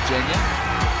Lynchburg, Virginia.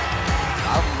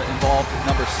 Involved with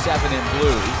number 7 in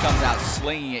blue. He comes out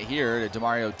slinging it here to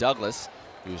Demario Douglas,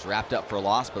 who's wrapped up for a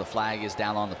loss, but a flag is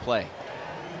down on the play.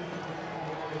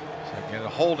 So get a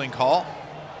holding call.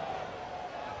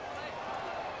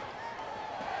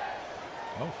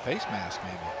 Oh, face mask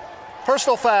maybe.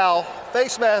 Personal foul,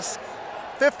 face mask,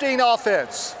 15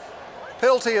 offense.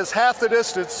 Penalty is half the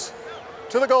distance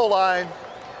to the goal line.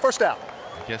 First down.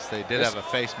 I guess they did have a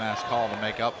face mask call to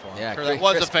make up for him. Yeah, It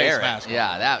was a face mask call.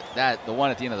 Yeah, the one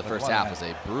at the end of the first half was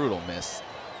a brutal miss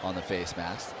on the face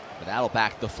mask. But that'll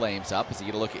back the Flames up as you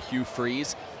get a look at Hugh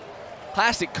Freeze.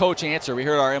 Classic coach answer. We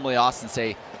heard our Emily Austin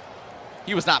say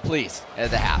he was not pleased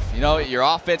at the half. You know, your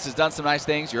offense has done some nice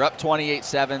things. You're up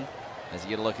 28-7. As you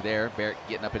get a look there, Barrett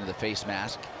getting up into the face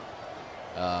mask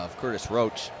of Curtis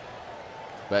Roach.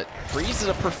 But Freeze is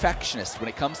a perfectionist when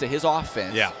it comes to his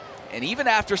offense. Yeah. And even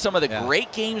after some of the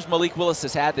great games Malik Willis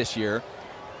has had this year,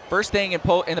 first thing in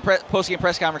the post-game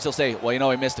press conference, he'll say, well, you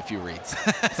know, he missed a few reads.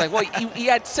 It's like, well, he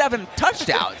had 7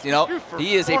 touchdowns, you know.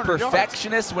 He is a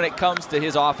perfectionist when it comes to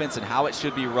his offense and how it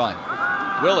should be run.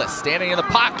 Willis standing in the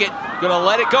pocket, going to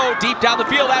let it go deep down the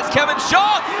field. That's Kevin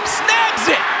Shaw, snags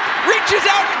it, reaches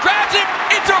out and grabs it.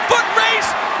 It's a foot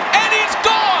race, and he's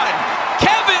gone.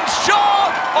 Kevin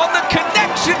Shaw on the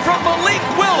connection from Malik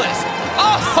Willis.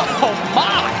 Oh,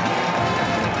 my.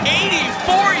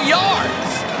 84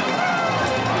 yards.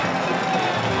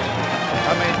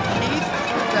 I mean, he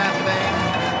threw that thing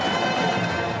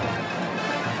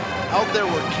out there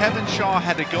where Kevin Shaw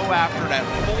had to go after it at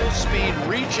full speed,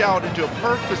 reach out into a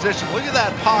perfect position. Look at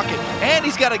that pocket. And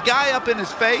he's got a guy up in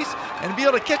his face and be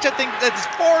able to catch that thing as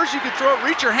far as you can throw it,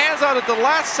 reach your hands out at the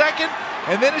last second,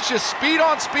 and then it's just speed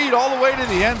on speed all the way to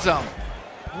the end zone.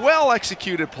 Well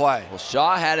executed play. Well,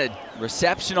 Shaw had a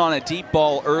reception on a deep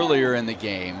ball earlier in the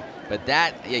game, but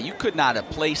that, you could not have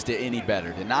placed it any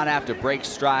better. Did not have to break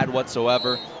stride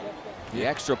whatsoever. The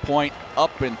extra point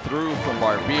up and through from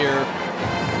Barbier.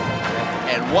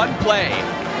 And one play,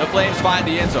 the Flames find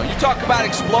the end zone. You talk about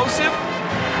explosive.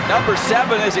 Number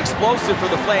 7 is explosive for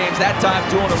the Flames, that time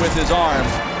doing it with his arm.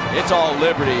 It's all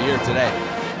Liberty here today.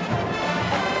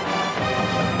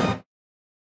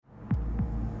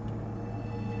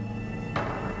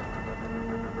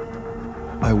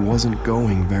 I wasn't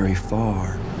going very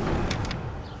far.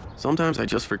 Sometimes I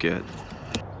just forget.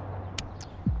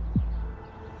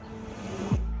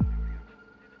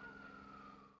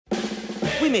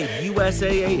 We made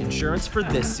USAA insurance for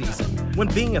this season. When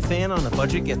being a fan on a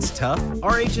budget gets tough,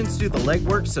 our agents do the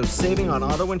legwork so saving on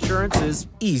auto insurance is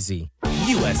easy.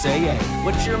 USAA.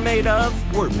 What you're made of,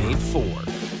 we're made for.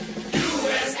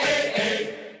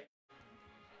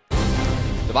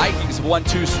 The Vikings have won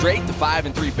 2 straight. The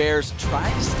 5-3 Bears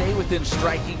try to stay within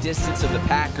striking distance of the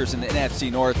Packers in the NFC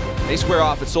North. They square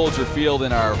off at Soldier Field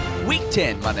in our Week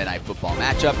 10 Monday Night Football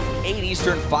matchup. 8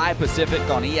 Eastern, 5 Pacific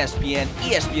on ESPN,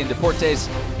 ESPN Deportes,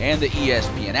 and the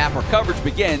ESPN app. Our coverage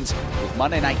begins with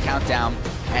Monday Night Countdown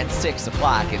at 6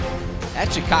 o'clock. And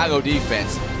that Chicago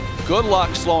defense, good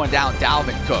luck slowing down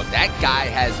Dalvin Cook. That guy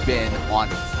has been on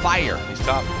fire. He's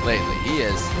tough lately. He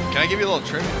is. Can I give you a little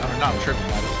trivia? I mean, not trivia,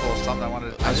 but just a little something I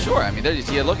wanted to. Sure. I mean,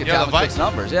 you look at Dalvin Cook's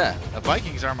numbers, yeah. The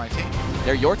Vikings are my team.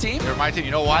 They're your team? They're my team. You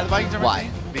know why the Vikings are my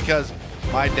team? Because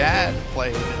my dad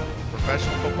played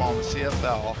professional football in the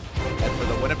CFL and for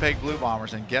the Winnipeg Blue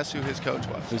Bombers, and guess who his coach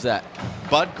was? Who's that?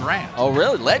 Bud Grant. Oh,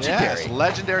 really? Legendary. Yes,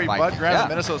 legendary Viking. Bud Grant of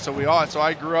Minnesota. So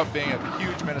I grew up being a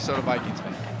huge Minnesota Vikings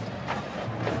fan.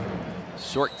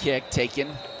 Short kick taken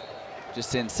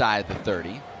just inside the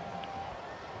 30.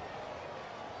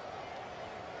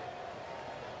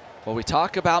 Well, we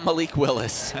talk about Malik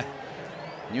Willis.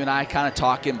 You and I kind of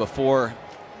talking before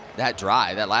that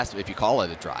drive, that last, if you call it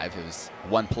a drive, it was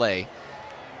one play.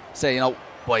 Say, you know,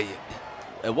 boy,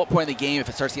 at what point in the game, if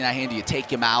it starts getting out of hand, do you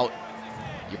take him out?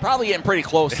 You're probably getting pretty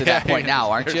close to that point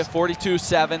now, aren't you?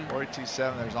 42-7.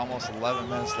 42-7. There's almost 11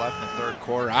 minutes left in the third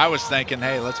quarter. I was thinking,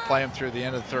 hey, let's play him through the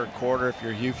end of the third quarter if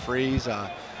you're Hugh Freeze.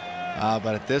 But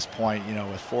at this point, you know,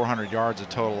 with 400 yards of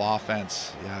total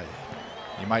offense, yeah,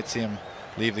 you might see him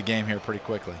leave the game here pretty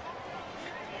quickly.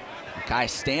 Kai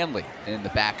Stanley in the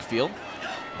backfield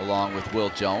along with Will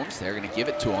Jones. They're going to give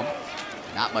it to him.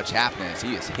 Not much happening as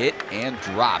he is hit and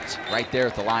dropped right there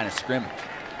at the line of scrimmage.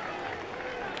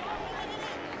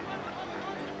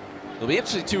 It'll be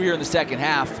interesting too here in the second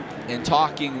half. In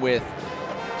talking with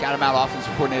Catamount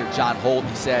offensive coordinator John Holt,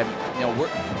 he said, you know,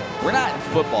 we're not in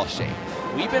football shape.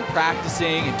 We've been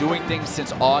practicing and doing things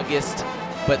since August,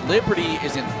 but Liberty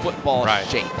is in football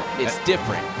shape. It's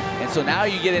different. And so now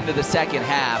you get into the second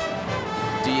half.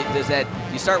 Do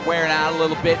you start wearing out a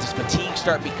little bit? Does fatigue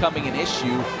start becoming an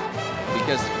issue?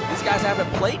 Because these guys haven't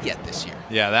played yet this year.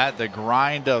 Yeah, the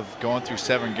grind of going through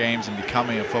 7 games and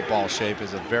becoming in football shape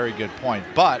is a very good point.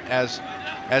 But as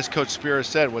Coach Spears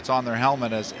said, what's on their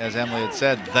helmet, as Emily had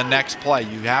said, the next play.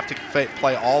 You have to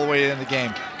play all the way in the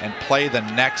game and play the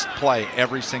next play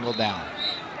every single down.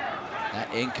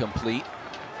 That incomplete.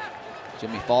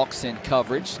 Jimmy Falks in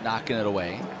coverage, knocking it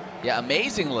away. Yeah,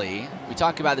 amazingly, we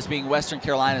talk about this being Western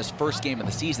Carolina's first game of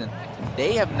the season.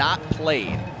 They have not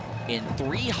played in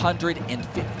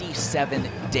 357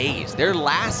 days. Their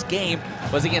last game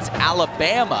was against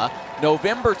Alabama,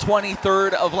 November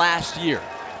 23rd of last year.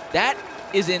 That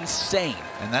is insane.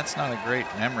 And that's not a great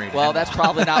memory. Well, that's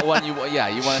probably not one you want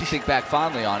to think back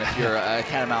fondly on if you're a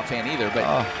Catamount fan either. But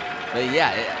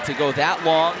yeah, to go that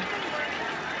long,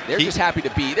 they're just happy to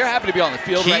be. They're happy to be on the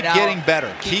field right now. Keep getting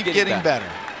better. Keep getting better.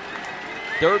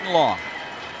 3rd and long.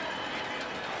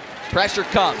 Pressure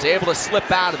comes, able to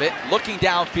slip out of it. Looking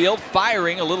downfield,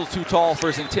 firing a little too tall for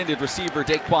his intended receiver,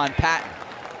 Daquan Patton.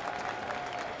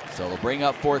 So they'll bring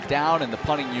up 4th down, and the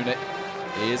punting unit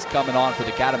is coming on for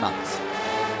the Catamounts.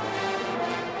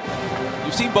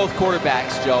 You've seen both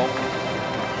quarterbacks, Joe.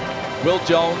 Will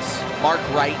Jones, Mark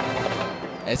Wright.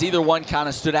 Has either one kind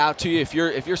of stood out to you? If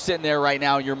you're sitting there right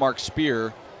now and you're Mark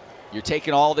Spear, you're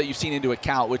taking all that you've seen into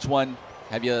account. Which one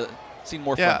have you seen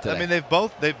more from today? I mean, they've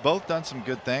both done some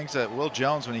good things. Will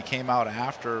Jones, when he came out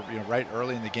after, right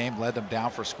early in the game, led them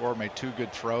down for a score, made 2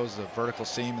 good throws, the vertical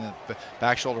seam and the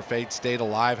back shoulder fade, stayed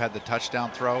alive, had the touchdown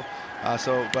throw.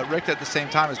 But Rick at the same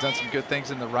time has done some good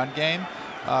things in the run game.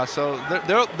 So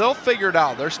they'll figure it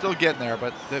out. They're still getting there,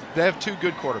 but they have 2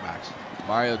 good quarterbacks.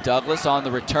 Mario Douglas on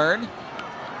the return.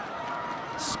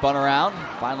 Spun around,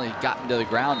 finally gotten to the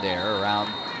ground there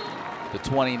around the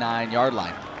 29-yard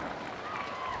line.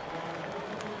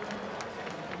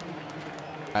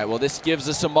 All right, well, this gives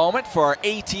us a moment for our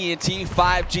AT&T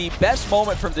 5G best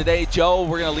moment from today. Joe,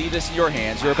 we're going to leave this in your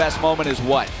hands. Your best moment is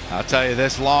what? I'll tell you,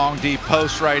 this long, deep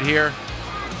post right here.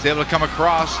 He's able to come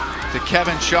across to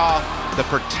Kevin Shaw. The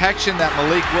protection that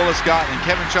Malik Willis got, and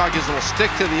Kevin Shaw gives a little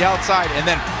stick to the outside. And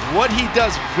then what he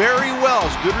does very well,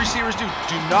 as good receivers do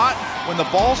not, when the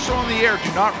ball's thrown in the air,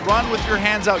 do not run with your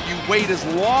hands out. You wait as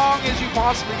long as you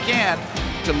possibly can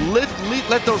to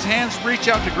let those hands reach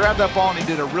out to grab that ball, and he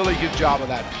did a really good job of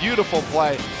that. Beautiful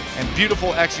play and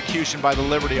beautiful execution by the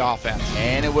Liberty offense.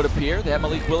 And it would appear that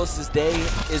Malik Willis's day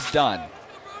is done,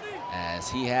 as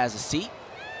he has a seat.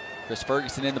 Chris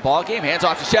Ferguson in the ball game, hands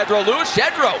off to Shedro Lewis.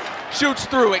 Shedro shoots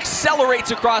through,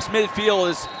 accelerates across midfield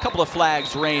as a couple of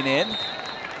flags rain in.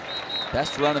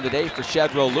 Best run of the day for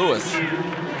Shedro Lewis.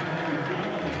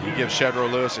 You give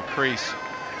Shedro Lewis a crease,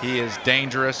 he is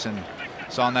dangerous, and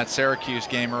saw in that Syracuse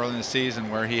game early in the season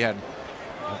where he had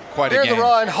quite a game. Here's the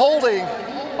run, holding,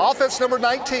 offense number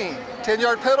 19,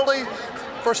 10-yard penalty,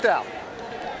 first down.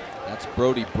 That's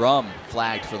Brody Brum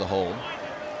flagged for the hold.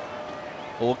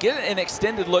 Well, we'll get an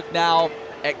extended look now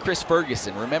at Chris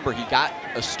Ferguson. Remember, he got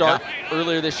a start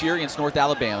earlier this year against North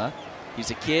Alabama.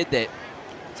 He's a kid that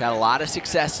has had a lot of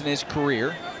success in his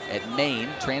career at Maine,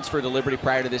 transferred to Liberty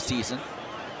prior to this season.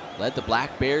 Led the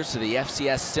Black Bears to the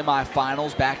FCS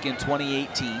semifinals back in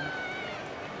 2018.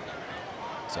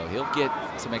 So he'll get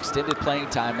some extended playing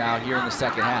time now here in the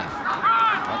second half.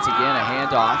 Once again, a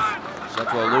handoff.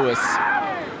 Shedro Lewis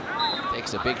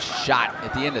takes a big shot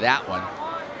at the end of that one.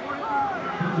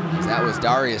 That was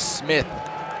Darius Smith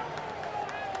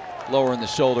lowering the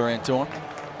shoulder into him.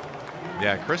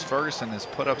 Yeah, Chris Ferguson has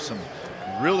put up some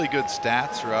really good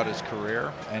stats throughout his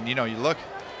career. And, you know, you look,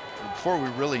 before we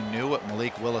really knew what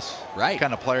Malik Willis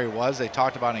kind of player he was, they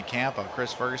talked about in camp how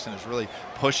Chris Ferguson is really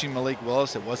pushing Malik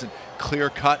Willis. It wasn't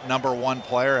clear-cut #1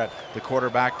 player at the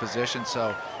quarterback position.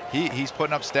 So he's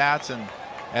putting up stats and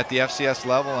at the FCS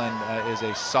level, and is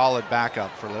a solid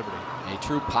backup for Liberty. A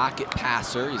true pocket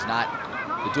passer. He's not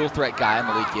the dual threat guy,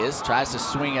 Malik is. Tries to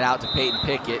swing it out to Peyton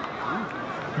Pickett.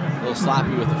 A little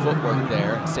sloppy with the footwork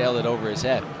there and sailed it over his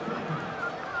head.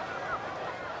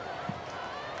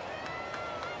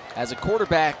 As a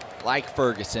quarterback like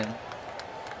Ferguson,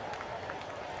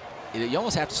 you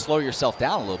almost have to slow yourself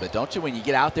down a little bit, don't you? When you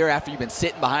get out there after you've been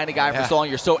sitting behind a guy for so long,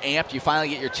 you're so amped, you finally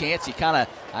get your chance. You kind of,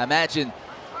 I imagine,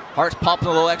 heart's pumping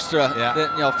a little extra,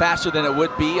 faster than it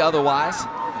would be otherwise.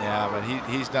 Yeah, but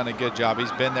he's done a good job.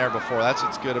 He's been there before. That's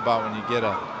what's good about when you get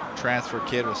a transfer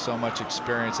kid with so much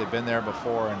experience. They've been there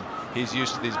before, and he's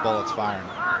used to these bullets firing.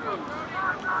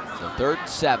 So 3rd and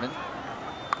 7.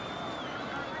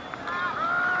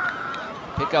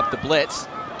 Pick up the blitz.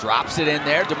 Drops it in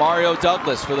there. Demario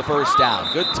Douglas for the first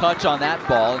down. Good touch on that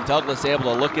ball, and Douglas able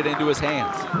to look it into his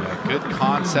hands. Yeah, good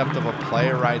concept of a play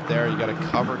right there. You got a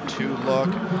cover 2 look.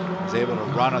 He's able to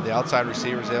run on the outside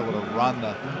receiver. He's able to run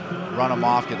him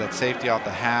off, get that safety off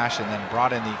the hash, and then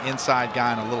brought in the inside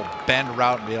guy in a little bend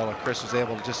route, and Chris was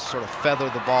able to just sort of feather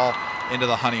the ball into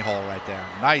the honey hole right there.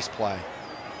 Nice play.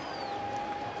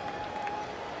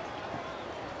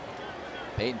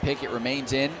 Peyton Pickett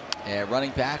remains in at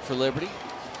running back for Liberty.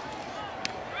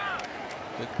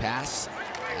 Good pass.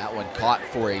 That one caught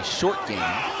for a short gain.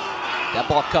 That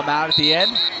ball come out at the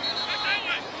end.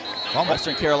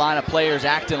 Western Carolina players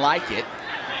acting like it.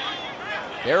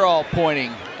 They're all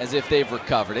pointing as if they've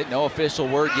recovered it. No official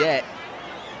word yet.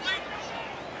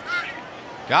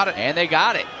 Got it. And they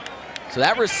got it. So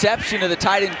that reception of the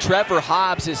tight end Trevor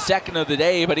Hobbs, his second of the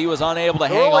day, but he was unable to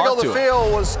hang on to it. The ruling on the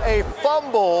field was a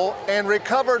fumble and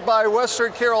recovered by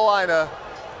Western Carolina.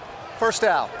 First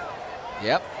down.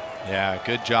 Yep. Yeah,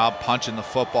 good job punching the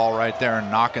football right there and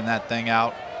knocking that thing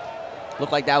out.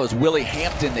 Looked like that was Willie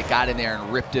Hampton that got in there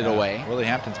and ripped it away. Willie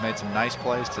Hampton's made some nice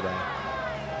plays today.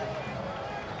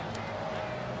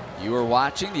 You are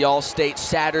watching the All-State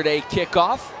Saturday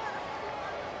kickoff.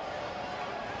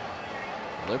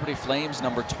 Liberty Flames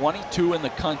number 22 in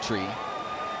the country.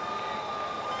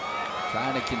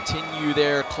 Trying to continue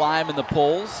their climb in the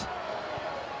polls.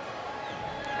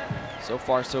 So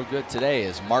far so good today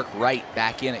as Mark Wright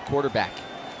back in at quarterback.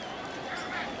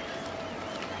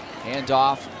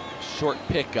 Handoff, short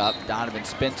pickup. Donovan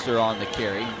Spencer on the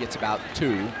carry. He gets about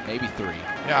 2, maybe 3.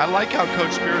 Yeah, I like how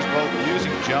Coach Spears both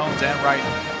using Jones and Wright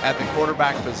at the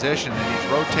quarterback position, and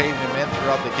he's rotating them in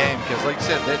throughout the game because, like I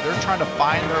said, they're trying to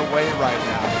find their way right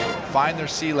now, find their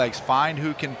sea legs, find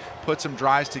who can put some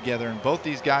drives together, and both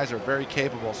these guys are very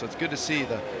capable, so it's good to see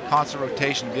the constant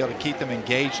rotation to be able to keep them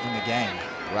engaged in the game.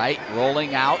 Wright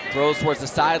rolling out, throws towards the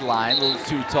sideline, a little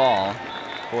too tall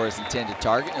for his intended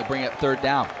target, and he'll bring up 3rd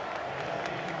down.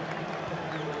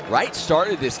 Wright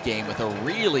started this game with a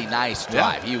really nice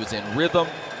drive. He was in rhythm,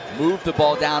 moved the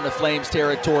ball down to Flames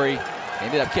territory,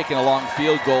 ended up kicking a long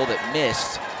field goal that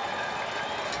missed.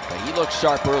 But he looked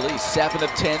sharp early. 7 of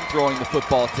 10 throwing the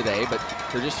football today, but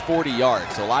for just 40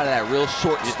 yards. So a lot of that real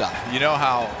short stuff. You know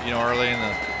how, early in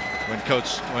the, when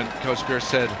Coach Spears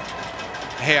said,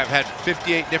 hey, I've had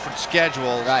 58 different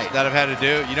schedules that I've had to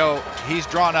do. He's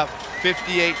drawn up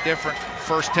 58 different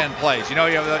first 10 plays. You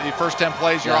have your first 10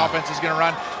 plays your offense is going to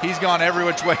run. He's gone every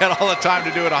which way all the time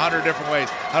to do it 100 different ways.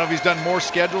 I don't know if he's done more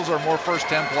schedules or more first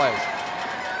 10 plays.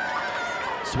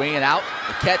 Swinging out,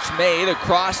 the catch made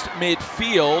across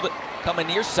midfield, coming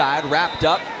near side, wrapped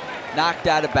up, knocked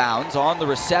out of bounds on the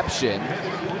reception.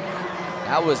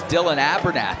 That was Dylan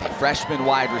Abernathy, freshman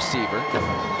wide receiver.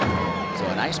 So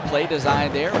a nice play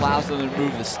design there, allows them to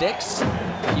move the sticks,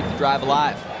 keep the drive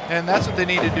alive. And that's what they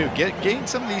need to do. Gain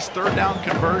some of these third down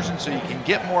conversions so you can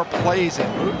get more plays in.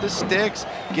 Move the sticks,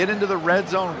 get into the red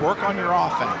zone, work on your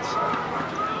offense.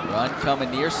 Run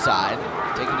coming near side,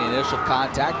 taking the initial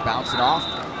contact, bouncing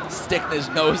off, sticking his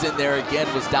nose in there again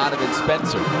was Donovan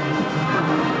Spencer.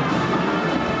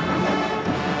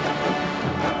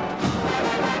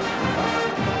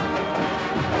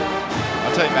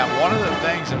 I'll tell you, Matt, one of the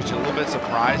things which is a little bit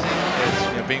surprising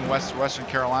is, being Western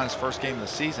Carolina's first game of the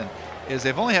season, is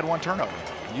they've only had 1 turnover.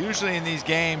 Usually in these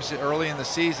games early in the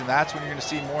season, that's when you're going to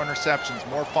see more interceptions,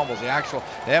 more fumbles. They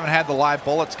haven't had the live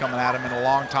bullets coming at them in a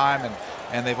long time,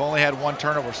 and they've only had 1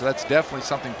 turnover, so that's definitely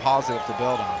something positive to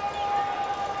build on.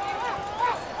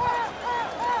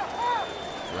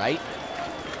 Right.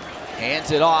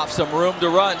 Hands it off, some room to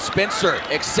run. Spencer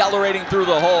accelerating through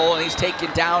the hole, and he's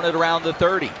taken down at around the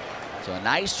 30. So a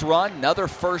nice run, another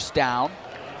first down.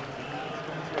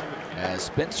 As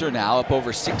Spencer now up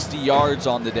over 60 yards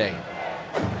on the day.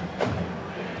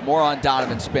 More on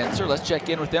Donovan Spencer. Let's check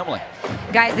in with Emily.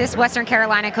 Guys, this Western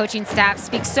Carolina coaching staff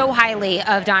speaks so highly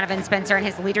of Donovan Spencer and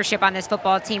his leadership on this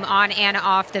football team on and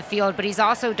off the field, but he's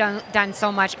also done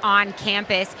so much on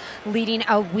campus, leading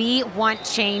a We Want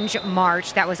Change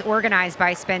march that was organized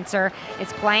by Spencer.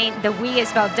 It's playing, the We is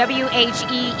spelled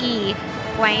W-H-E-E,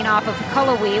 playing off of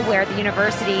Cullowhee, where the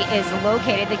university is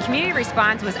located. The community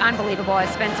response was unbelievable as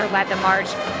Spencer led the march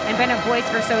and been a voice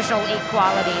for social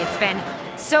equality. It's been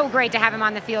so great to have him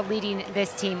on the field leading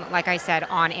this team, like I said,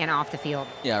 on and off the field.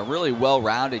 Yeah, really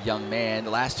well-rounded young man.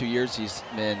 The last 2 years he's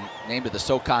been named to the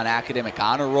SoCon Academic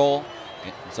Honor Roll.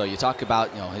 So you talk about,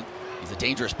 he's a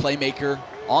dangerous playmaker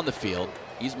on the field.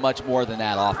 He's much more than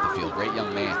that off the field. Great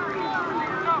young man.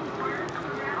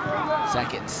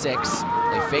 2nd and 6.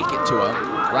 They fake it to him.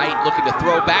 Wright looking to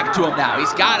throw back to him now.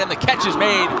 He's got him. The catch is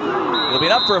made. It'll be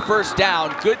enough for a first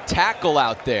down. Good tackle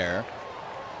out there.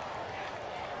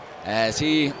 As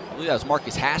I believe that was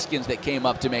Marcus Haskins that came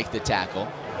up to make the tackle.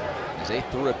 As they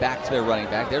threw it back to their running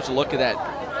back. There's a look at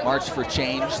that March for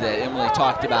Change that Emily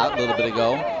talked about a little bit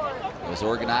ago. It was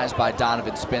organized by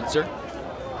Donovan Spencer.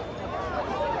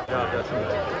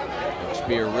 Coach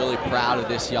Spear really proud of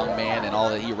this young man and all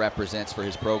that he represents for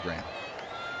his program.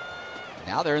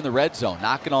 Now they're in the red zone,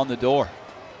 knocking on the door.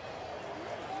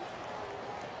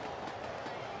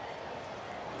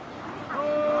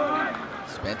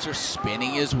 Spencer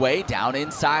spinning his way down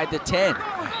inside the 10.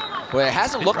 Well, it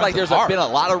hasn't looked like there's been a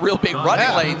lot of real big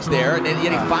running lanes there, and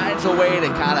yet he finds a way to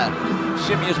kind of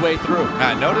shimmy his way through.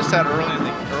 I noticed that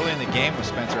early in the game with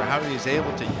Spencer, how he is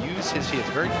able to use his feet. He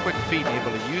has very quick feet, and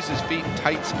able to use his feet in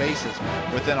tight spaces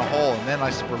within a hole. And then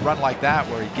a run like that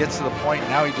where he gets to the point,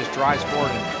 and now he just drives forward.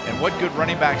 And what good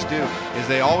running backs do is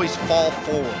they always fall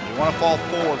forward. You want to fall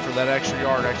forward for that extra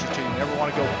yard, extra 2. You never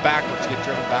want to go backwards, get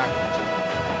driven backwards.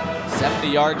 70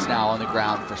 yards now on the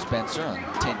ground for Spencer on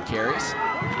 10 carries.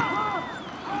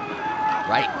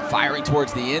 Wright firing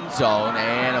towards the end zone,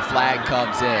 and a flag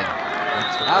comes in.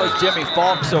 That was Jimmy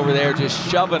Falks over there just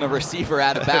shoving a receiver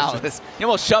out of bounds. He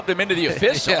almost shoved him into the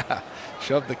official. Yeah,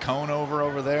 shoved the cone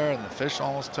over there, and the official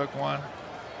almost took one.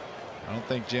 I don't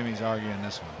think Jimmy's arguing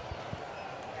this one.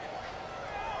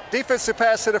 Defensive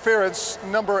pass interference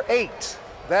number 8.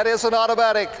 That is an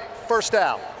automatic first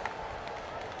down.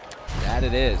 That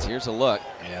it is. Here's a look.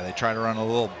 Yeah, they try to run a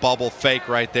little bubble fake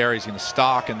right there. He's going to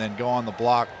stalk and then go on the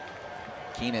block.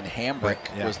 Keenan Hambrick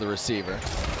was the receiver.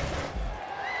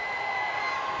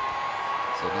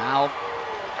 So now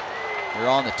we're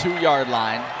on the 2-yard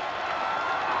line.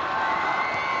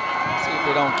 Let's see if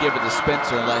they don't give it to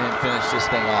Spencer and let him finish this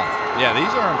thing off. Yeah,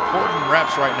 these are important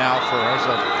reps right now for, there's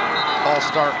a false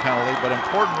start penalty, but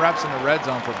important reps in the red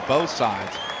zone for both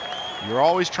sides. You're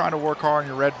always trying to work hard on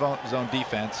your red zone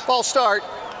defense. False start.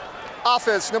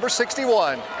 Offense number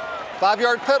 61.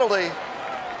 5-yard penalty.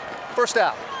 First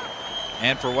down.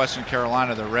 And for Western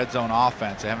Carolina, their red zone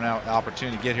offense, they haven't had an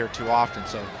opportunity to get here too often.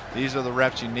 So these are the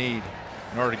reps you need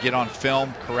in order to get on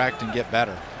film, correct, and get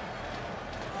better.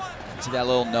 See that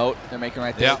little note they're making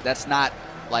right there? Yep. That's not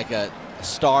like a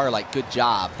star, like good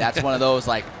job. That's one of those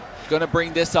like, gonna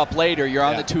bring this up later. You're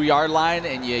on the 2-yard line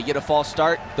and you get a false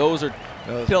start. Those are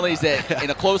penalties that in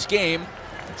a close game,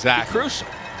 exactly, crucial.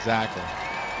 Exactly.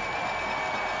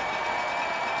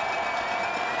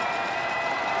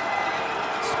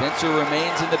 Spencer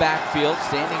remains in the backfield,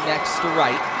 standing next to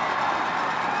Wright.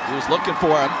 He was looking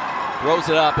for him, throws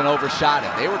it up and overshot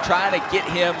him. They were trying to get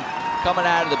him coming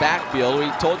out of the backfield. We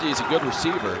told you he's a good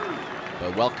receiver,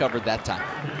 but well covered that time.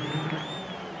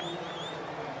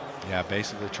 Yeah,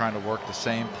 basically trying to work the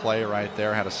same play right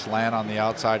there. Had a slant on the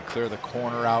outside, clear the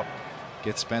corner out,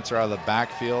 get Spencer out of the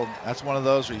backfield. That's one of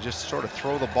those where you just sort of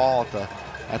throw the ball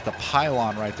at the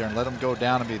pylon right there and let him go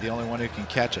down and be the only one who can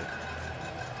catch it.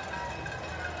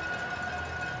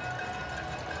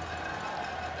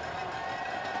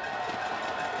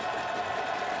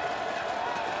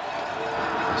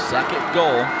 Second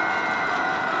goal.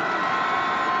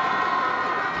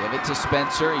 Give it to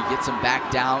Spencer. He gets him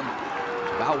back down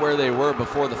about where they were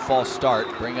before the false start.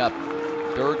 Bring up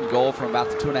 3rd and goal from about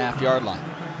the 2.5-yard line.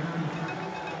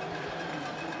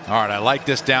 All right, I like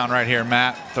this down right here,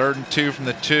 Matt. 3rd and 2 from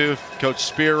the 2. Coach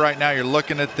Spear, right now, you're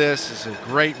looking at this. It's a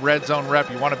great red zone rep.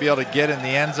 You want to be able to get in the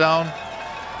end zone.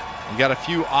 You got a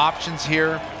few options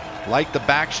here. Like the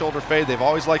back shoulder fade. They've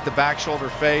always liked the back shoulder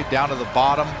fade down to the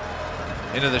bottom,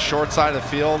 into the short side of the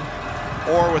field,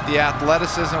 or with the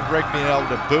athleticism of Rick being able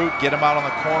to boot, get him out on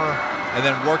the corner, and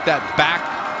then work that back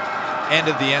end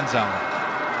of the end zone.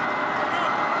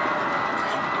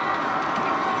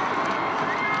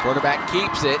 Quarterback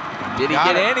keeps it. Did he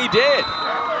get in? He did.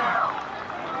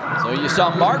 So you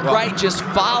saw Mark Wright just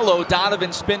follow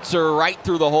Donovan Spencer right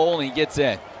through the hole, and he gets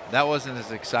in. That wasn't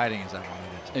as exciting as I wanted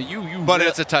it. But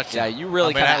it's a touchdown. Yeah, you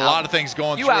really had a lot of things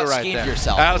going through right there. You out-schemed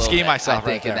yourself. I out-schemed myself, I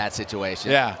think, in that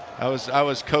situation. Yeah, I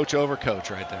was coach over coach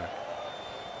right there.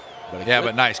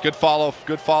 But nice, good follow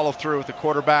through with the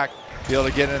quarterback, be able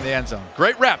to get in the end zone.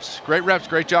 Great reps,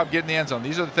 great job getting in the end zone.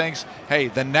 These are the things. Hey,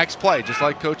 the next play, just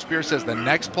like Coach Spear says, the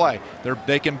next play,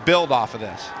 they can build off of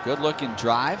this. Good looking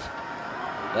drive,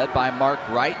 led by Mark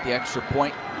Wright. The extra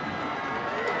point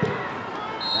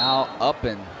now up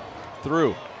and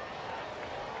through.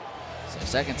 So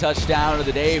second touchdown of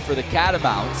the day for the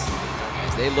Catamounts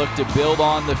as they look to build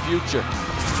on the future.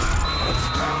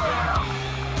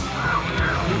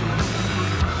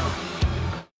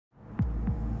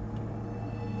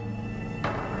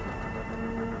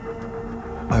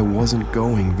 I wasn't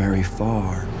going very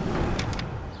far.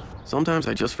 Sometimes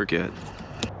I just forget.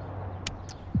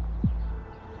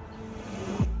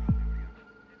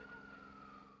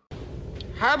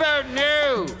 How about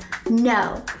no?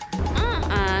 No.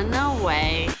 No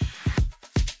way.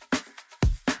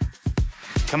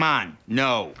 Come on,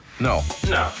 no. No.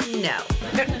 No. No.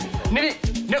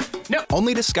 No.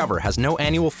 Only Discover has no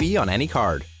annual fee on any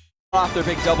card. Off their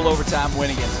big double overtime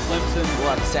win against Clemson. We'll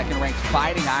have the second-ranked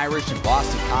Fighting Irish in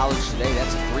Boston College today.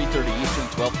 That's at 3:30 Eastern,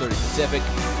 12:30 Pacific.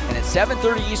 And at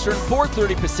 7:30 Eastern,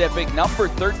 4:30 Pacific, number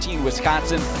 13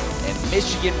 Wisconsin and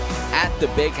Michigan at the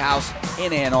Big House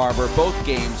in Ann Arbor. Both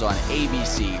games on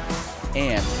ABC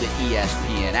and the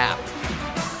ESPN app.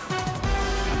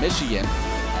 Now, Michigan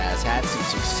has had some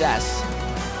success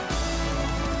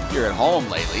here at home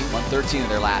lately. Won 13 of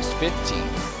their last 15.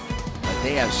 But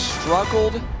they have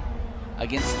struggled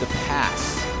against the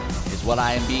pass, is what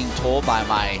I am being told by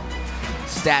my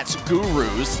stats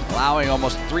gurus, allowing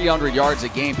almost 300 yards a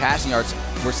game passing yards.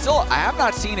 I have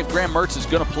not seen if Graham Mertz is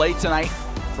going to play tonight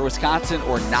for Wisconsin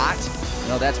or not. You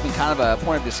know, that's been kind of a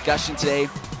point of discussion today.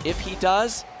 If he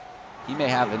does, he may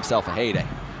have himself a heyday.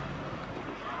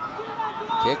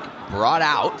 Kick brought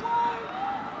out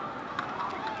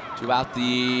to about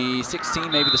the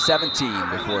 16, maybe the 17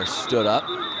 before it stood up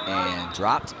and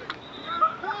dropped.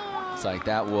 Looks like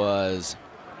that was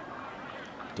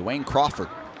Dwayne Crawford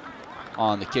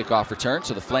on the kickoff return.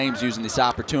 So the Flames using this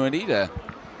opportunity to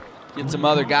get some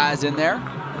other guys in there.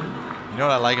 You know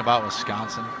what I like about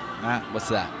Wisconsin, Matt? What's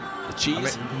that? The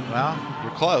cheese? I mean, well,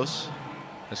 you're close.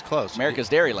 It's close. America's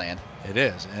Dairyland. It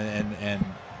is, and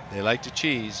they like to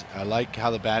cheese. I like how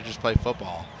the Badgers play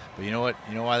football. But you know what?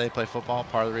 You know why they play football?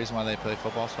 Part of the reason why they play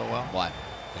football so well? Why?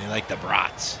 They like the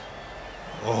brats.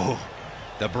 Oh,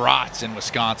 the brats in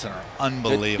Wisconsin are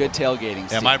unbelievable. Good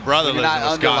tailgating. Yeah, my brother lives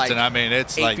in Wisconsin. I mean,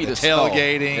 it's like the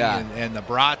tailgating and the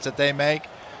brats that they make.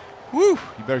 Woo!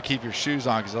 You better keep your shoes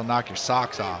on because they'll knock your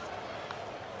socks off.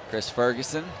 Chris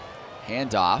Ferguson,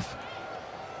 handoff.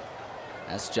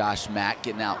 That's Josh Mack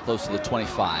getting out close to the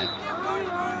 25.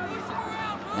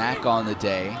 Mack on the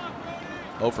day,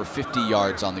 over 50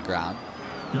 yards on the ground.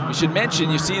 We should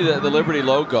mention, you see the Liberty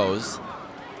logos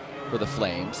for the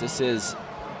Flames. This is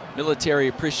Military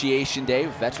Appreciation Day,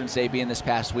 Veterans Day being this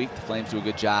past week. The Flames do a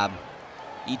good job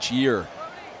each year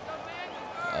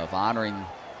of honoring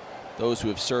those who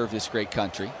have served this great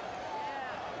country.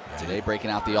 Today, breaking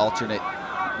out the alternate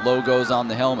logos on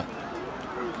the helmet.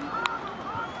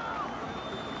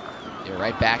 Yeah,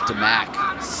 right back to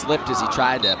Mack. Slipped as he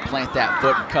tried to plant that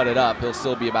foot and cut it up. He'll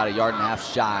still be about 1.5 yards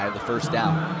shy of the first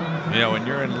down. You know, when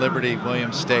you're in Liberty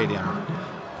Williams Stadium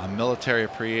on Military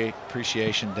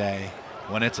Appreciation Day,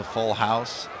 when it's a full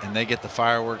house and they get the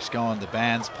fireworks going, the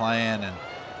band's playing, and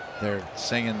they're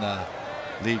singing the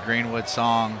Lee Greenwood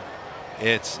song,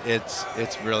 it's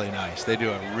really nice. They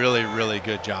do a really, really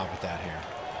good job with that here.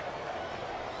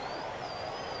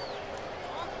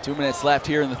 2 minutes left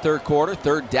here in the third quarter.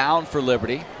 Third down for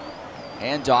Liberty.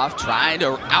 Handoff, trying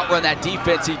to outrun that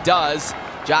defense. He does.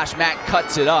 Josh Mack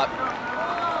cuts it up.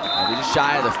 And just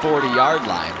shy of the 40-yard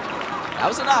line. That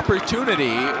was an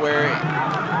opportunity where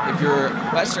if you're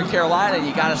Western Carolina,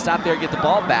 you got to stop there and get the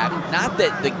ball back. Not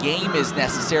that the game is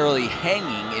necessarily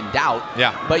hanging in doubt.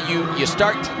 Yeah. But you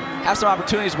start to have some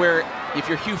opportunities where if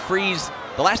you're Hugh Freeze,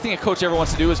 the last thing a coach ever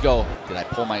wants to do is go, did I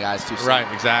pull my guys too soon?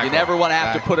 Right, exactly. You never want to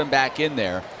have to put them back in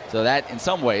there. So that, in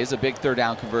some ways, a big third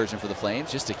down conversion for the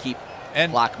Flames, just to keep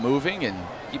clock moving and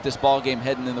keep this ball game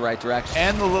heading in the right direction.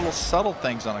 And the little subtle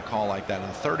things on a call like that. On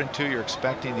 3rd and 2, you're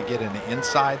expecting to get an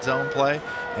inside zone play.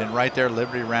 And right there,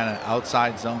 Liberty ran an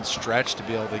outside zone stretch to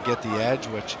be able to get the edge,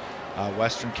 which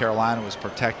Western Carolina was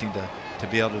protecting to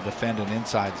be able to defend an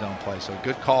inside zone play. So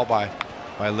good call by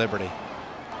Liberty.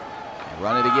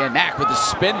 Run it again. Mack with the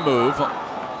spin move.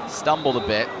 Stumbled a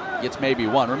bit. Gets maybe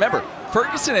one. Remember,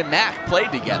 Ferguson and Mack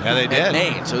played together at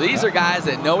Maine. So these are guys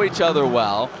that know each other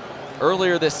well.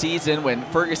 Earlier this season, when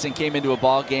Ferguson came into a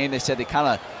ball game, they said they kind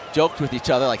of joked with each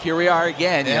other, like, here we are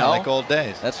again. Yeah, you know? like old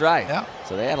days. That's right. Yeah.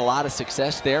 So they had a lot of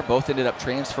success there. Both ended up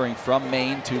transferring from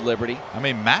Maine to Liberty. I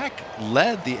mean, Mack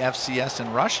led the FCS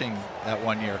in rushing that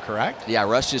 1 year, correct? Yeah,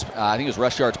 rushes. I think it was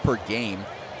rush yards per game.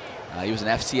 He was an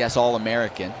FCS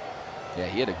All-American. Yeah,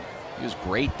 he was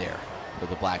great there for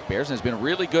the Black Bears, and has been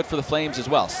really good for the Flames as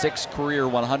well. 6 career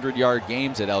 100-yard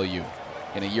games at LU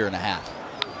in 1.5 years.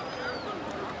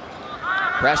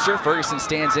 Pressure, Ferguson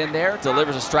stands in there,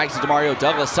 delivers a strike to Demario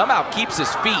Douglas, somehow keeps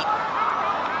his feet.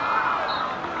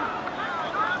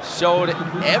 Showed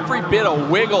every bit of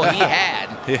wiggle he had,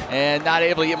 and not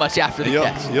able to get much after the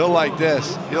catch. You'll like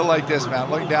this. You'll like this, man.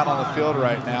 I'm looking down on the field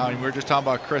right now, and we're just talking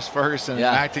about Chris Ferguson and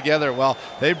Mack together. Well,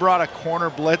 they brought a corner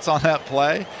blitz on that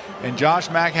play, and Josh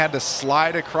Mack had to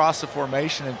slide across the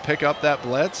formation and pick up that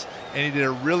blitz, and he did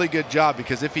a really good job,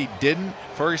 because if he didn't,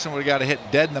 Ferguson would have got a hit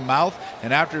dead in the mouth,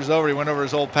 and after it's over, he went over to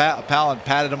his old pal and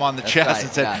patted him on the chest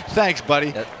and said, thanks,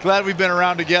 buddy. Glad we've been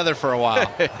around together for a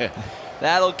while.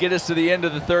 That'll get us to the end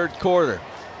of the third quarter.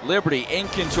 Liberty in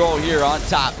control here on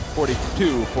top,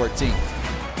 42-14.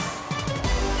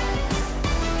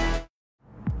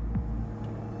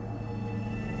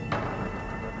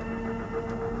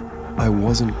 I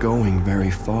wasn't going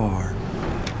very far.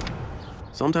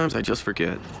 Sometimes I just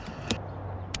forget.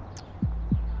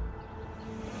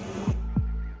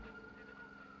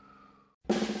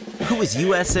 Who is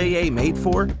USAA made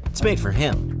for? It's made for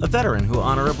him, a veteran who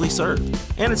honorably served.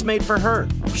 And it's made for her.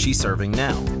 She's serving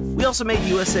now. We also made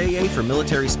USAA for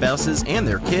military spouses and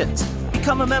their kids.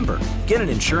 Become a member. Get an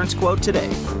insurance quote today.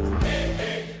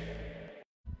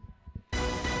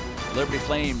 Liberty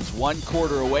Flames 1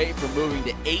 quarter away from moving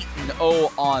to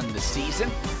 8-0 on the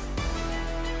season.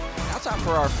 Now time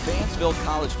for our Fansville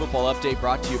College football update,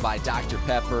 brought to you by Dr.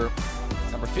 Pepper.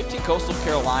 Number 15, Coastal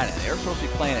Carolina. They were supposed to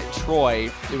be playing at Troy.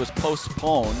 It was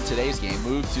postponed. Today's game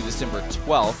moved to December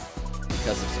 12th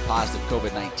because of some positive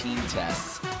COVID-19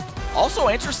 tests. Also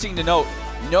interesting to note,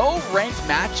 no ranked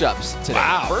matchups today.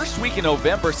 Wow. First week in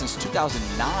November since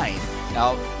 2009.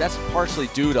 Now, that's partially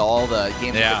due to all the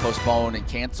games that were postponed and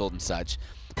canceled and such.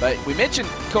 But we mentioned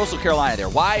Coastal Carolina there.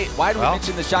 Why do we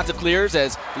mention the Chanticleers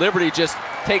as Liberty just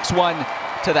takes one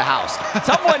to the house?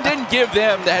 Someone didn't give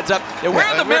them the heads up. We're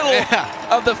in the middle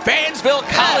of the Fansville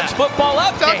College football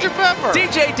update. Dr. Pepper.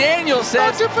 DJ Daniels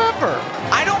says, Dr. Pepper.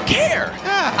 I don't care.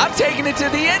 I'm taking it to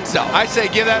the end zone. I say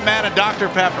give that man a Dr.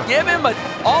 Pepper. Give him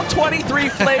all 23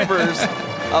 flavors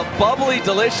of bubbly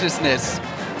deliciousness.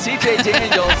 CJ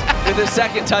Daniels with his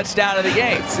second touchdown of the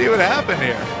game. Let's see what happened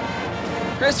here.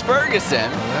 Chris Ferguson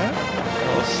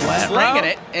slinging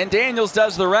it, and Daniels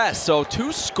does the rest. So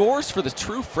 2 scores for the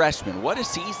true freshman. What a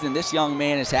season this young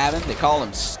man is having. They call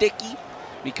him Sticky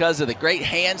because of the great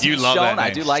hands he's shown.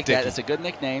 I do like that. It's a good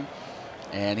nickname.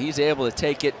 And he's able to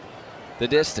take it the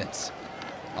distance.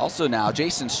 Also now,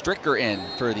 Jason Stricker in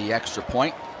for the extra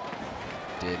point.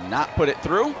 Did not put it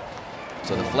through.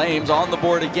 So the Flames on the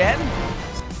board again.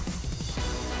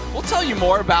 We'll tell you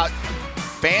more about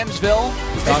Fansville.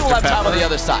 Maybe we'll have time on the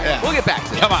other side. Yeah. We'll get back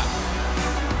to that. Come on.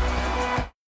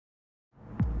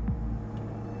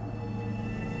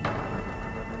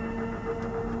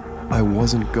 I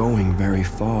wasn't going very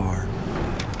far.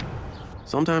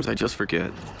 Sometimes I just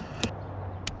forget.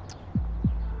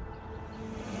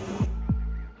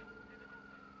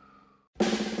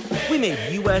 We made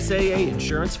USAA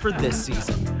insurance for this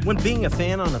season. When being a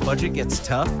fan on a budget gets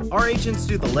tough, our agents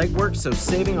do the legwork so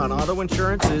saving on auto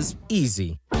insurance is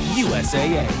easy.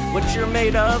 USAA. What you're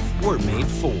made of, we're made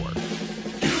for.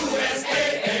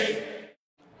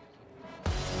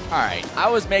 All right, I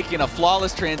was making a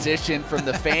flawless transition from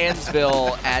the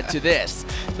Fansville ad to this.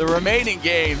 The remaining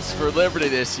games for Liberty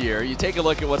this year, you take a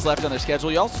look at what's left on their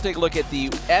schedule. You also take a look at the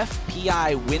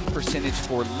FPI win percentage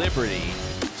for Liberty.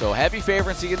 So heavy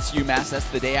favorites against UMass, that's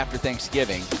the day after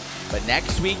Thanksgiving. But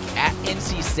next week at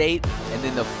NC State, and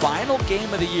then the final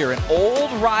game of the year, an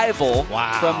old rival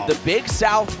from the Big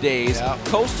South days,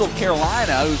 Coastal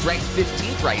Carolina, who's ranked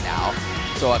 15th right now.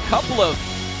 So a couple of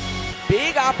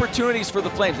big opportunities for the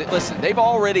Flames. Listen, they've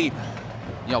already,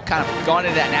 kind of gone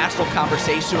into that national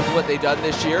conversation with what they've done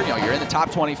this year. You're in the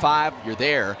top 25, you're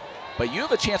there. But you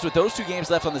have a chance with those 2 games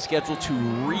left on the schedule to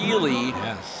really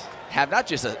have not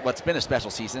just what's been a special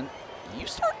season. You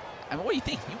start, what do you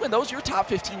think? You win those, you're a top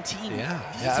 15 team. Yeah,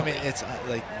 I mean, it's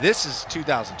like, this is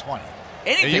 2020.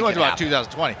 Anything you went can about happen.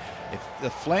 2020. If the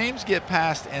Flames get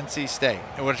past NC State,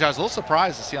 which I was a little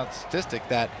surprised to see on the statistic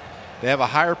that they have a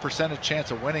higher percentage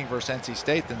chance of winning versus NC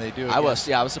State than they do against,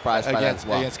 I was surprised by that as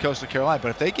well. Against Coastal Carolina. But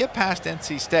if they get past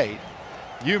NC State,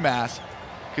 UMass,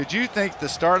 could you think the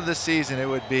start of the season it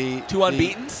would be 2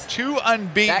 unbeatens? 2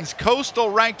 unbeatens. Coastal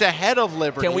ranked ahead of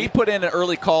Liberty. Can we put in an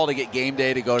early call to get game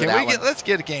day to go to that one? Let's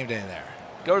get a game day there.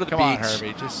 Go to the beach. Come on,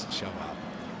 Herbie, just show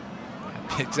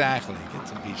up. Exactly. Get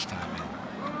some beach time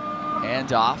in.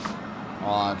 Hand off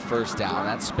on first down.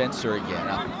 That's Spencer again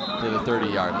up to the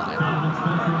 30-yard line.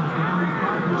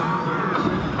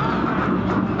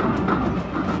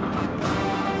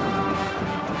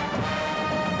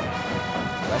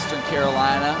 Western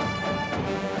Carolina.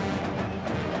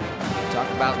 Talk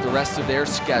about the rest of their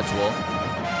schedule.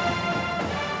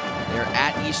 They're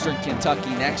at Eastern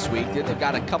Kentucky next week. Then they've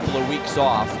got a couple of weeks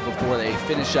off before they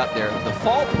finish up the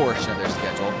fall portion of their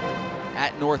schedule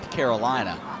at North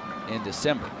Carolina in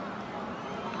December.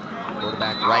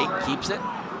 Quarterback Wright keeps it.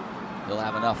 He'll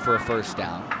have enough for a first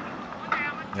down.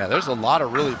 Yeah, there's a lot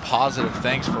of really positive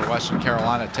things for Western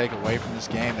Carolina to take away from this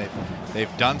game.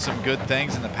 They've done some good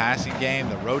things in the passing game,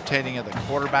 the rotating of the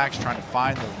quarterbacks, trying to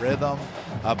find the rhythm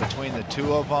between the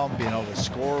 2 of them, being able to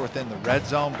score within the red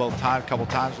zone a couple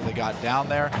times when they got down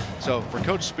there. So for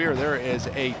Coach Spear, there is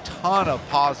a ton of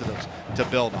positives to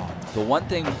build on. The one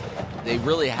thing they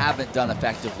really haven't done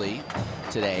effectively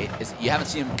today is you haven't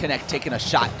seen him taking a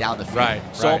shot down the field.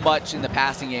 So much in the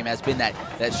passing game has been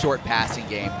that short passing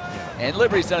game. And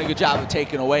Liberty's done a good job of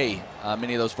taking away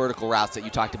many of those vertical routes that you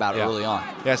talked about early on.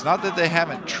 Yeah, it's not that they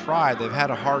haven't tried. They've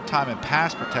had a hard time in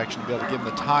pass protection to be able to give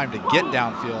them the time to get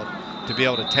downfield to be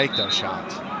able to take those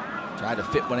shots. Tried to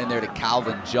fit one in there to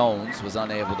Calvin Jones, was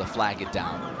unable to flag it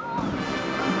down.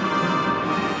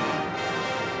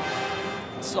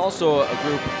 It's also a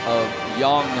group of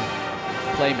young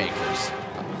playmakers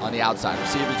on the outside.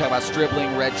 Receiver, you talk about Stribling,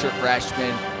 redshirt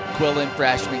freshman, Quillen,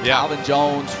 freshman, Calvin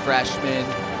Jones, freshman.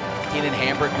 Keenan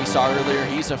Hambrick we saw earlier,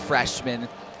 he's a freshman.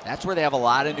 That's where they have a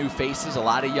lot of new faces, a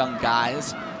lot of young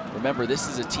guys. Remember, this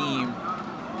is a team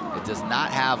that does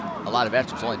not have a lot of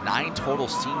veterans. Only 9 total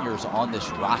seniors on this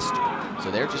roster.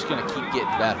 So they're just going to keep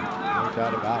getting better. No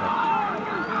doubt about it.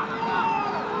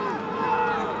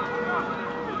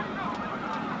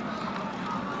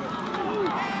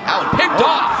 That one picked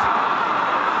off.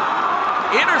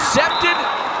 Intercepted.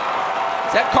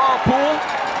 Is that Carl Poole?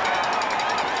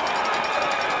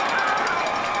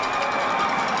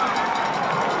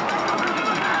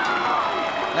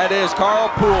 That is Carl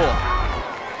Poole.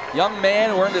 Young man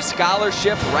who earned a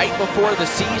scholarship right before the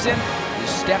season. He's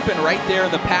stepping right there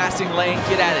in the passing lane.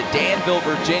 Kid out of Danville,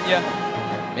 Virginia.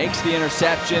 Makes the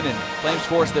interception, and Flames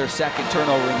force their second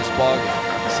turnover in this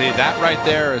ballgame. See, that right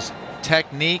there is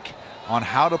technique on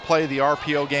how to play the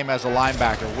RPO game as a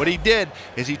linebacker. What he did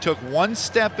is he took one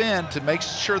step in to make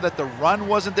sure that the run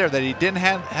wasn't there, that he didn't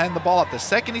hand the ball up. The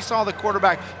second he saw the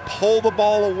quarterback pull the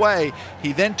ball away,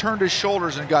 he then turned his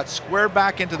shoulders and got squared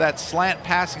back into that slant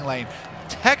passing lane.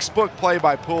 Textbook play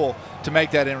by Poole to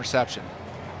make that interception.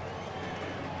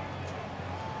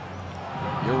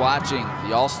 You're watching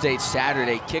the All-State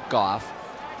Saturday kickoff.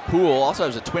 Poole also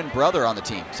has a twin brother on the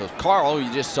team. So Carl, who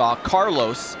you just saw,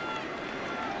 Carlos,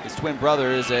 his twin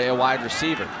brother, is a wide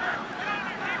receiver.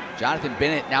 Jonathan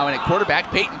Bennett now in at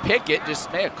quarterback. Peyton Pickett just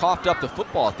may have coughed up the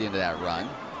football at the end of that run.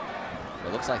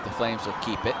 It looks like the Flames will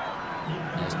keep it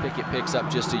as Pickett picks up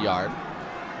just a yard.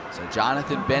 So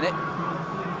Jonathan Bennett.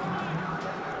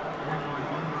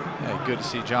 Yeah, good to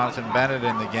see Jonathan Bennett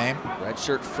in the game.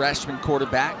 Redshirt freshman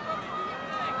quarterback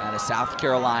out of South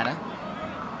Carolina.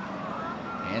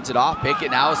 Hands it off. Pickett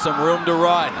now with some room to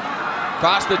run.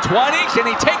 Across the 20. Can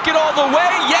he take it all the way?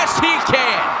 Yes, he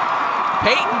can.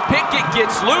 Peyton Pickett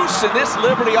gets loose, and this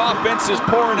Liberty offense is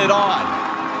pouring it on.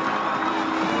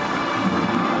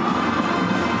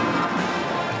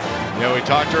 Yeah, we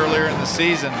talked earlier in the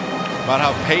season about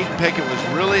how Peyton Pickett was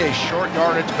really a short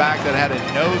yardage back that had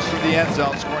a nose through the end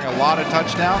zone, scoring a lot of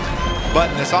touchdowns. But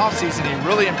in this offseason, he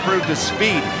really improved his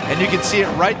speed, and you can see it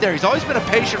right there. He's always been a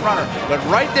patient runner, but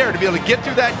right there, to be able to get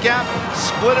through that gap,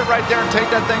 split it right there, and take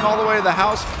that thing all the way to the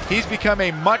house, he's become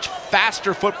a much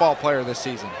faster football player this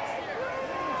season.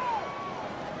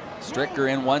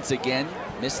 Stricker in once again.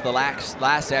 Missed the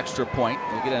last extra point.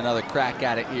 We'll get another crack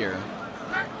at it here.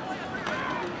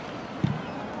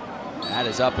 That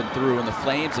is up and through, and the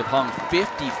Flames have hung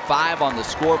 55 on the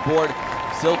scoreboard.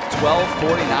 Still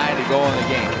 12:49 to go in the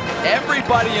game.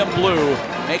 Everybody in blue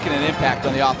making an impact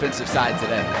on the offensive side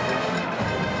today.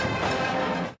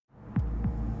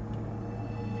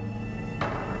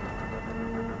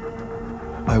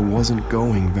 I wasn't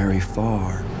going very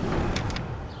far.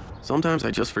 Sometimes I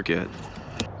just forget.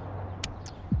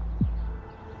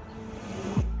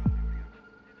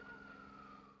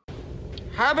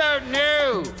 How about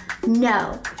no?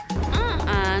 No.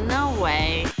 No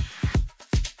way.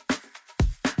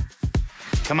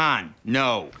 Come on,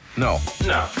 no. No.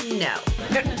 No. No.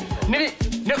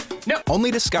 No.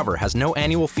 Only Discover has no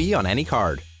annual fee on any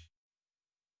card.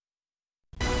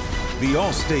 The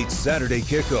All-State Saturday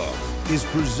Kickoff is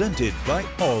presented by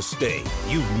Allstate.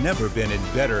 You've never been in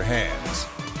better hands.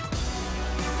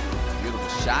 Beautiful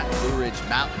shot, Blue Ridge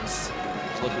Mountains.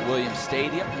 Let's look at Williams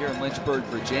Stadium here in Lynchburg,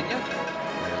 Virginia,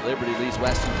 where Liberty leads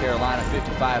Western Carolina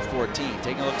 55-14.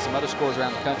 Taking a look at some other scores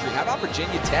around the country. How about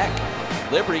Virginia Tech?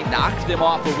 Liberty knocked them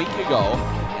off a week ago,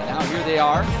 and now here they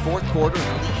are, fourth quarter,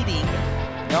 leading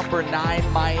number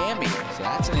 9 Miami. So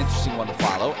that's an interesting one to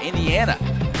follow. Indiana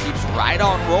keeps right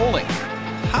on rolling.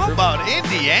 How about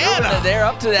Indiana? They're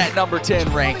up to that number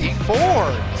 10 ranking.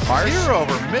 4-0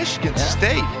 over Michigan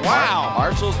State. Wow.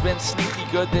 Marshall's been sneaky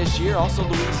good this year. Also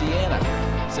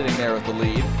Louisiana sitting there with the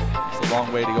lead. It's a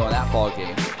long way to go in that ball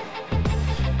game.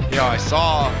 You know, I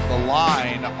saw the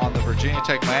line on the Virginia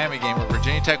Tech-Miami game where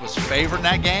Virginia Tech was favored in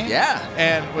that game. Yeah.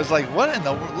 And was like, what in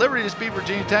the Liberty just beat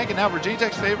Virginia Tech, and now Virginia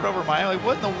Tech's favored over Miami. Like,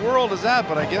 what in the world is that?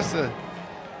 But I guess the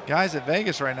guys at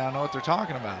Vegas right now know what they're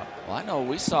talking about. Well, I know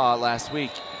we saw last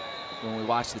week when we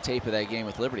watched the tape of that game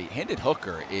with Liberty. Hendon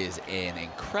Hooker is an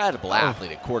incredible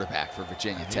athlete at quarterback for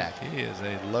Virginia Tech. He is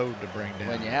a load to bring down.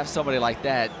 When you have somebody like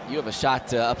that, you have a shot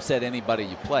to upset anybody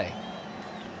you play.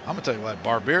 I'm gonna tell you what,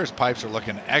 Barbier's pipes are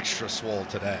looking extra swole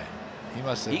today. He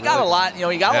must have. He got a lot, you know,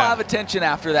 he got a lot of attention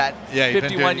after that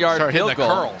 51-yard field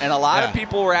goal. And a lot of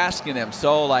people were asking him,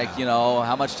 so like, you know,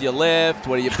 how much do you lift?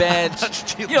 What do you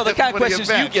bench? You know, the kind of questions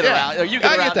you get around, or you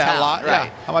get around that town. a lot. Right.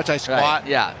 Yeah. How much I squat. Right.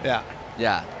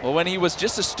 Yeah. Well, when he was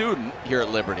just a student here at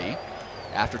Liberty,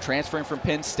 after transferring from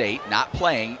Penn State, not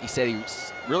playing, he said he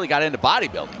really got into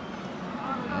bodybuilding.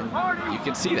 And you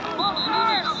can see that.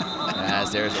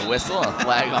 As there's a whistle and a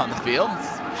flag on the field.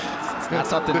 It's not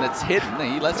something that's hidden.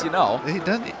 He lets you know. He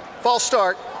doesn't. False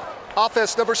start.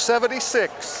 Offense number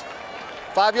 76.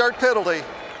 5-yard penalty.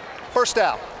 First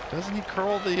down. Doesn't he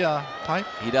curl the pipe?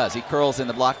 He does. He curls in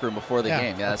the locker room before the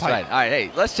game. Yeah, that's right. All right,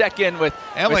 hey, let's check in with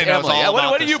Emily. Knows all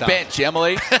about what do you stuff. bench,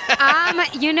 Emily?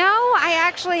 You know, I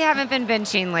actually haven't been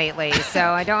benching lately, so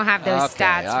I don't have those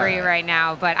stats for you right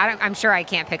now. But I'm sure I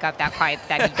can't pick up that pipe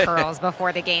that he curls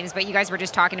before the games. But you guys were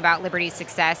just talking about Liberty's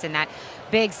success and that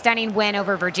big, stunning win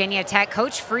over Virginia Tech.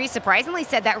 Coach Free surprisingly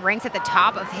said that ranks at the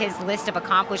top of his list of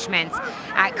accomplishments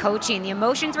at coaching. The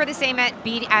emotions were the same as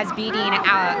beating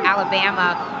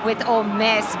Alabama with Ole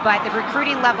Miss, but the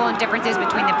recruiting level and differences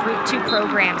between the two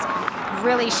programs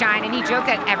really shine. And he joked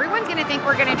that everyone's going to think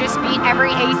we're going to just beat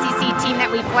every ACC team that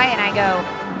we play. And I go,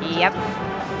 yep.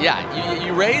 Yeah,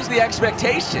 you raise the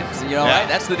expectations. You know, right?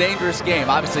 That's the dangerous game.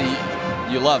 Obviously,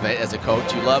 you love it as a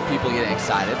coach. You love people getting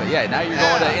excited. But yeah, now you're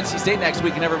going to NC State next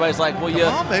week, and everybody's like, well, you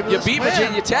beat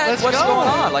Virginia Tech. What's going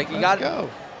on? Like, you got to go.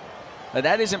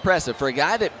 That is impressive for a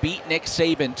guy that beat Nick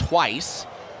Saban twice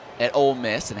at Ole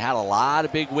Miss and had a lot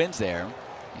of big wins there.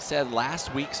 He He said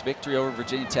last week's victory over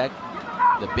Virginia Tech,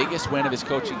 the biggest win of his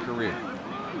coaching career.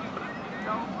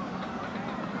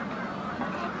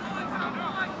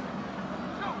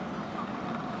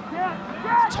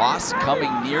 Toss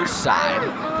coming near side.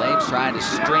 Flames trying to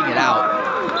string it out,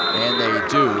 and they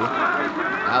do.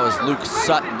 That was Luke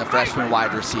Sutton, the freshman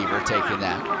wide receiver, taking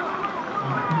that.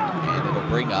 And it'll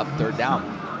bring up 3rd down.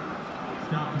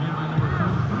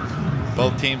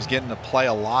 Both teams getting to play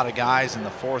a lot of guys in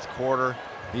the 4th quarter.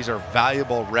 These are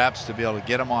valuable reps to be able to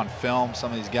get them on film.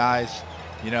 Some of these guys,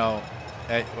 you know,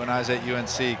 when I was at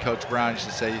UNC, Coach Brown used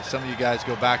to say, some of you guys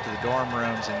go back to the dorm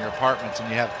rooms and your apartments and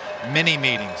you have mini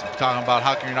meetings talking about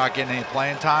how come you're not getting any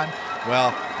playing time.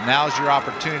 Well, now's your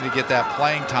opportunity to get that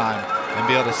playing time and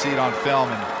be able to see it on film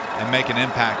and make an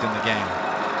impact in the game.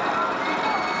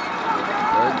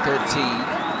 3rd and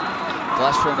 13.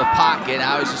 Flush from the pocket.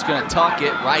 Now he's just going to tuck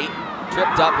it right.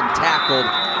 Tripped up and tackled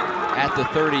at the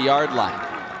 30-yard line.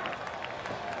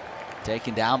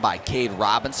 Taken down by Cade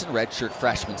Robinson, redshirt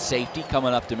freshman safety,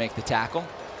 coming up to make the tackle.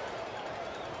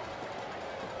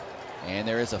 And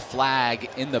there is a flag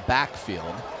in the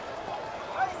backfield.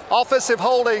 Offensive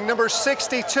holding, number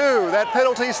 62. That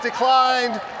penalty's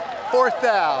declined. 4th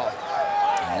down.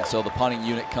 And so the punting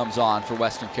unit comes on for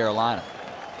Western Carolina.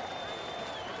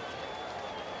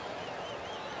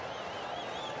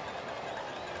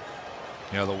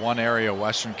 You know, the one area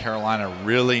Western Carolina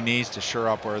really needs to shore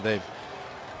up where they've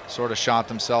sort of shot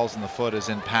themselves in the foot is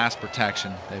in pass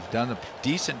protection. They've done a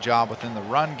decent job within the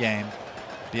run game,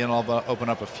 being able to open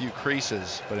up a few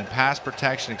creases, but in pass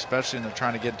protection, especially when they're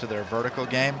trying to get into their vertical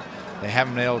game, they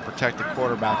haven't been able to protect the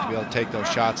quarterback to be able to take those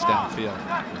shots downfield.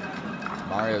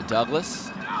 Mario Douglas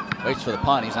waits for the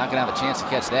punt. He's not going to have a chance to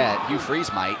catch that. Hugh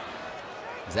Freeze might,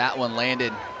 as that one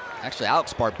landed. Actually,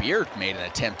 Alex Barbier made an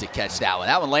attempt to catch that one.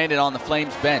 That one landed on the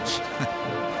Flames bench.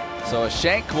 So a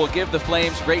shank will give the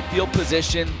Flames great field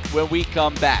position when we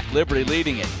come back. Liberty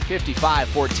leading it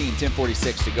 55-14,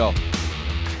 10:46 to go.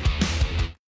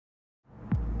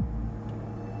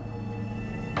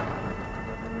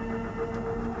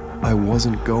 I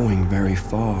wasn't going very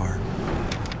far.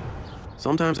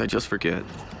 Sometimes I just forget.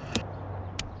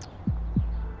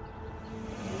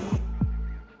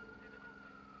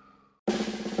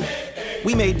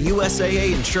 We made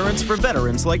USAA insurance for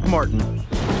veterans like Martin.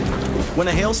 When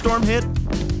a hailstorm hit,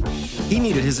 he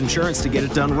needed his insurance to get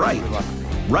it done right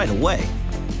away.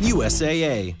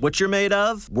 USAA, what you're made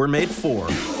of, we're made for. All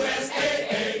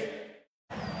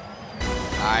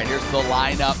right, here's the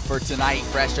lineup for tonight,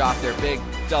 fresh off their big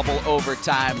double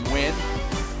overtime win.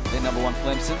 Then number 1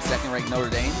 Clemson, 2nd-ranked Notre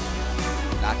Dame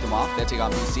knocked them off. They take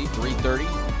on BC, 3:30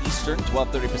 Eastern,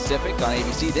 12:30 Pacific on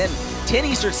ABC. Then 10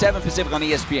 Eastern, 7 Pacific on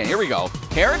ESPN. Here we go.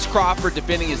 Terrence Crawford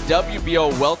defending his WBO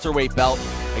welterweight belt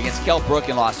against Kell Brook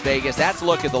in Las Vegas. That's a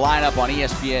look at the lineup on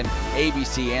ESPN,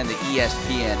 ABC, and the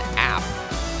ESPN app.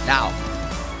 Now,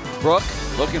 Brook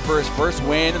looking for his first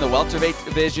win in the welterweight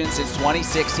division since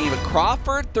 2016. But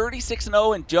Crawford,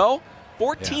 36-0, and Joe,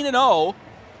 14-0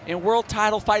 in world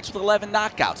title fights with 11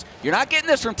 knockouts. You're not getting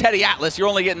this from Teddy Atlas. You're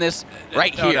only getting this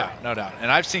right here. No doubt, no doubt.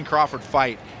 And I've seen Crawford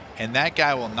fight, and that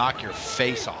guy will knock your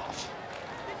face off.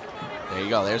 There you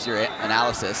go. There's your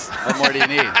analysis. What more do you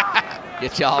need?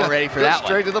 Get you all ready for that one.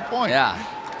 Straight to the point. Yeah.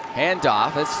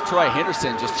 Handoff. That's Troy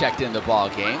Henderson just checked in the ball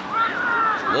game.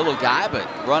 Little guy, but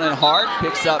running hard.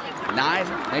 Picks up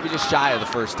 9, maybe just shy of the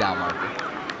first down marker.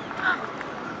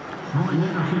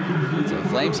 So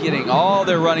Flames getting all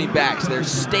their running backs, their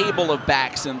stable of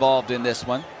backs involved in this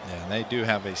one. Yeah, and they do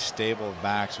have a stable of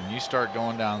backs. When you start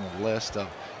going down the list of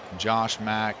Josh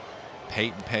Mack,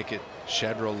 Peyton Pickett,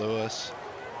 Shedra Lewis,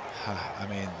 I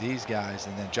mean, these guys,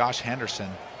 and then Josh Henderson,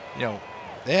 you know,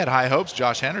 they had high hopes,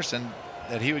 Josh Henderson,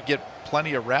 that he would get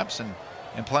plenty of reps and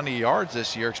plenty of yards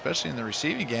this year, especially in the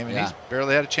receiving game, and he's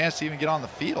barely had a chance to even get on the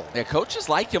field. Yeah, coaches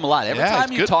like him a lot. Every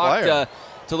time you talk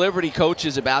to Liberty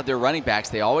coaches about their running backs,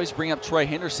 they always bring up Troy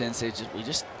Henderson and say,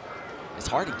 it's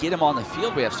hard to get him on the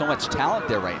field. We have so much talent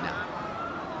there right now.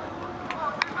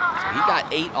 So he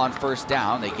got 8 on first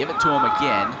down. They give it to him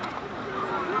again.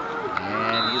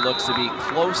 And he looks to be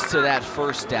close to that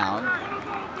first down.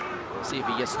 See if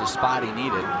he gets the spot he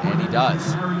needed, and he does.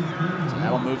 So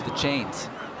that'll move the chains.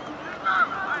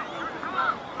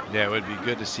 Yeah, it would be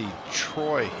good to see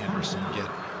Troy Henderson get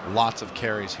lots of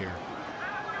carries here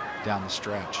down the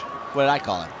stretch. What did I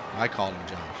call him? I called him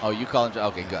Josh. Oh, you called him?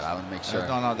 Okay, good. I want to make sure.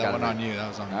 No, that wasn't on you. That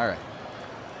was on me. All right.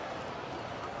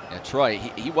 Yeah, Troy,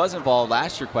 he was involved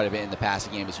last year quite a bit in the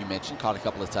passing game, as you mentioned. Caught a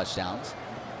couple of touchdowns.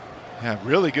 Yeah,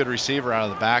 really good receiver out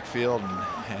of the backfield,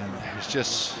 and it's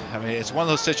just, I mean, it's one of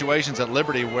those situations at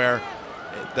Liberty where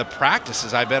the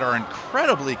practices, I bet, are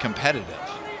incredibly competitive.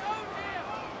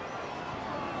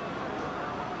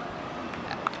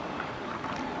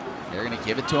 They're going to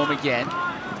give it to him again.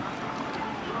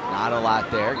 Not a lot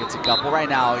there. Gets a couple. Right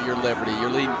now, you're Liberty. You're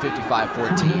leading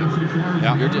 55-14.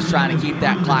 Yeah. You're just trying to keep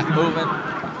that clock moving,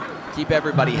 keep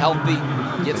everybody healthy,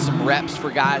 get some reps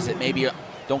for guys that maybe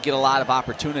don't get a lot of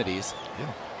opportunities.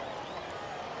 Yeah.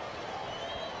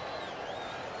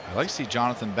 I like to see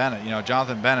Jonathan Bennett. You know,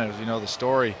 Jonathan Bennett, as you know the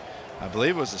story, I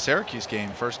believe it was the Syracuse game,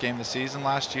 first game of the season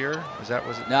last year. Was it?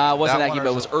 No, it wasn't that game,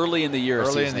 but it was early in the year.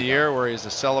 Early in the year, where he was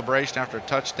a celebration after a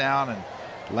touchdown and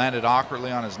landed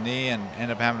awkwardly on his knee and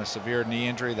ended up having a severe knee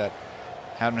injury that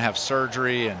had him to have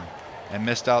surgery and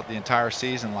missed out the entire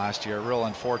season last year. A real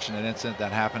unfortunate incident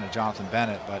that happened to Jonathan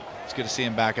Bennett, but it's good to see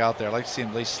him back out there. I'd like to see him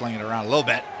at least sling it around a little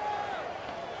bit.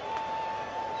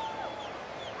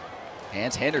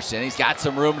 Hands Henderson. He's got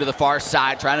some room to the far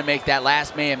side, trying to make that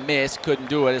last man miss. Couldn't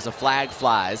do it as a flag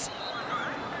flies.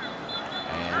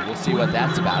 And we'll see what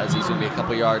that's about, as he's going to be a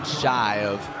couple yards shy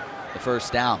of the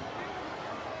first down.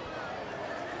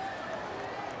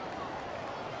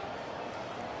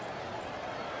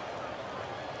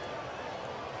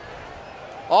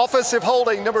 Offensive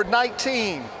holding, number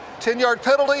 19. 10-yard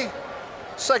penalty,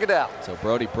 second down. So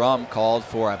Brody Brum called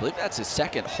for, I believe that's his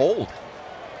second hold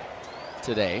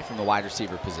today from the wide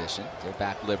receiver position. They'll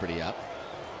back Liberty up.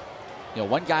 You know,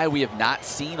 one guy we have not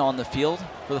seen on the field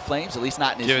for the Flames, at least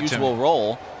not in his usual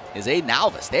role, is Aiden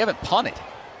Alvis. They haven't punted.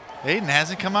 Aiden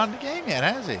hasn't come out of the game yet,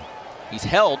 has he? He's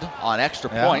held on extra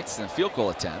points in a field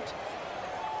goal attempt.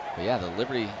 But yeah, the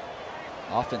Liberty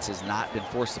offense has not been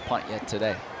forced to punt yet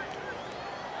today.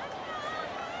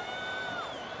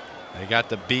 They got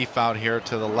the beef out here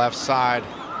to the left side.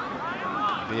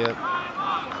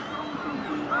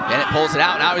 Bennett pulls it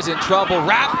out. Now he's in trouble.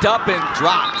 Wrapped up and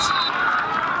dropped.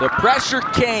 The pressure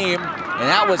came, and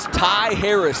that was Ty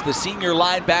Harris, the senior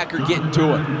linebacker, getting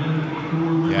to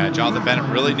him. Yeah, Jonathan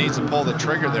Bennett really needs to pull the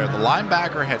trigger there. The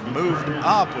linebacker had moved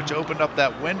up, which opened up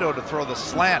that window to throw the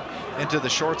slant into the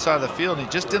short side of the field, and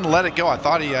he just didn't let it go. I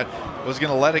thought he was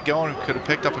going to let it go and could have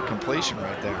picked up a completion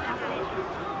right there.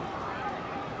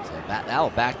 That'll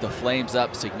back the Flames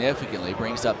up significantly.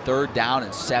 Brings up 3rd down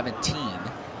and 17.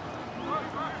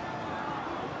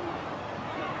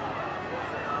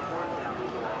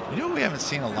 You know what we haven't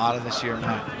seen a lot of this year,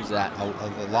 Matt? Who's that? A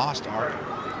lost art.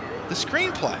 The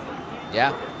screenplay.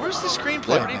 Yeah. Where's the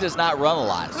screenplay? Liberty does not run a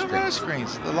lot of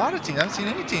screens. A lot of teams. I haven't seen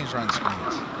any teams run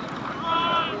screens.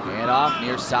 Hand off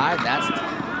near side, and that's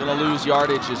going to lose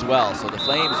yardage as well. So the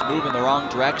Flames move in the wrong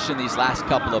direction these last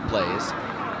couple of plays.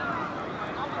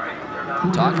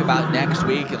 Talk about next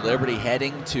week and Liberty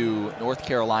heading to North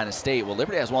Carolina State. Well,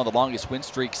 Liberty has one of the longest win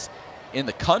streaks in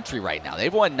the country right now.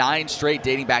 They've won 9 straight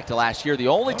dating back to last year. The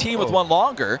only team with one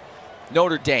longer,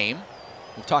 Notre Dame.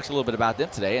 We've talked a little bit about them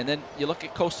today. And then you look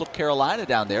at Coastal Carolina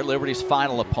down there, Liberty's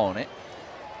final opponent.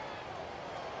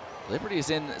 Liberty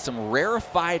is in some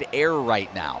rarefied air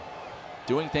right now,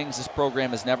 doing things this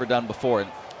program has never done before. And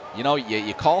you know,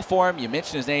 you call for him, you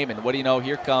mention his name, and what do you know?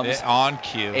 Here comes on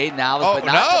cue. Aiden Alvis, but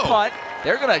not to punt.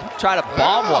 They're going to try to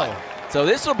bomb one. So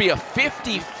this will be a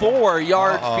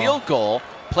 54-yard field goal.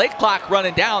 Play clock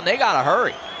running down. They got to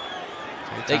hurry.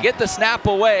 They get the snap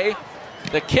away.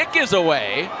 The kick is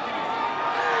away.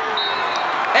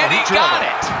 And he got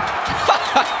it.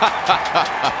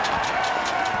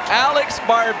 Alex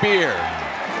Barbier.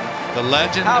 The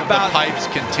legend of the pipes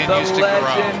continues to grow. The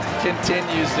legend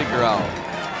continues to grow.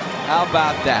 How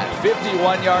about that?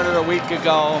 51-yarder a week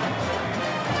ago.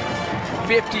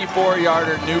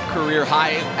 54-yarder new career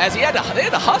high. As they had to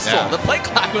hustle. Yeah. The play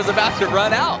clock was about to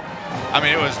run out. I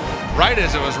mean, it was right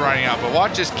as it was running out. But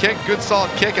watch this kick. Good,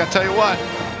 solid kick. I'll tell you what.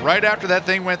 Right after that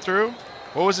thing went through,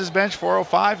 what was his bench?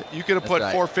 405? You could have put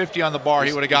 450 on the bar.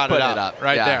 He would have got it up.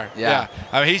 Right there. Yeah.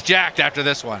 I mean, he's jacked after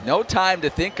this one. No time to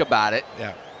think about it.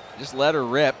 Yeah. Just let her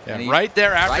rip. Yeah. And right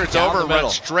there after it's over, run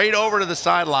straight over to the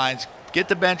sidelines. Get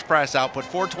the bench press out, put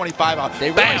 425 out.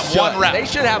 They really one rep. They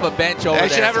should have a bench over there.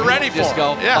 They should have it ready for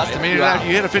him. Yeah, I mean,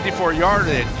 you hit a 54-yarder,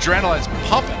 the adrenaline's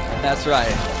pumping. That's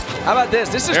right. How about this?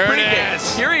 This is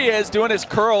pregame. Here he is doing his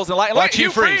curls and look at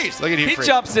Hugh Freeze. Look at Hugh Freeze. He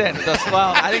jumps in.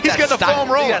 Well, I think he's got the foam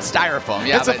roller. He got styrofoam.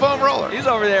 Yeah, it's a foam roller. He's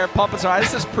over there pumping some.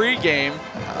 This is pregame.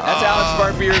 That's Alex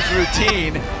Barbier's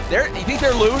routine. You think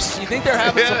they're loose? You think they're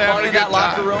having some fun in that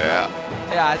locker room?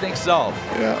 Yeah, I think so.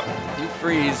 Yeah. Hugh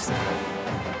Freeze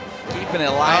keeping it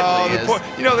lively.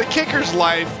 You know, the kicker's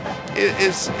life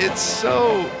it's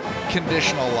so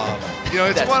conditional love. You know,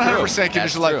 it's 100%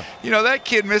 conditional love. You know, that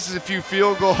kid misses a few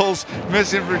field goals,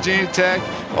 missing Virginia Tech.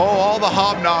 Oh, all the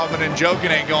hobnobbing and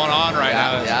joking ain't going on right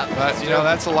now. Yeah, but, you know,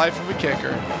 that's the life of a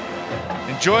kicker.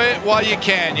 Enjoy it while you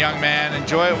can, young man.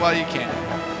 Enjoy it while you can.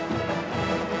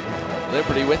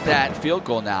 Liberty with that field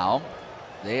goal now.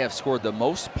 they have scored the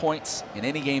most points in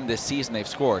any game this season they've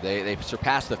scored. They've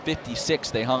surpassed the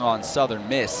 56 they hung on Southern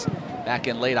Miss back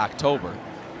in late October.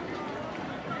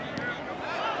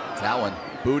 That one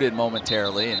booted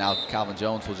momentarily, and now Calvin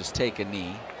Jones will just take a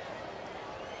knee.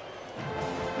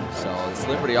 So this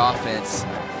Liberty offense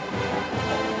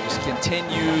just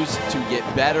continues to get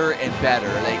better and better.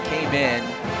 They came in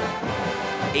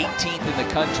 18th in the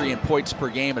country in points per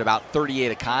game at about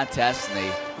 38 a contest, and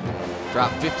they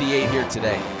dropped 58 here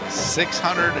today.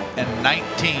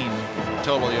 619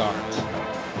 total yards.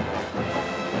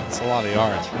 That's a lot of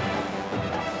yards.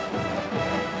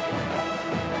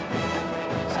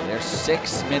 So they're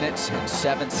 6 minutes and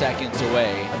 7 seconds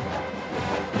away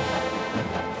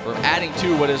from adding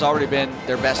to what has already been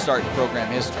their best start in program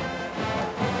history.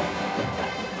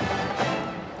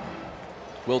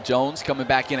 Will Jones coming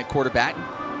back in at quarterback,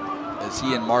 as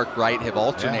he and Mark Wright have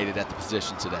alternated at the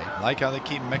position today. Like how they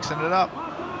keep mixing it up.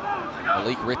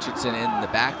 Malik Richardson in the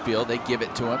backfield. They give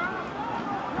it to him.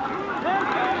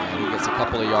 And he gets a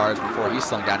couple of yards before he's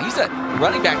slung down. He's a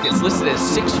running back that's listed as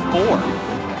 6'4",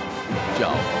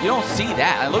 Joe. You don't see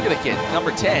that. I look at the kid,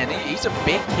 number 10. He's a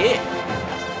big kid.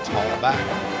 Tall back.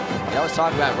 You always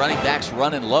talk about running backs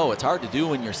running low. It's hard to do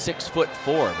when you're 6'4", but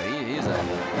he's a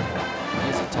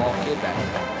tall kid back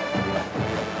there.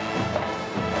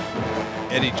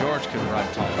 Eddie George could run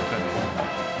tall, couldn't he?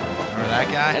 Remember that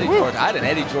guy? Eddie George. I had an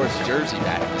Eddie George jersey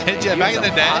back then. Did you? Back in the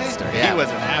day? Monster. Yeah. He was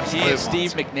an absolute He and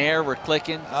Steve monster. McNair were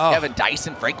clicking. Oh. Kevin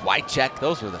Dyson, Frank Wycheck.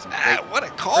 Those were the what a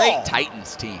call. Great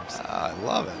Titans teams. I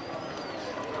love it.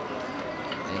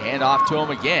 They hand off to him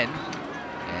again,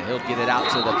 and he'll get it out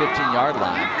to the 15-yard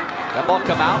line. That ball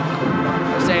come out.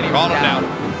 They're saying he was down.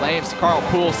 Flames Carl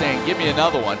Poole saying, give me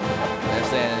another one. They're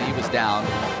saying he was down.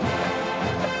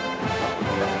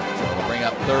 So they'll bring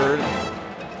up third.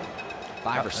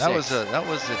 5 or 6. That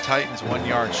was the Titans 1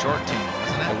 yard short team,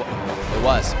 wasn't it? It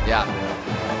was, yeah.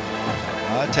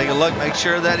 Take a look, make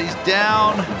sure that he's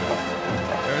down.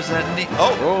 There's that knee.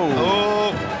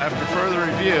 Oh, after further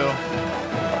review.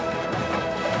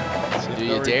 Do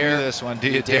you dare this one? Do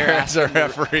you dare as our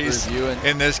referees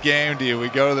in this game? Do we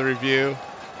go to the review?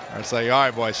 Or it's like, all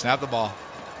right, boys, snap the ball.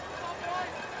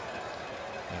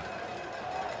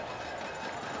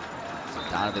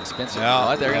 Donovan Spencer, you know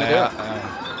what they're going to do?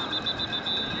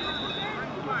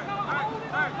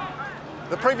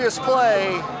 The previous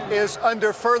play is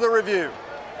under further review.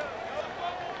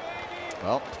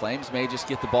 Well, Flames may just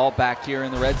get the ball back here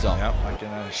in the red zone. Yep, like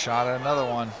a shot at another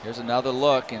one. Here's another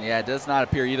look, and yeah, it does not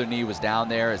appear either knee was down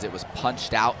there as it was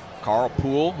punched out. Carl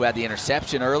Poole, who had the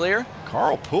interception earlier.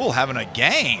 Carl Poole having a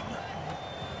game.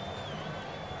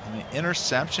 I mean,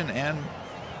 interception and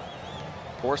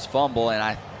forced fumble, and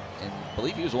I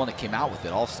believe he was the one that came out with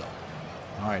it also.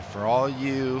 All right, for all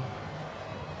you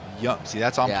young, see,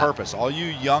 that's on purpose. All you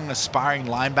young aspiring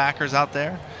linebackers out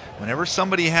there, whenever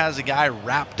somebody has a guy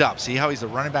wrapped up, see how he's the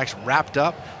running back's wrapped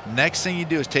up? Next thing you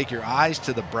do is take your eyes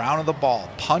to the brown of the ball,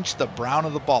 punch the brown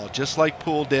of the ball, just like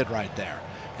Poole did right there.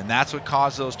 And that's what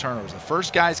caused those turnovers. The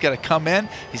first guy's got to come in,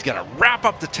 he's got to wrap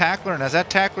up the tackler, and as that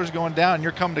tackler's going down and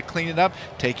you're coming to clean it up,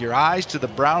 take your eyes to the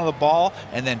brown of the ball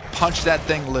and then punch that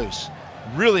thing loose.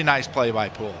 Really nice play by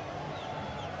Poole.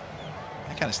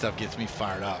 That kind of stuff gets me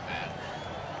fired up, man.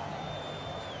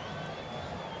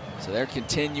 So they're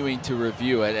continuing to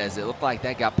review it as it looked like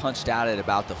that got punched out at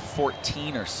about the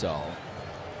 14 or so.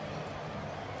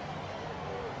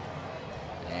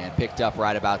 And picked up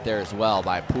right about there as well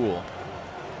by Poole.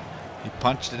 He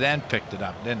punched it and picked it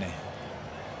up, didn't he?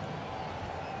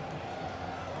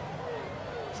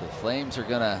 So the Flames are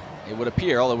gonna, it would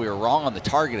appear, although we were wrong on the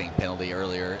targeting penalty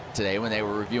earlier today when they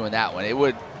were reviewing that one, it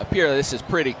would appear this is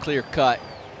pretty clear cut.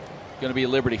 Gonna be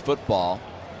Liberty football.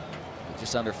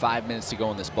 Just under 5 minutes to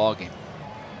go in this ball game.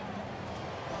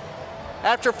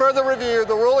 After further review,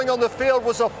 the ruling on the field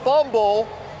was a fumble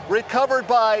recovered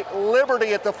by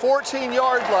Liberty at the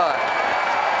 14-yard line.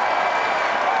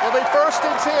 It'll be 1st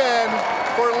and 10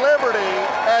 for Liberty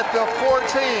at the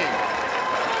 14.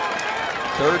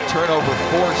 Third turnover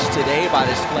forced today by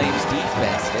this Flames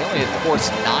defense. They only had forced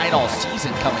 9 all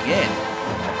season coming in.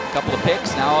 A couple of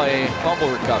picks, now a fumble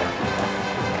recovery.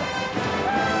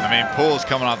 I mean, Poole's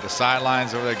coming off the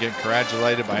sidelines over there getting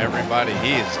congratulated by everybody.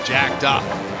 He is jacked up.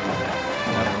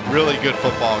 Had a really good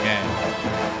football game.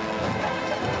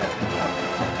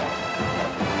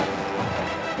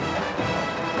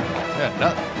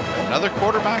 Yeah, another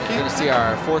quarterback in? We're going to see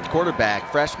our 4th quarterback,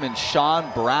 freshman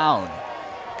Sean Brown,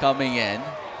 coming in,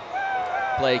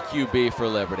 play QB for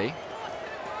Liberty.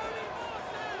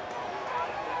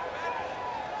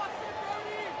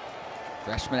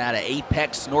 Freshman out of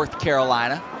Apex, North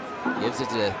Carolina. Gives it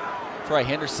to Troy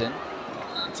Henderson.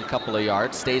 It's a couple of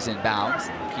yards, stays in bounds,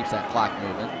 keeps that clock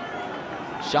moving.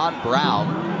 Sean Brown,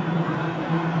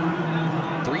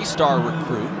 3-star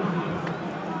recruit.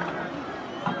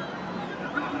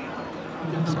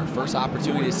 It's our first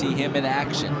opportunity to see him in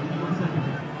action.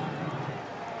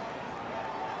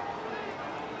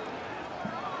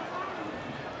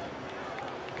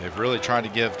 They've really tried to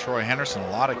give Troy Henderson a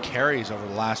lot of carries over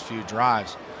the last few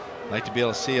drives. I'd like to be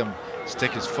able to see him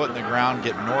stick his foot in the ground,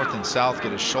 get north and south,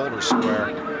 get his shoulders square.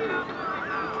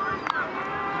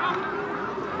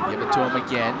 Give it to him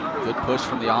again. Good push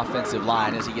from the offensive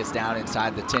line as he gets down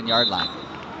inside the 10-yard line.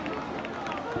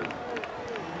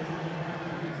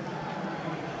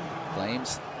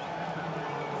 Flames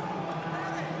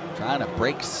trying to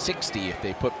break 60 if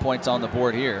they put points on the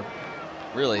board here.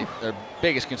 Really, their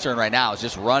biggest concern right now is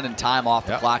just running time off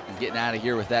the clock and getting out of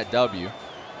here with that W.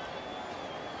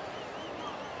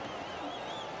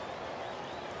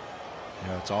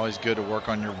 Yeah, it's always good to work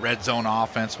on your red zone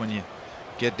offense when you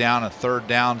get down a third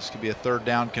down. This could be a third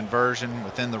down conversion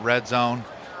within the red zone.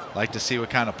 Like to see what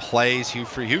kind of plays Hugh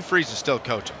Freeze is still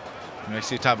coaching. You know,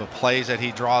 see the type of plays that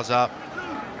he draws up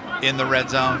in the red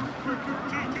zone.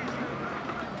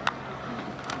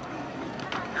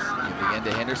 Giving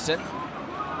into Henderson.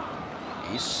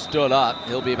 He stood up.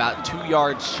 He'll be about 2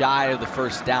 yards shy of the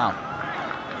first down.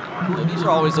 So these are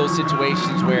always those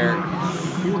situations where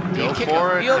you kick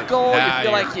a field goal, you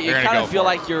feel like you kind of feel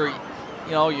like you're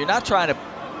not trying to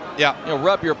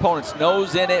rub your opponent's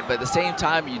nose in it, but at the same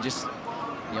time you just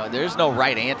there's no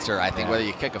right answer. I think whether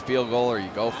you kick a field goal or you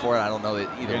go for it, I don't know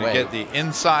that either way. Get the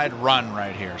inside run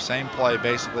right here. Same play,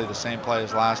 basically the same play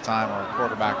as last time, or a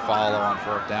quarterback follow on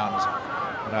fourth down is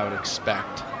what I would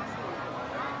expect.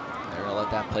 They're gonna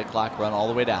let that play clock run all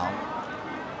the way down.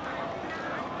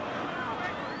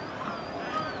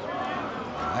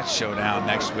 That showdown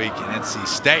next week in NC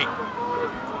State.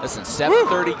 Listen,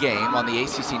 7:30 game on the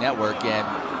ACC network, and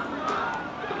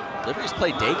Liberty's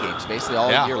played day games basically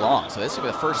all year long. So this will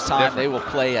be the first time they will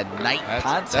play a night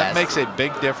contest. That makes a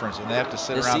big difference, and they have to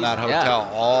sit around that hotel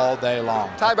all day long.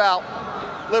 Timeout,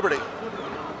 Liberty.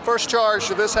 First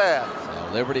charge of this half.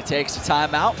 So Liberty takes a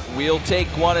timeout. We'll take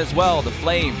one as well. The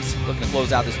Flames looking to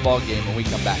close out this ball game when we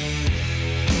come back.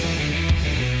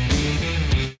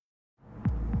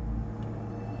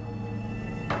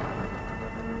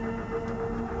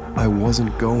 I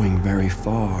wasn't going very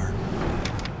far.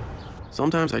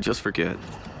 Sometimes I just forget.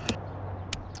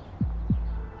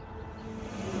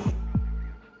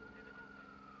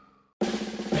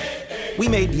 We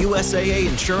made USAA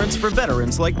insurance for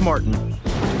veterans like Martin.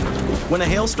 When a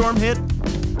hailstorm hit,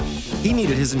 he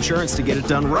needed his insurance to get it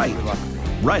done right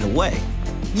away.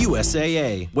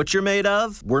 USAA. What you're made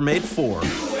of, we're made for.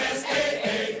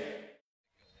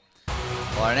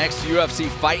 Well, our next UFC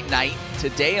fight night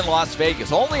today in Las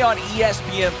Vegas, only on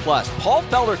ESPN+. Paul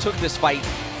Felder took this fight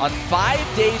on 5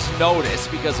 days' notice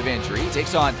because of injury. He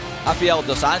takes on Rafael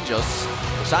Dos Anjos.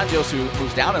 Dos Anjos, who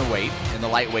moves down in weight in the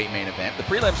lightweight main event. The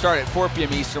prelims start at 4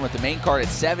 p.m. Eastern with the main card at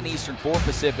 7 Eastern, 4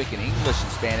 Pacific in English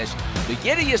and Spanish. To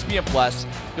get ESPN+,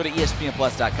 go to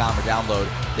ESPNplus.com or download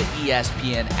the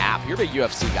ESPN app. You're a big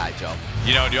UFC guy, Joe.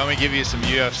 Do you want me to give you some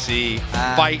UFC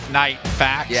fight night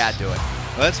facts? Yeah, do it.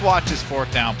 Let's watch this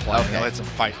fourth down play. Okay. Let's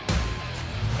fight.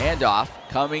 Handoff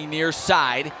coming near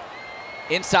side.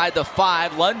 Inside the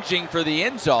 5, lunging for the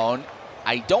end zone.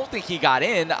 I don't think he got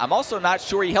in. I'm also not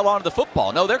sure he held on to the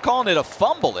football. No, they're calling it a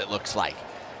fumble, it looks like.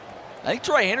 I think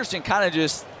Troy Henderson kind of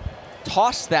just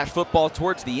tossed that football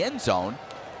towards the end zone,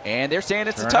 and they're saying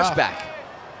it's a touchback.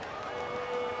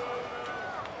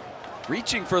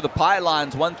 Reaching for the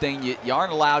pylon's one thing. You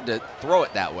aren't allowed to throw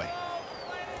it that way.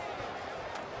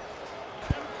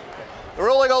 The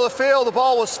ruling on the field, the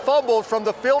ball was fumbled from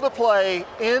the field of play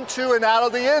into and out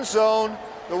of the end zone.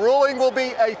 The ruling will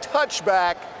be a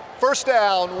touchback. First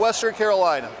down, Western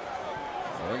Carolina.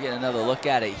 We're getting another look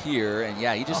at it here, and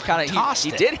yeah, he just kind of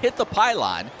he did hit the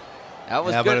pylon. That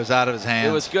was good. But it was out of his hands.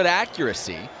 It was good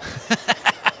accuracy.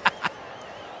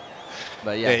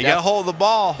 But yeah, you got to hold the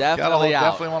ball. Definitely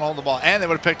out. Definitely want to hold the ball. And they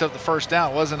would have picked up the first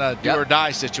down. It wasn't a do or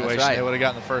die situation. Right. They would have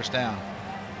gotten the first down.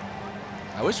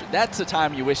 I wish that's the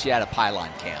time you wish you had a pylon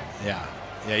cam. Yeah.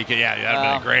 Yeah, you could. Yeah, that would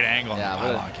have been a great angle on the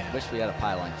pylon cam. Wish we had a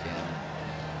pylon cam.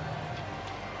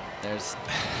 There's,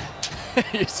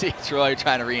 you see Troy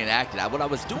trying to reenact it. What I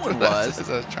was doing was,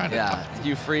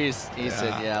 Hugh Freeze, he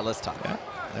said, let's talk. Yeah.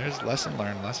 There's lesson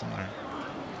learned, lesson learned.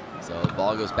 So the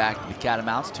ball goes back to the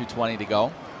Catamounts, 2:20 to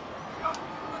go.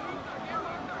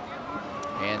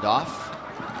 Handoff.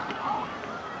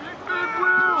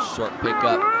 Short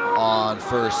pickup on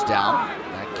first down.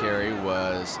 That carry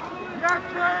was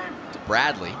to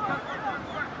Bradley.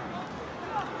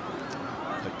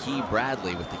 Key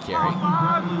Bradley with the carry.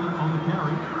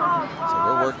 So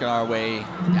we're working our way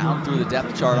down through the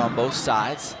depth chart on both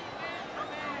sides.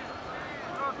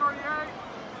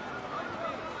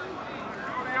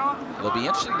 It'll be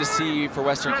interesting to see for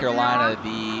Western Carolina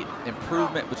the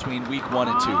improvement between week 1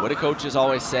 and 2. What do coaches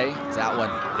always say? Is that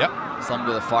one? Yep. Some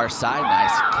to the far side.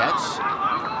 Nice catch.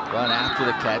 Run after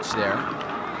the catch there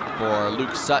for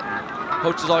Luke Sutton.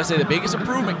 Coaches always say the biggest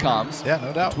improvement comes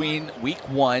no doubt. between week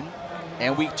 1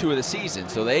 and week 2 of the season.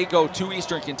 So they go to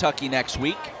Eastern Kentucky next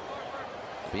week.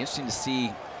 It'll be interesting to see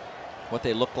what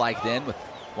they look like then with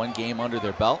 1 game under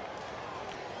their belt.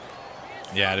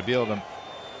 Yeah, to be able to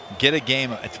get a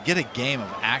game of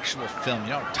actual film.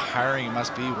 You know how tiring it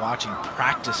must be watching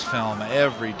practice film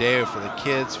every day for the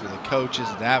kids, for the coaches,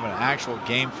 and to have an actual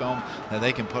game film that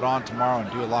they can put on tomorrow and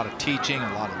do a lot of teaching,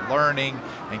 a lot of learning,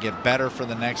 and get better for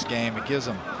the next game. It gives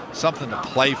them something to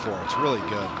play for. It's really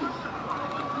good.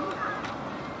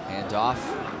 Hand off.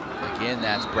 Again,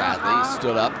 that's Bradley.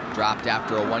 Stood up, dropped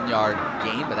after a 1-yard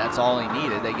gain, but that's all he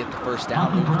needed. They get the first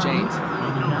down, move the chains.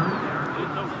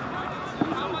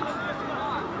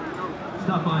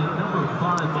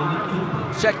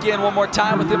 Check in one more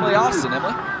time with Emily Austin.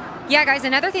 Emily? Yeah, guys,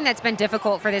 another thing that's been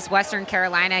difficult for this Western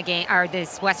Carolina game, or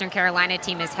this Western Carolina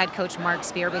team, is head coach Mark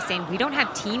Spear was saying we don't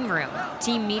have team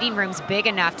meeting rooms big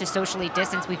enough to socially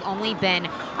distance. We've only been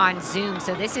on Zoom.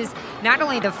 So this is not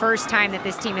only the first time that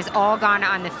this team has all gone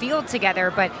on the field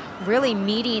together, but really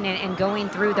meeting and going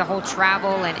through the whole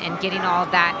travel and getting all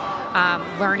of that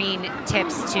learning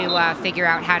tips to figure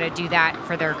out how to do that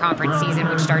for their conference season,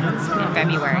 which starts in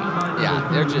February. Yeah,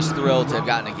 they're just thrilled to have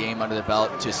gotten a game under the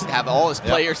belt, to have all his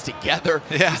players together.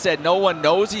 Yeah. He said no one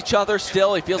knows each other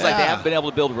still. He feels like they haven't been able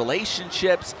to build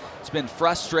relationships. It's been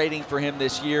frustrating for him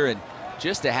this year, and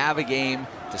just to have a game,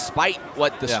 despite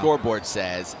what the scoreboard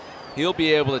says, he'll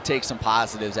be able to take some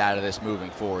positives out of this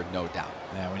moving forward, no doubt.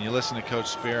 Yeah, when you listen to Coach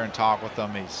Spear and talk with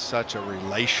him, he's such a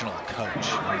relational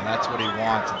coach. I mean, that's what he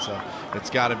wants, and so it's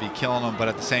got to be killing him. But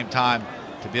at the same time,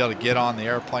 to be able to get on the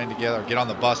airplane together, get on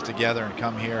the bus together, and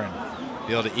come here and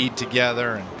be able to eat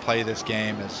together and play this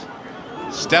game is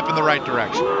a step in the right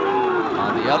direction.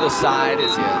 On the other side,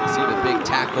 as you see the big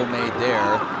tackle made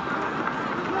there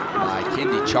by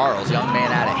Kendi Charles, young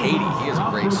man out of Haiti. He has a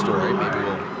great story. Maybe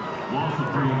we'll.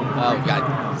 Oh, we've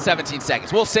got 17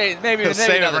 seconds. We'll say maybe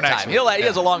another time. He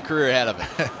has a long career ahead of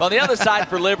him. On the other side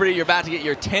for Liberty, you're about to get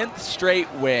your 10th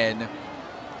straight win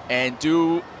and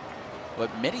do what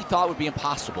many thought would be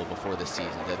impossible before this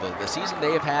season. The season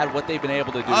they have had, what they've been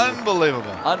able to do.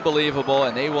 Unbelievable. Unbelievable,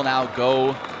 and they will now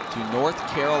go to North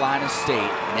Carolina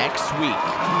State next week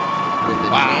with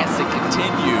the chance to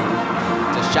continue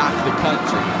to shock the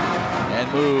country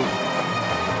and move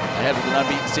ahead with an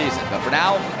unbeaten season. But for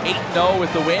now, 8-0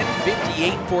 with the win,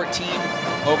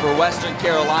 58-14 over Western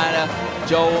Carolina.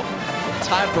 Joe,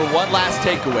 time for one last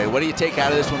takeaway. What do you take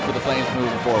out of this one for the Flames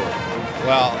moving forward?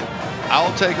 Well,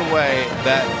 I'll take away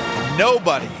that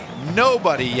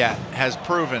nobody yet has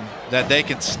proven that they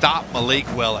can stop Malik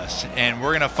Willis. And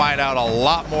we're going to find out a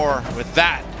lot more with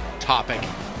that topic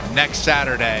next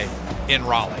Saturday in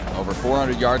Raleigh. Over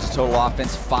 400 yards of total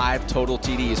offense, 5 total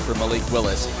TDs for Malik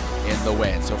Willis in the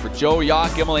win. So for Joe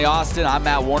Yock, Emily Austin, I'm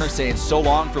Matt Warner saying so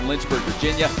long from Lynchburg,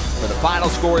 Virginia. For the final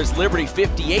score is Liberty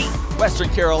 58, Western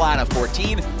Carolina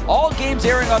 14. All games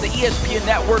airing on the ESPN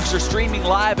networks are streaming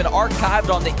live and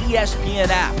archived on the ESPN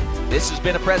app. This has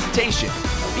been a presentation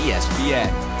of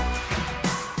ESPN.